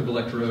 And an active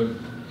electrode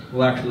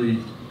will actually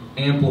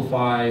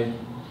amplify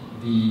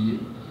the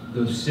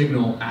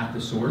signal at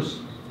the source.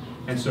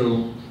 And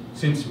so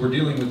since we're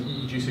dealing with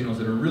EEG signals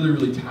that are really,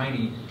 really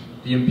tiny,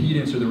 the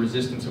impedance or the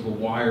resistance of a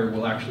wire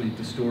will actually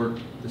distort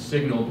the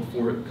signal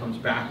before it comes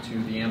back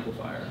to the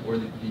amplifier, or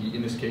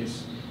in this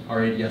case,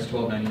 our ADS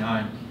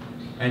 1299.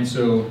 And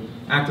so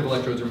active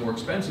electrodes are more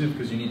expensive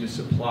because you need to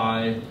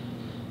supply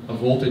a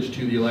voltage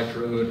to the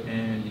electrode,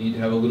 and you need to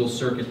have a little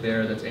circuit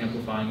there that's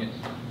amplifying it.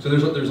 So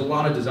there's a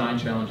lot of design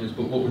challenges,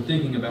 but what we're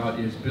thinking about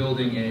is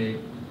building a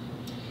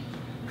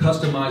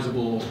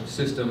customizable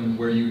system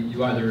where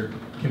you either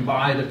can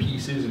buy the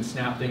pieces and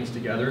snap things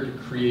together to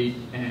create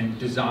and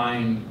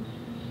design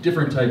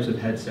different types of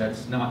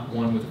headsets, not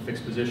one with a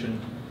fixed position.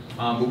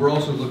 But we're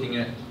also looking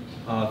at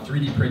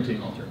 3D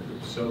printing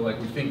alternatives. So like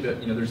we think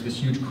that there's this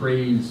huge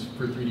craze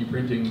for 3D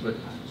printing, but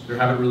there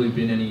haven't really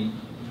been any,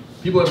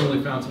 people haven't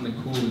really found something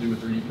cool to do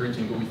with 3D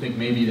printing, but we think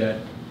maybe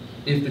that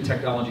if the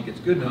technology gets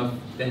good enough,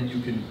 then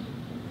you can,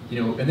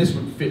 and this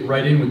would fit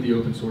right in with the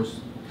open source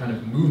kind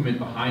of movement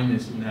behind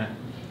this, in that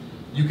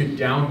you could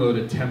download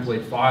a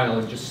template file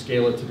and just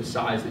scale it to the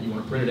size that you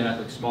want to print it at,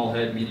 like small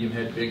head, medium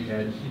head, big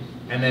head,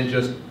 and then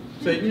just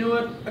say, you know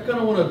what, I kind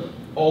of want to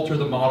alter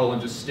the model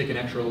and just stick an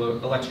extra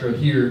electrode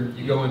here.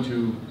 You go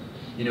into,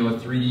 a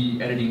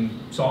 3D editing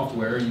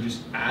software, you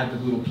just add the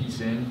little piece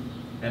in,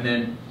 and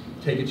then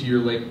take it to your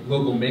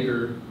local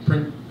maker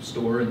print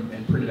store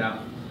and print it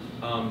out.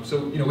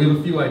 So we have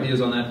a few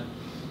ideas on that.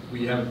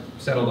 We haven't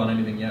settled on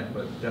anything yet,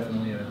 but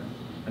definitely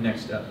a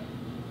next step.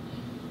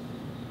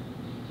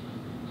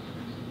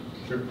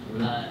 Sure.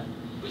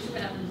 We see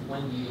what happens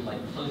when you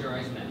close your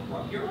eyes and then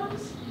rub your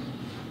eyes.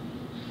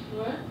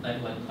 What?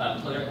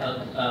 Close your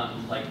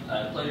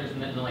eyes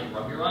and then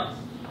rub your eyes.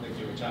 Like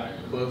you retire.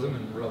 Close them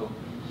and rub them.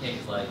 Yeah,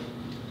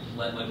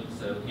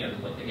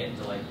 because they get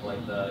into the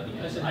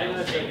Hang on a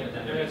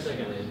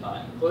second.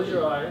 Close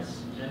your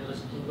eyes and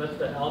just let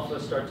the alpha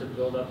start to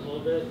build up a little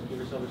bit. Give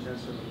yourself a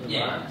chance to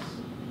relax.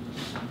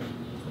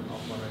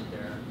 Alpha right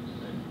there.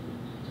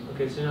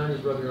 Okay, so now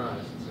just rub your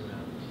eyes.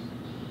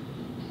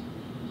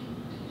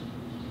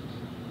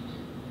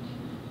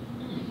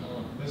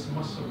 There's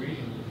muscle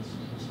reading.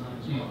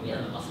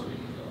 Yeah, the muscle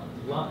reading.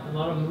 A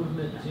lot of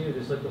movement too.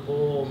 There's like the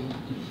whole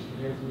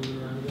hands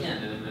moving around. Yeah,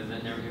 and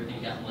then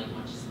everything got much.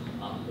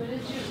 But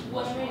did you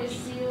want me to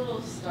see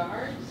little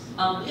stars?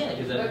 Yeah,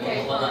 because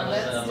okay, hold on,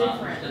 that's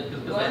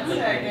different. 1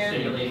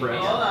 second.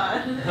 Hold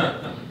on.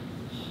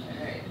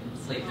 Alright.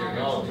 It's like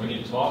when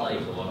you talk,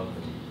 there's a lot of.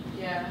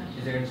 Yeah.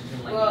 Is there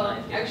interesting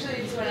well, actually,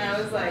 it's when I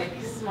was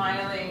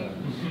smiling,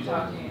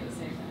 talking at the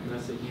same time. And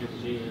that's the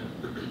EMG. Yeah.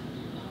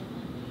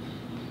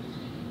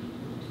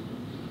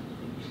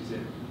 She's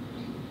in.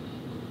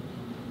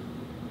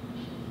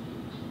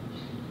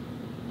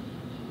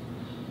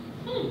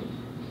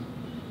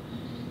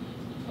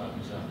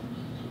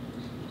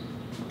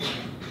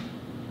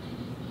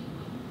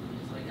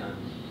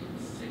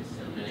 It's 6,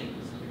 7, and 8.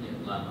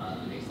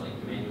 Makes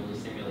manually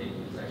simulating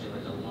it. There's actually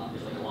like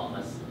a lot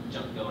less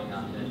jump going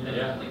on than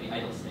Yeah. like the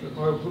idle state.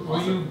 Or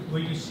were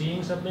you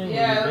seeing something?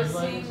 Yeah, Were I you was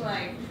visualizing seeing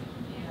like,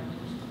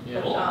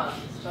 Yeah.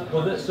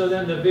 Well, So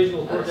then the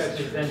visual cortex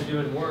is then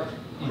doing work,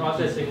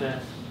 processing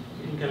that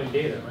incoming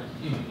data, right?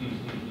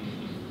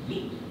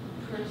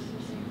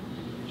 processing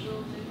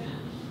visual data.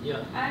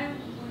 Yeah. I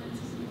wanted to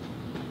see.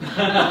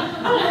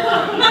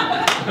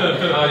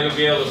 Oh, you'll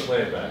be able to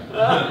play it back.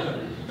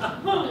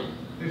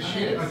 If she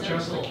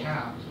adjusts the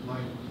cap,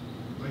 like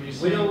you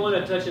see. We don't want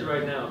to touch it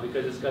right now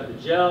because it's got the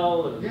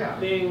gel and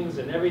things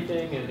and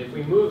everything, and if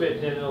we move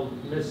it, then it'll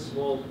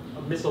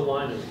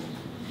misalign it.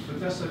 But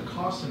that's a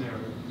cost scenario.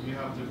 You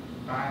have the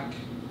back,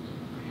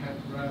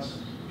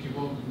 headrest,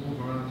 people move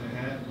around the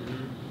head,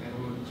 and it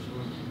would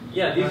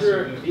Yeah, these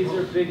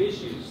are big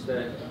issues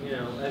that, you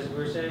know, as we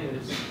were saying,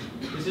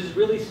 this is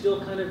really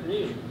still kind of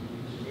new.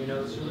 You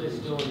know, it's really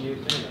still a new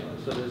thing.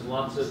 So there's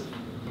lots of.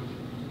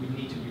 We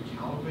need to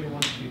recalibrate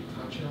once you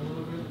touch it a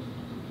little bit.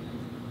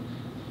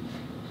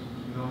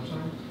 You know what I'm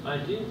saying? I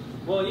do.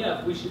 Well,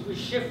 yeah, if we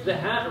shift the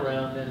hat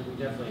around, then we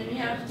definitely. Then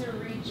you have to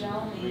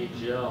re-gel me.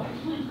 Re-gel.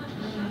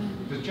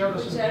 The gel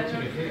doesn't go to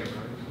the hair,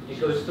 right? It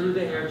goes through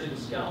the hair to the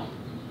scalp.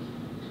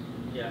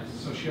 Yes.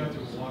 So she had to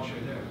wash her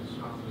hair.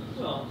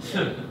 Well,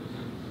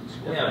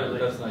 yeah, but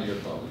that's not your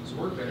problem. So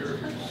we're better.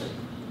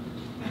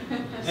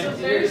 So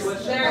there's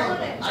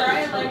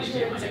dry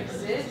electrodes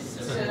exist,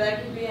 so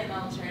that could be an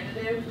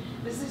alternative.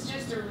 This is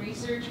just a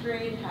research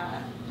grade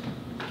hat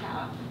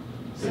cap.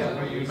 So Yeah,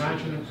 but you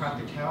imagine the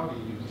practicality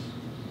use.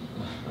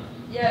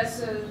 yeah,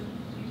 so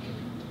you can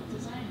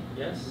design it.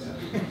 Yes.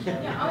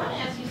 Yeah, I want to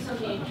ask you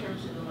something in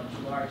terms of the much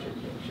larger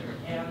picture.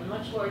 And the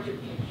much larger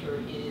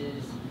picture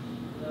is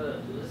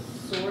the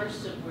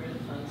source of where the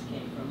funds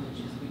came from, which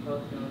is we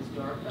both know as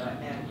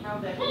DARPA, and how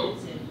that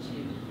fits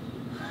into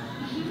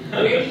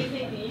where do you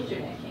think the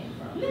internet came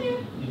from?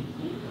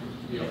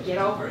 Get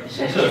over it.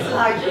 It's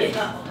like, you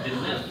know.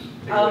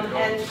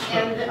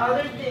 And the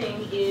other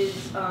thing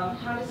is,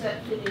 how does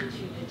that fit into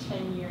the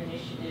 10-year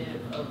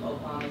initiative of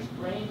Obama's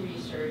brain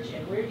research,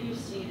 and where do you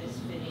see this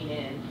fitting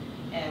in,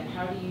 and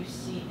how do you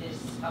see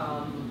this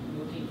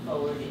moving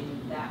forward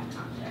in that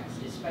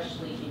context,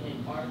 especially in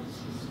an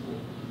arts school?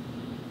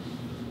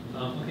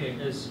 Okay,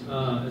 as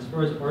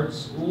far as art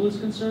school is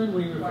concerned,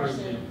 what are you referring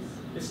to?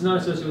 It's not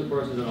associated with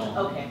Parsons at all.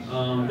 Okay.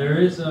 There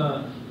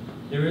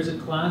is a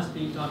class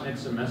being taught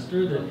next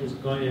semester that is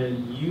going to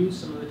use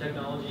some of the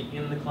technology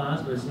in the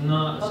class, but it's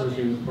not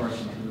associated with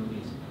Parsons in the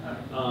least.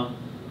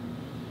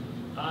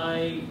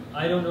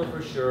 I don't know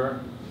for sure,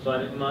 but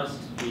it must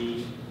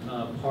be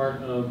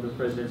part of the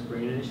President's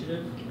Brain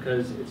Initiative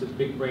because it's a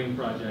big brain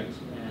project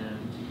and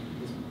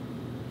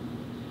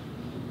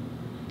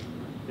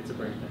it's a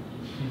brain thing.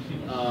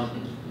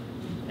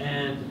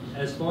 And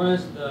as far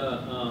as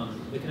the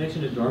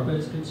connection to DARPA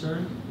is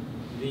concerned,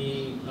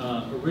 the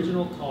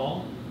original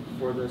call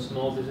for the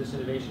Small Business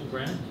Innovation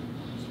Grant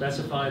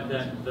specified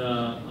that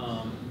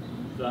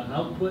the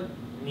output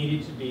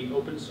needed to be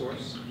open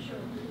source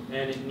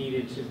and it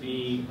needed to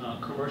be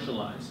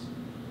commercialized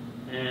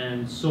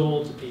and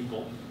sold to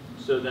people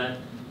so that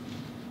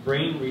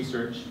brain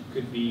research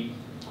could be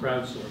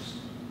crowdsourced.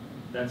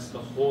 That's the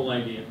whole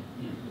idea.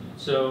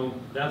 So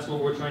that's what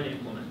we're trying to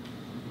implement.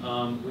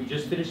 We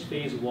just finished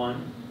phase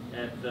 1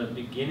 at the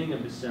beginning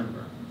of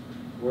December.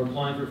 We're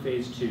applying for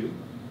phase 2.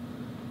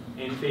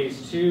 In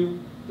phase 2,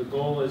 the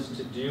goal is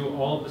to do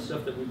all of the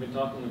stuff that we've been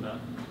talking about.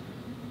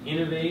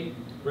 Innovate,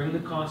 bring the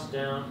cost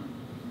down,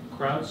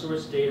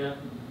 crowdsource data,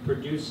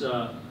 produce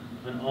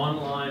an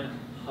online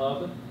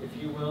hub, if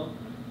you will,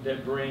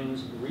 that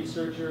brings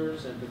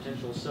researchers and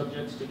potential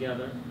subjects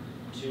together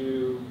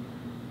to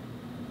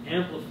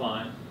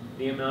amplify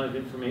the amount of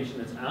information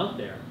that's out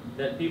there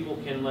that people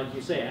can, like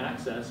you say,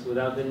 access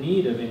without the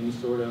need of any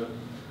sort of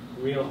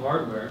real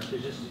hardware to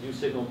just do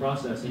signal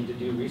processing, to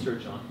do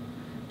research on,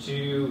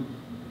 to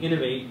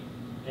innovate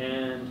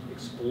and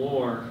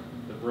explore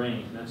the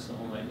brain. That's the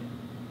whole idea.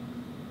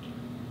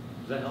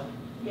 Does that help?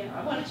 Yeah,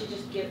 I wanted to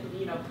just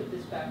put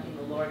this back in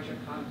the larger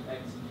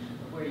context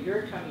of where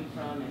you're coming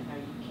from and how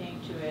you came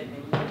to it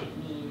and what it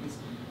means,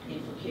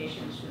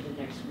 implications for the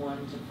next 1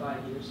 to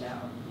 5 years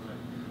out.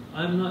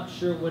 I'm not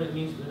sure what it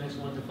means for the next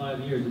 1 to 5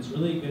 years. It's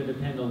really going to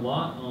depend a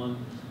lot on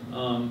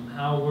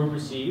how we're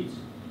received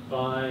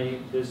by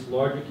this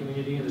larger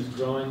community and this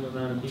growing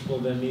amount of people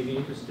that may be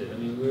interested. I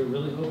mean, we're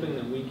really hoping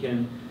that we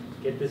can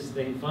get this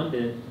thing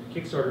funded,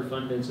 Kickstarter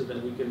funded, so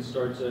that we can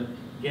start to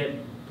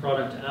get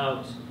product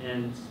out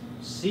and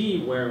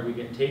see where we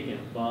get taken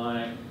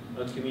by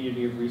a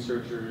community of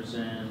researchers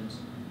and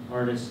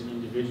artists and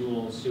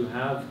individuals who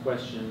have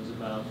questions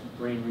about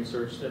brain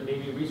research that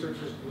maybe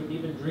researchers wouldn't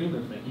even dream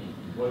of thinking.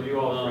 What are you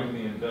offering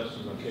the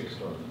investors on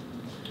Kickstarter?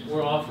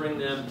 We're offering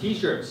them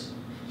T-shirts.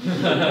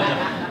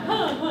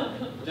 No,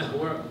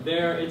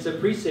 it's a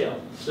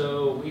pre-sale.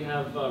 So we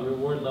have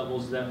reward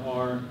levels that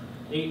are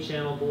 8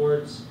 channel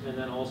boards and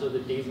then also the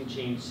daisy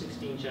chain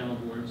 16 channel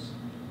boards.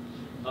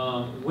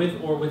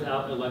 with or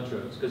without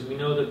electrodes, because we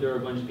know that there are a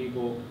bunch of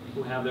people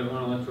who have their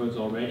own electrodes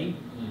already.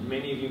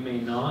 Many of you may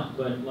not,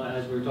 but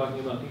as we were talking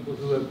about, people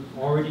who are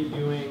already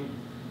doing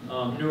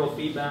neural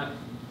feedback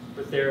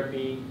for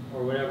therapy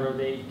or whatever,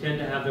 they tend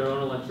to have their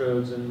own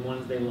electrodes and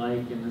ones they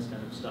like and this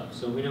kind of stuff.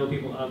 So we know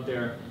people out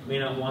there may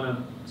not want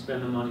to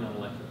spend the money on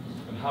electrodes.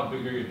 And how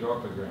big are your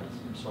DARPA grants?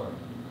 I'm sorry.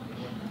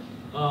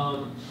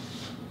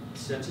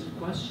 Sensitive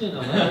question. I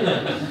like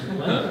it. I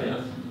like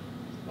it.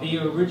 The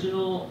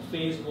original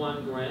phase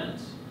 1 grant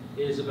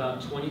is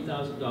about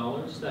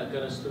 $20,000. That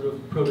got us through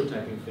a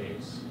prototyping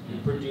phase. We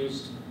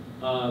produced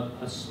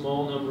a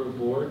small number of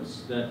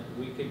boards that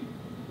we could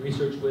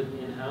research with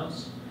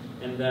in-house,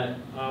 and that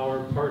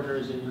our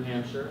partners in New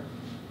Hampshire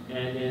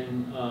and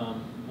in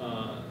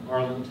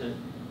Arlington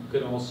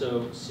could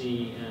also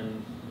see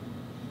and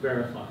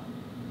verify.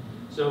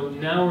 So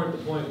now we're at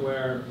the point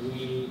where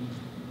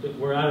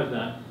we're out of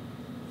that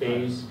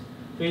phase.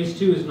 Phase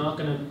 2 is not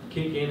going to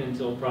kick in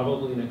until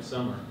probably next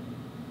summer.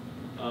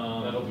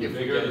 That'll be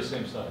bigger or the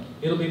same size?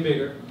 It'll be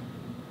bigger.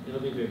 It'll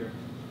be bigger.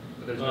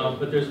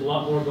 But there's a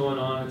lot more going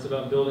on. It's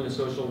about building a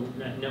social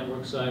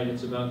network site.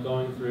 It's about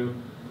going through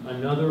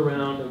another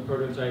round of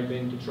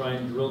prototyping to try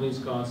and drill these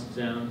costs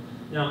down.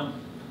 Now,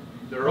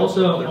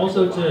 also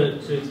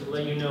to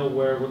let you know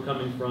where we're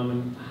coming from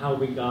and how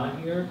we got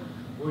here,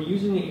 we're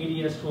using the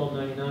ADS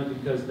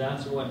 1299 because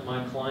that's what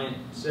my client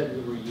said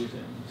we were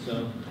using.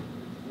 So,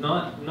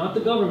 not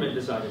the government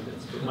decided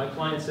this, but my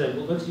client said,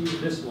 well, let's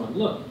use this one.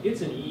 Look,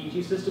 it's an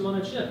EEG system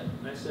on a chip.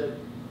 And I said,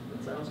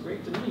 that sounds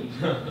great to me.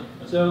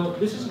 So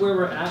this is where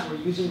we're at. We're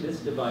using this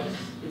device.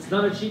 It's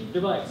not a cheap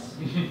device.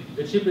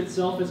 The chip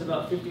itself is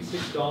about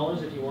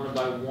 $56 if you want to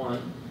buy one.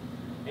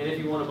 And if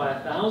you want to buy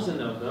 1,000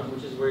 of them,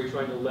 which is where you're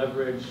trying to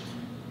leverage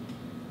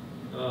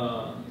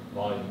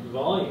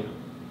volume,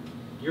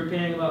 you're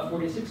paying about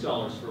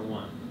 $46 for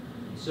one.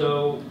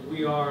 So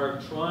we are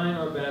trying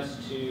our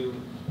best to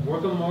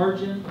work a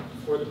margin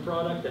for the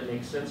product that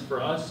makes sense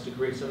for us to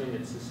create something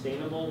that's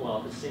sustainable, while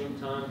at the same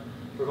time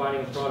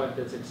providing a product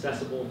that's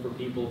accessible for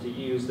people to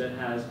use that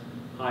has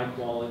high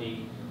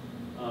quality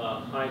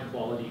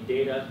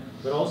data,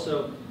 but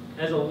also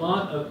has a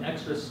lot of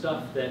extra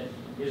stuff that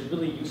is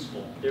really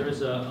useful.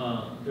 There's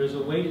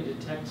a way to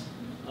detect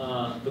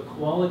the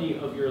quality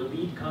of your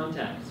lead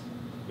contact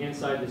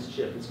inside this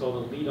chip. It's called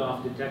a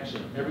lead-off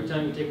detection. Every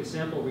time you take a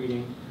sample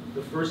reading,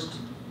 the first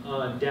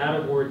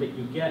data word that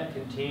you get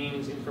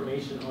contains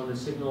information on the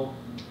signal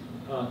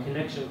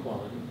connection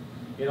quality.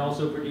 It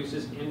also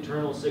produces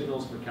internal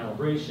signals for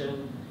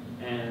calibration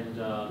and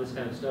this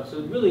kind of stuff. So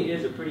it really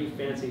is a pretty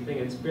fancy thing.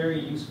 It's very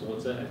useful.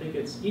 I think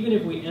it's, even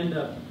if we end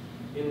up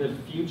in the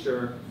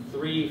future,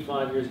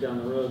 3-5 years down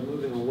the road,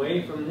 moving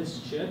away from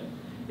this chip,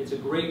 it's a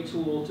great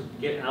tool to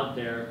get out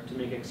there to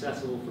make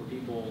accessible for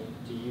people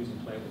to use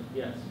and play with.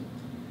 Yes?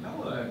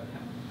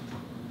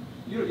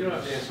 You don't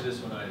have to answer this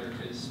one either,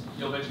 because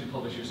you'll eventually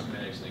publish your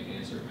schematics and I can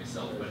answer it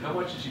myself, but how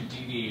much did you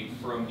deviate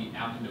from the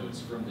app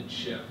notes from the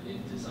chip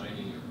in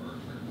designing your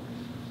hardware?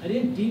 I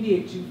didn't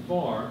deviate too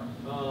far,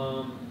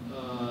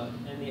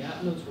 and the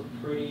app notes were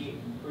pretty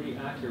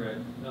accurate.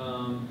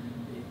 I'm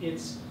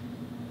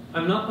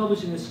not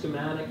publishing the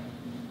schematic.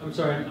 I'm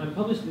sorry, I'm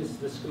publishing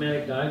the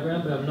schematic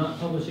diagram, but I'm not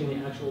publishing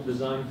the actual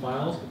design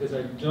files because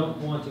I don't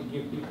want to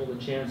give people the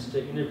chance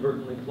to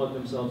inadvertently plug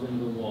themselves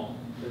into the wall.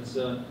 There's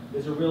a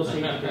real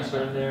safety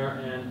concern there,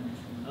 and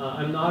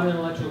I'm not an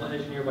electrical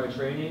engineer by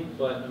training,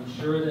 but I'm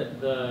sure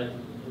that the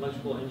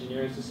Electrical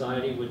Engineering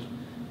Society would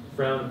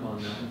frown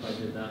upon that if I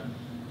did that.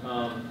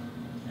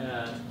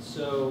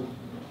 So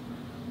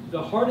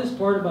the hardest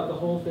part about the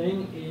whole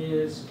thing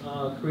is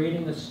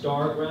creating a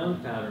star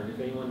ground pattern, if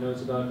anyone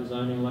knows about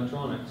designing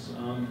electronics.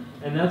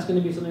 And that's going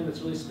to be something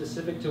that's really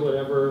specific to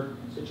whatever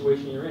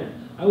situation you're in.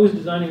 I was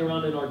designing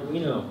around an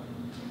Arduino,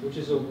 which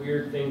is a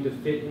weird thing to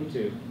fit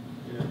into,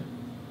 you know.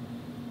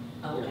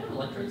 What kind of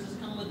electrodes does it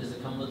come with? Does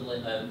it come with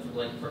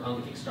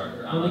on the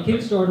Kickstarter? On the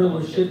Kickstarter,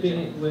 we're shipping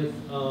it with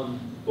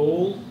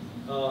gold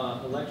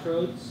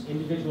electrodes,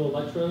 individual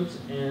electrodes,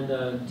 and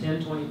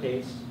 1020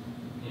 paste,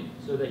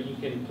 so that you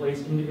can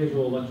place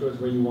individual electrodes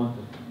where you want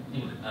them.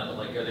 Are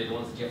they the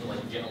ones that you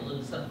have to gel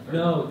and stuff? Or?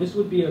 No, this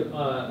would be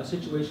a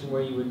situation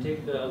where you would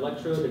take the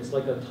electrode. It's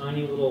like a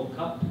tiny little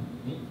cup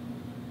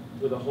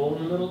with a hole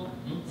in the middle,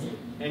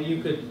 and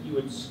you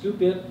would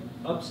scoop it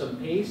up some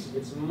paste.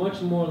 It's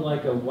much more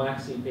like a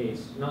waxy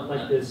paste, not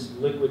like this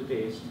liquid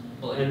paste.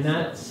 And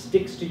that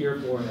sticks to your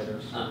forehead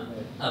or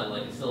something.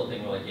 It's still a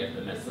thing where you have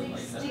to mess with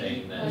a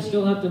thing that... You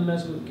still have to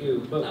mess with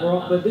goo,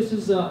 but this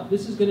is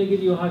going to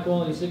give you a high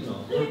quality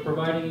signal. We're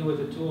providing you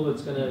with a tool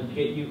that's going to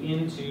get you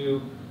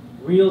into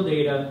real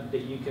data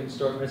that you can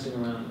start messing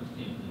around with.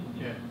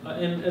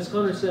 And as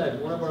Connor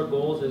said, one of our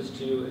goals is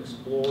to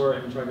explore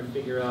and try to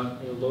figure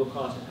out a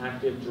low-cost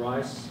active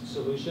dry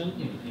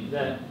solution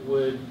that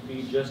would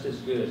be just as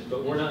good,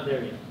 but we're not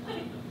there yet.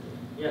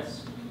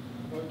 Yes?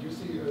 Do you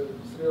see a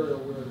scenario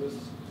where this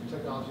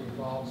technology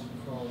evolves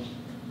from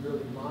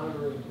merely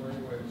monitoring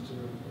brainwaves to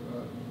a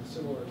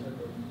similar type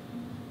of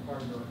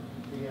hardware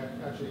being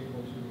actually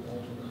able to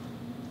alter them?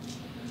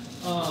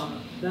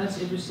 That's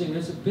interesting.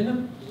 There's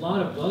been a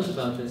lot of buzz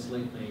about this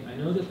lately. I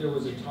know that there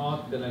was a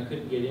talk that I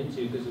couldn't get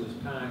into because it was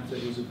packed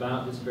that was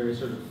about this very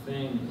sort of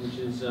thing, which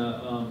is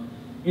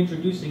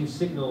introducing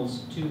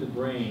signals to the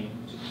brain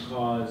to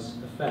cause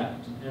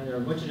effect. And there are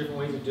a bunch of different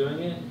ways of doing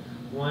it.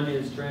 One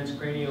is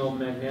transcranial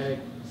magnetic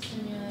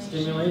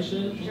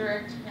stimulation.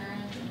 Direct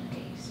current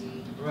and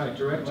AC. Right,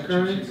 direct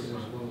current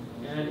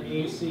and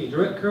AC.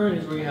 Direct current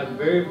is where you have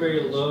very,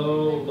 very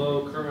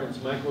low currents,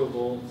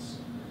 microvolts,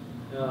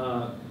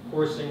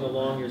 coursing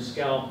along your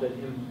scalp that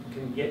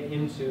can get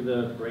into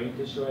the brain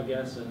tissue, I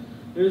guess. And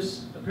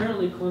there's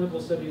apparently clinical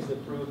studies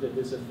that prove that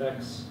this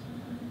affects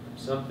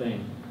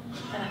something.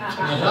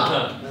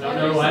 I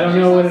don't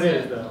know what it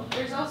is, though.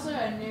 There's also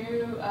a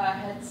new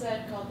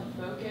headset called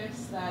the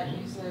Focus that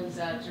uses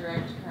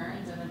direct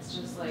current, and it's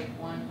just like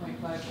 1.5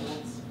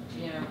 volts,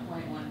 0.1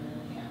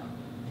 milliamp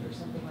or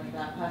something like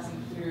that,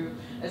 passing through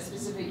a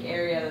specific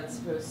area that's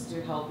supposed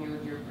to help you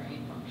with your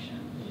brain function.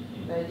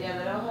 But yeah,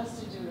 that all has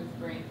to do with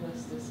brain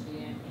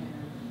plasticity and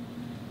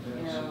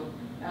kind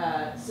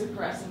of,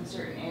 suppressing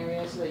certain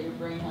areas so that your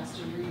brain has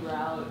to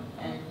reroute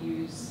and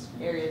use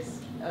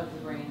areas of the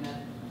brain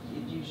that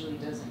it usually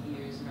doesn't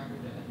use in order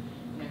to,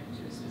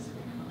 do a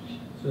specific function.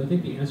 So I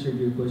think the answer to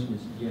your question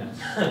is yes.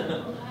 I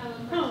have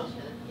a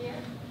question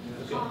here.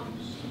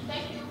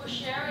 Thank you for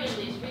sharing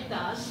this with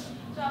us.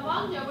 So I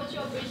wonder, what's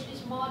your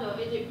business model?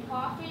 Is it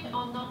profit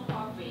or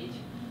non-profit?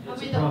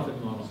 It's a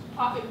profit model.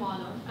 Profit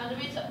model. And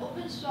with the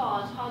open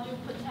source, how do you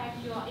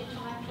protect your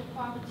intellectual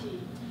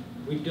property?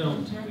 We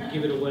don't. We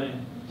give it away.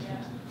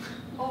 Yeah.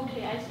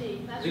 Okay, I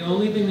see. That's The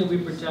only thing that we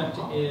protect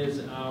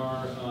is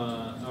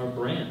our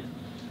brand.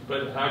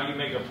 But how do you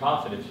make a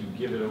profit if you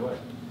give it away?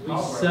 We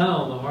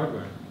sell the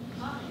hardware.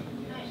 Oh,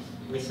 nice.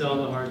 We sell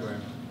the hardware.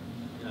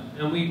 Yeah.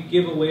 And we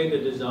give away the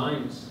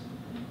designs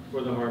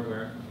for the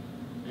hardware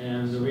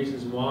and the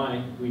reasons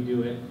why we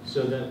do it,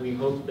 so that we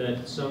hope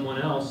that someone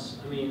else,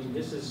 I mean,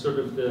 this is sort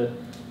of the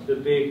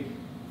big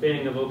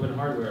thing of open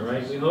hardware,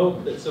 right? We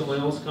hope that someone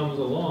else comes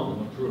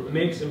along,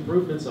 makes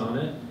improvements on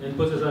it, and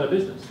puts us out of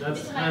business. That's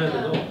it's kind like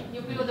of the goal.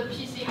 You build a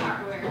PC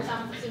hardware or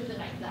something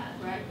like that,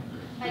 right?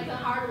 Like the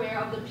hardware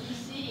of the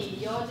PC,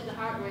 yours is the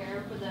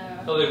hardware for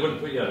the... No, they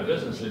wouldn't put you out of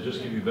business. They'd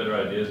just give you better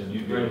ideas and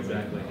you'd be able to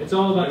make Exactly. It's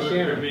all about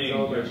sharing.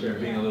 You're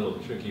being a little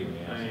tricky when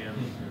you ask. I am. You're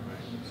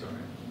right. I'm sorry.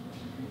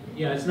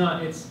 Yeah, it's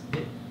not.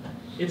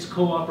 It's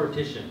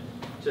cooperation,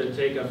 to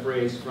take a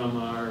phrase from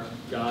our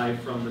guy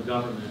from the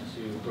government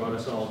who brought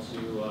us all to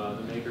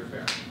the Maker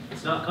Faire.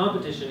 It's not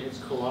competition. It's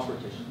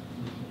cooperation.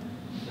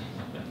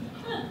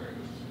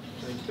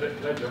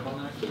 Could I jump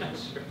on that? Yeah,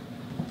 sure.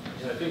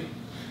 Yeah, I think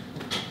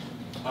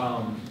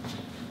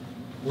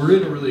we're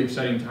in a really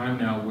exciting time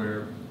now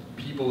where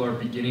people are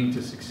beginning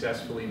to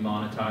successfully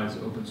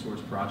monetize open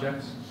source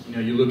projects.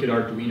 You look at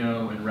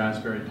Arduino and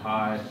Raspberry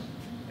Pi,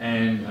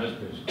 and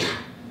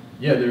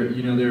yeah,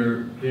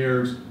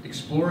 they're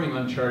exploring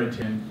uncharted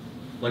and,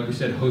 like we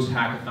said, host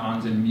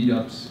hackathons and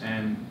meetups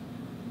and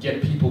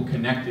get people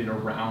connected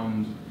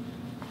around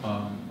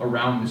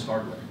this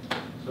hardware.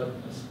 But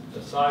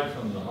aside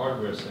from the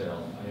hardware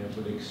sale, I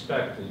would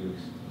expect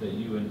that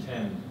you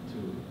intend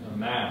to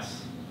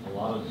amass a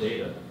lot of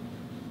data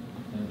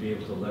and be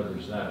able to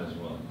leverage that as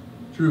well.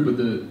 True, but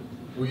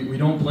we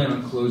don't plan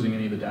on closing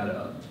any of the data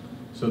up.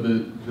 So I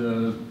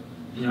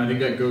think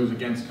that goes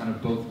against kind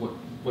of both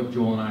what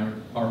Joel and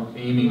I are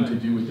aiming to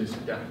do with this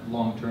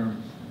long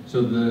term.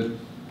 So the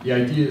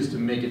idea is to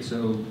make it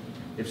so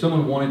if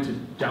someone wanted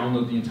to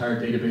download the entire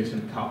database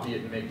and copy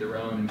it and make their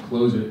own and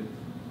close it,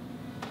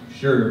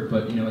 sure,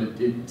 but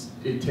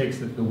it takes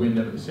the wind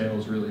out of the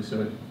sails really.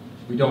 So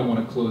we don't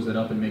want to close that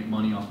up and make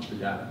money off of the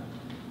data.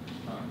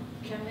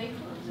 Can they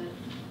close it?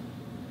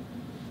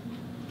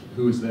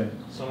 Who is they?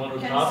 Someone who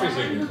copies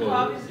it can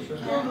close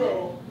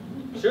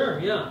it. Sure,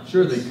 yeah.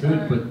 Sure, they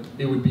could, but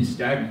it would be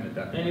stagnant at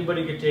that point.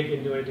 Anybody could take it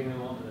and do anything they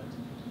want with it.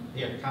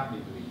 Yeah, copy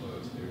could be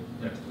closed too.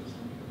 Yeah.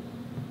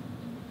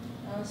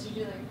 Unless you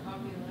do like a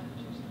copy left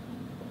or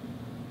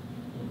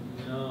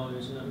something. No,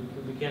 there's no.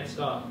 We can't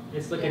stop.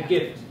 It's like a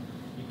gift.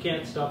 You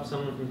can't stop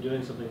someone from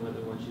doing something with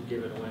it once you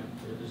give it away.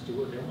 They just do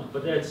what they want.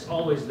 But it's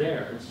always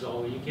there. It's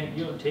always, you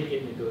don't take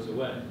it and it goes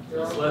away.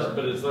 It's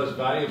less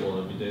valuable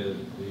every day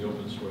that the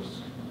open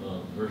source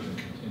version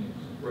continues.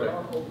 There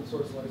are open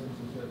source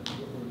licenses that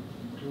would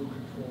do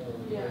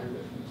control the way that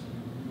needs to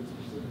be used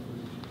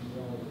specifically to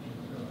develop, which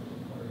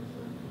requires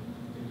that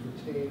they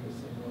retain the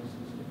same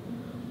license.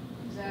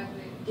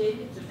 Exactly.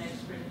 David's an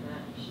expert in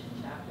that. You should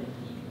tap it.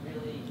 He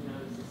really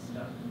knows his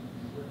stuff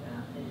with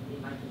that, and it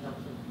might be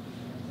helpful.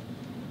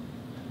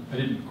 I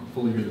didn't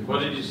fully hear the question.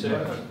 What did you say?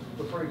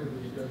 Referring to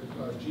the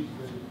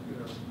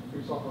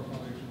Free Software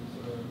Foundation's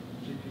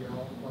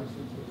GPL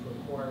license, which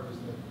requires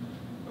that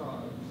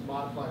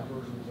modified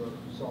versions of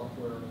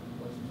software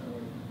license that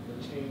way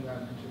retain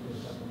that particular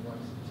type of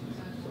license.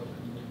 So that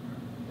you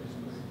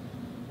basically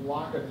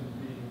lock it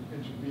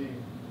into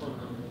being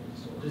permanently open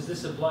source. Does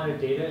this apply to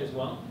data as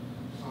well?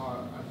 I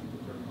think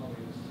that there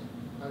probably is.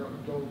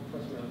 Don't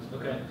press me on this.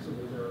 Okay. So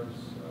that there is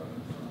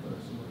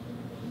similar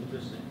thing.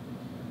 Interesting.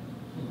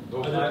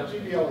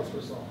 GPL is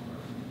for software.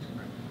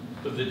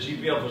 But the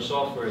GPL for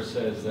software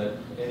says that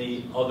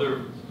any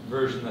other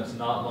version that's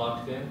not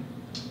locked in?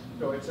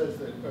 No, it says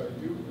that, that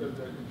if you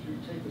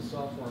take the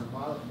software and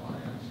modify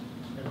it,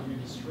 and you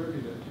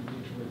distribute it, you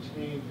need to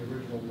retain the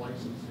original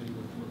licensing,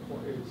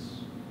 which is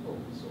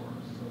open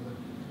source. So that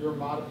your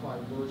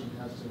modified version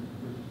has to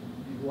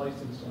be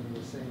licensed under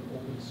the same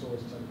open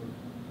source type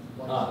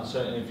of license. So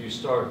if you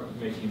start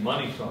making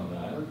money from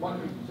that.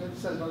 Money, it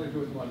says nothing to do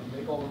with money.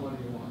 Make all the money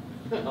you want.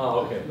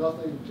 Oh, okay.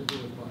 Nothing to do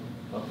with money.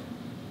 Okay.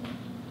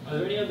 Are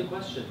there any other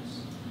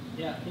questions?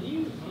 Yeah, can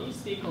you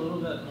speak a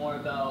little bit more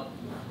about,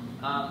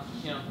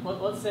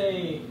 let's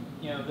say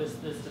this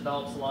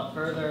develops a lot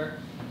further,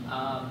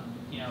 a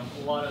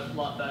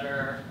lot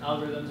better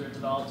algorithms are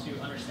developed to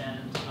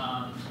understand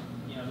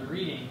the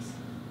readings.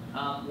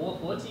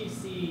 What do you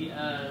see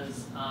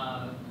as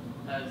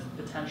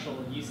potential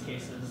use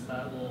cases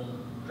that will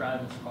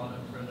drive this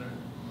product further?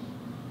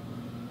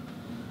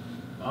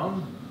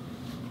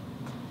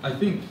 I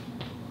think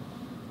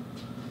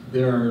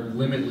there are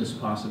limitless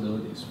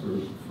possibilities for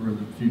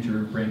the future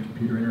of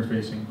brain-computer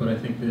interfacing, but I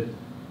think that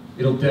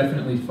it'll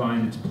definitely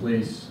find its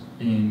place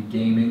in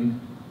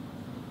gaming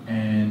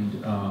and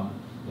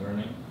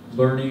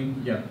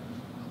learning, yeah,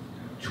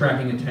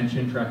 tracking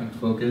attention, tracking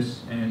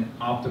focus, and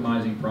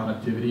optimizing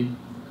productivity.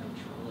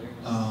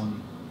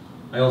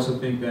 I also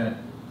think that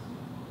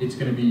it's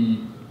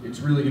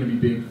really going to be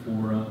big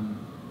for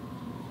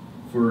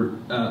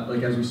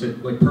like as we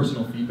said, like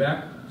personal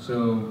feedback.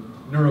 So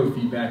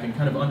neurofeedback and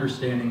kind of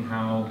understanding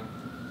how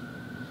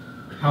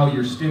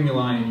your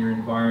stimuli and your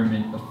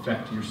environment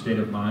affect your state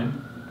of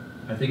mind.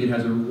 I think it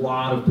has a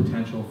lot of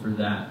potential for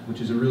that,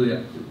 which is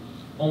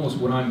almost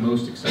what I'm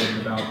most excited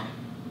about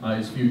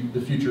is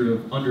the future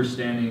of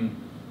understanding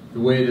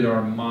the way that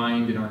our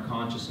mind and our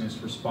consciousness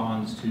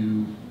responds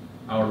to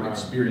our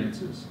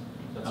experiences.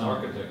 That's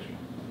architecture.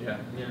 Yeah.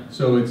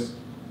 So I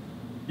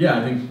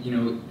think,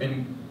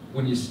 and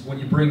when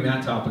you bring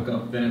that topic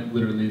up, then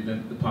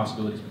the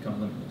possibilities become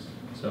limitless.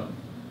 So,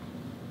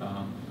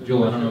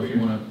 Joel, I don't know if you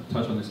want to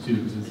touch on this too,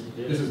 because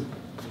this is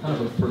kind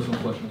of a personal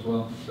question as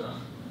well. So.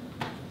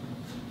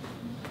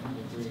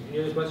 Any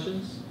other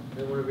questions?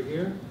 Anyone over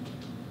here?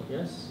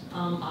 Yes?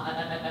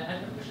 I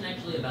have a question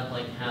actually about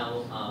like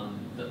how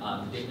the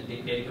data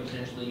could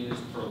potentially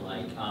used for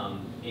like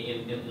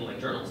in like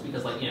journals,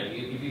 because like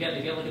if you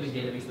have like a big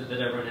database that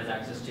everyone has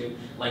access to,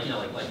 like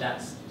like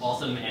that's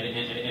awesome and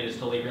it's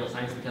totally real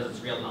science because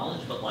it's real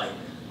knowledge, but like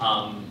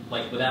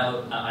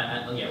without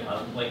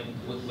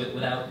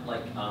without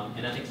like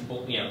an ethics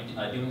board,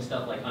 doing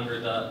stuff like under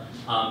the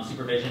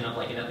supervision of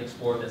like an ethics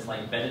board that's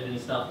like vetted and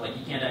stuff, like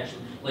you can't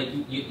actually like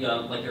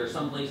like there are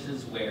some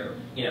places where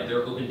there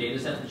are open data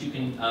sets that you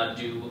can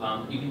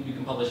you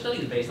can publish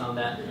studies based on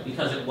that,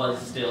 because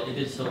it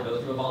did still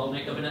go through a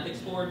bottleneck of an ethics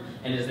board.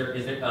 And is there do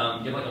you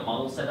have like a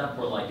model set up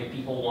where like if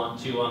people want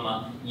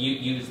to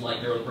use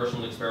like their own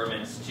personal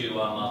experiments to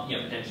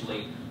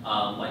potentially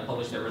like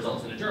publish their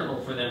results in a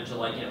journal, for them to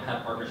like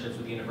have partnerships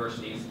with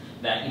universities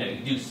that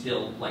you do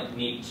still like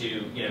need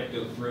to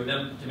go through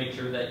them to make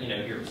sure that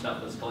your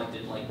stuff was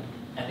collected like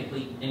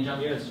ethically in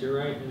junk? Yes, you're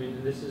right. I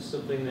mean, this is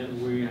something that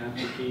we have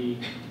to be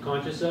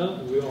conscious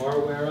of, we are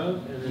aware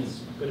of, and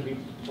it's going to be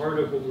part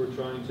of what we're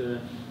trying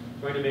to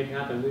make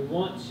happen. We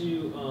want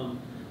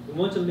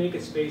to make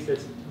a space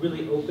that's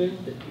really open,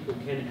 that people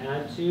can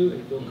add to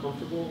and feel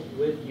comfortable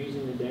with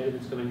using the data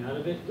that's coming out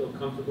of it, feel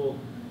comfortable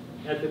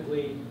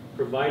ethically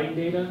providing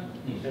data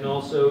and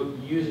also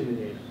using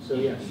the data. So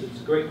yes,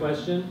 it's a great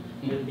question,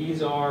 and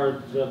these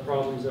are the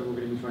problems that we're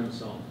going to be trying to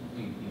solve.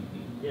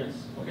 Yes.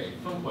 Okay,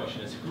 fun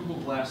question. As a Google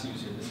Glass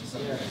user, this is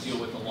something I deal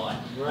with a lot.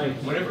 Right.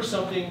 Whenever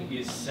something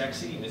is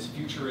sexy and is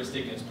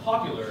futuristic and is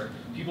popular,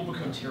 people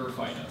become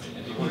terrified of it,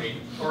 and they write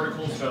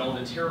articles about all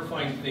the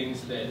terrifying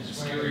things that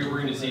scary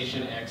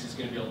organization X is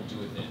going to be able to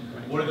do with it.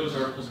 What are those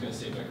articles going to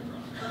say,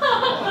 Megatron?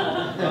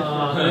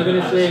 They're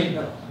going to say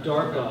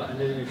DARPA, and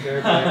then they're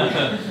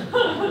terrified.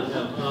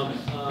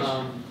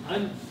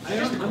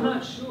 I'm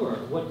not sure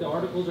what the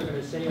articles are going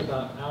to say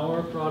about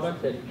our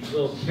product that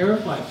will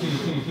terrify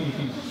people.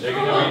 They're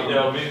going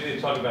to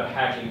maybe talk about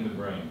hacking the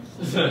brain.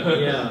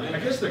 Yeah. I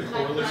guess the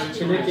correlated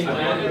to it,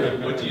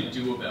 what do you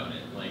do about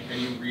it? Like, how do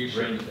you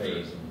reassure the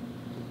faith?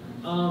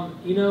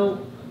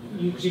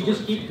 You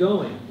just keep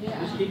going. Yeah.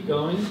 Just keep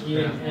going,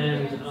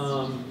 and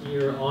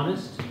you're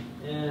honest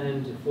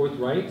and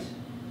forthright,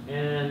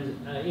 and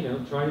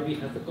try to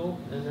be ethical,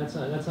 and that's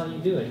how you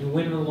do it. You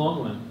win in the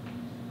long run.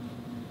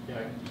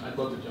 Yeah, I'd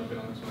love to jump in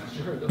on this one.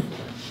 Sure, go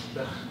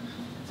for it.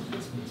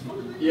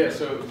 Yeah,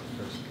 so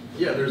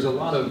there's a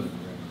lot of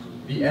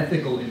the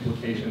ethical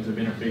implications of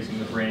interfacing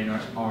the brain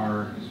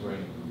are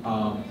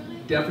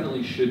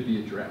definitely should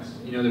be addressed.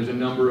 There's a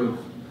number of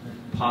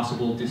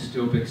possible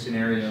dystopic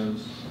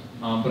scenarios,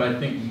 but I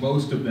think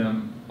most of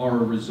them are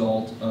a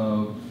result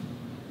of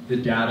the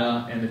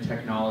data and the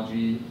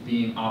technology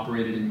being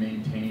operated and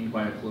maintained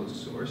by a closed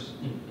source.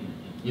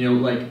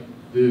 Like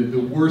the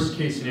worst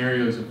case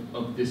scenarios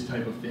of this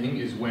type of thing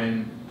is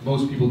when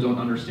most people don't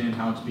understand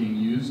how it's being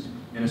used,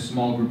 and a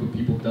small group of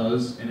people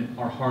does, and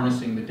are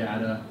harnessing the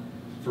data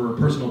for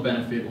personal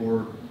benefit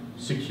or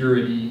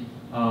security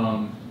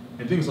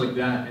and things like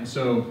that. And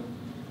so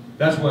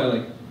that's why,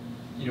 like,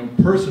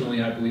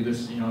 personally, I believe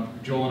this.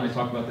 Joel and I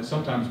talk about this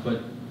sometimes,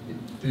 but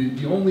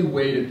the only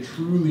way to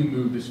truly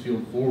move this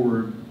field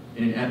forward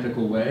in an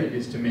ethical way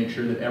is to make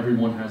sure that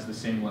everyone has the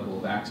same level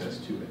of access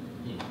to it.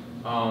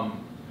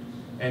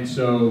 And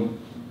so,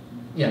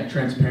 yeah,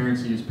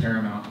 transparency is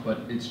paramount,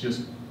 but it's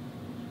just,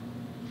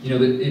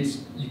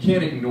 you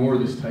can't ignore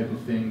this type of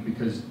thing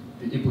because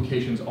the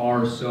implications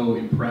are so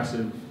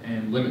impressive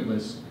and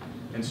limitless.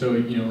 And so,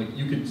 like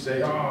you could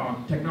say, oh,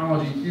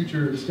 technology,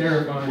 future is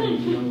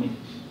terrifying,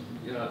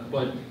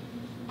 but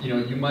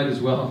you might as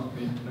well.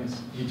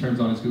 Nice. He turns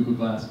on his Google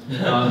Glass.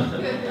 About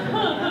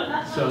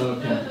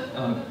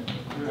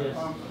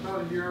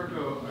a year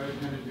ago, I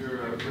attended your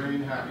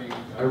brain hacking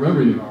I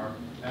remember you. seminar,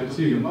 and Good to with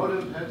see the you.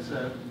 emotive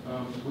headset,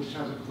 which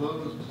has a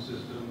closed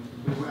system,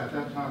 at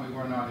that time we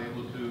were not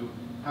able to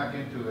hack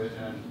into it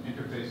and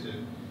interface it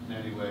in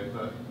any way.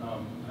 But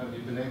have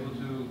you been able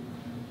to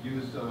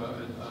use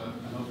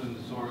an open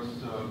source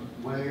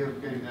way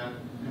of getting that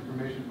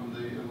information from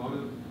the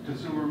emotive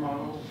consumer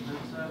model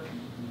headset?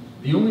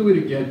 The only way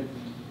to get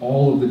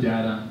all of the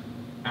data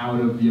out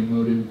of the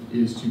emotive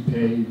is to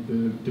pay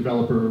the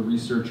developer or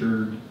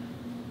researcher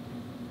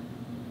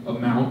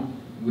amount,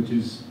 which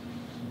is,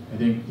 I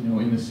think,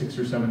 in the $600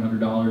 or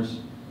 $700.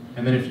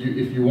 And then if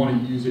you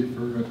want to use it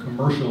for a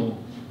commercial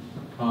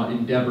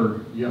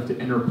endeavor, you have to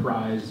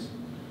enterprise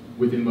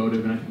with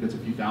emotive, and I think that's a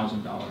few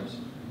 $1,000s.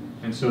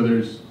 And so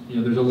there's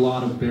a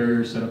lot of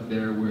barriers set up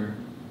there where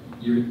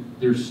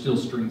there's still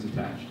strings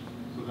attached.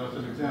 So that's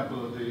an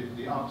example of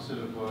the opposite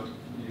of what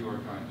you are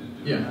trying to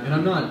do. Yeah, and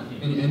I'm not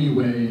in any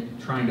way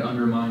trying to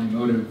undermine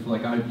emotive.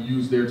 Like, I've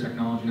used their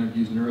technology and I've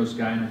used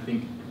NeuroSky, and I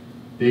think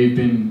they've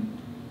been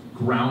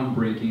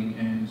groundbreaking,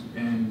 and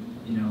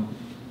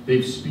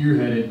they've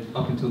spearheaded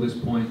up until this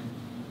point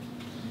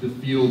the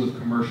field of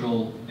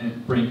commercial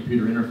and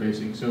brain-computer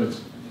interfacing. So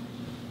it's,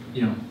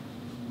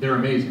 they're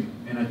amazing.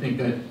 And I think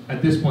that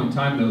at this point in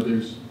time, though,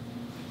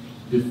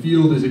 the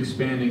field is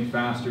expanding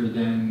faster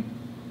than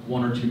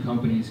one or two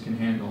companies can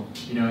handle.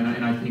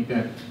 And I think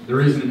that there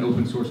isn't an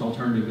open source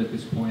alternative at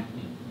this point.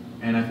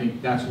 And I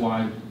think that's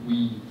why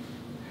we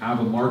have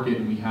a market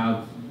and we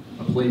have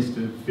a place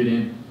to fit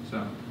in.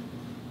 So.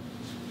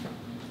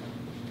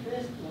 Can I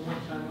ask one more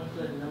time what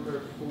the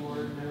number 4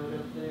 node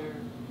up there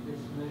is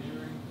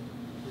measuring?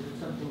 Is it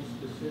something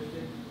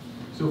specific?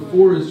 So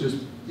 4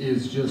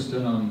 is just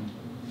an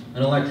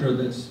electrode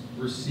that's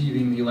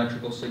receiving the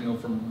electrical signal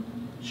from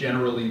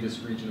generally this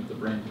region of the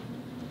brain.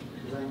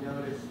 Because I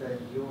noticed that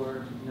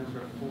your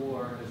number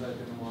 4, as I've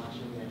been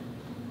watching it,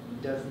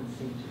 doesn't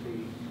seem to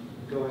be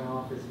going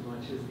off as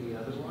much as the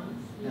other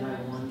ones. And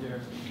I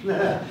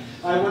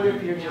wonder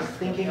if you're just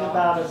thinking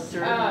about a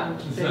certain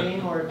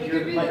thing, or if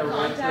you're like a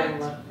right brain,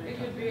 left brain. It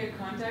could be a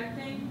contact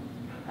thing,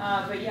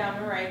 but yeah,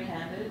 I'm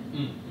right-handed,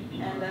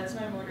 and that's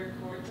my motor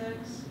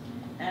cortex.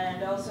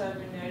 And also, I've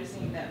been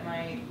noticing that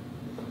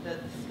the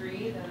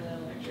 3, the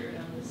electrode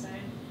on this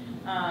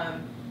side,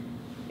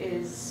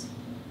 is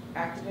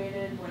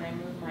activated when I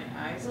move my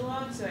eyes a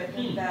lot. So I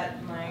think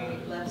that my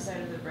left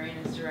side of the brain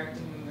is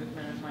directing the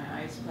movement of my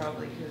eyes,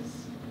 probably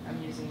because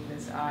I'm using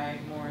this eye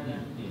more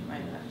than my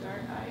left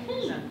eye,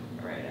 because I'm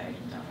right eye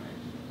dominant.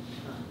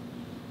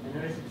 I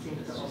notice it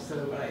seems to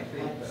also,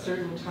 at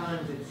certain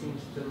times, it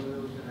seems to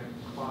move in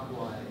a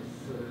clockwise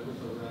sort of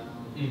around.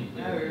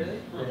 Oh, really?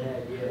 The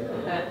head,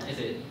 yeah. Is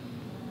it?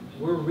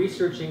 We're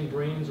researching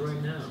brains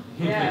right now.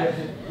 Yeah.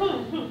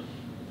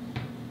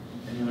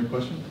 Any other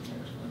questions?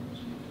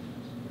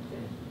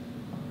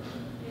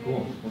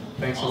 Cool. Well,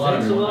 thanks a lot,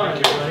 Thanks everyone. a lot,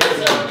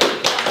 everybody.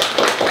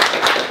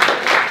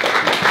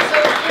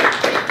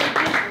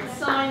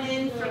 Sign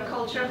in for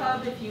Culture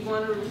Hub if you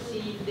want to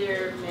receive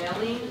their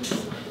mailings.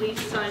 Please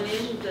sign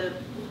in. The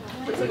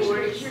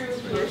board is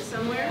here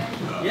somewhere.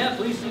 Yeah,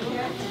 please do.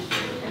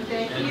 And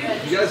thank you.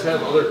 If you guys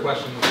have other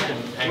questions, you can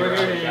hang around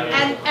and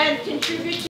chat. And contribute to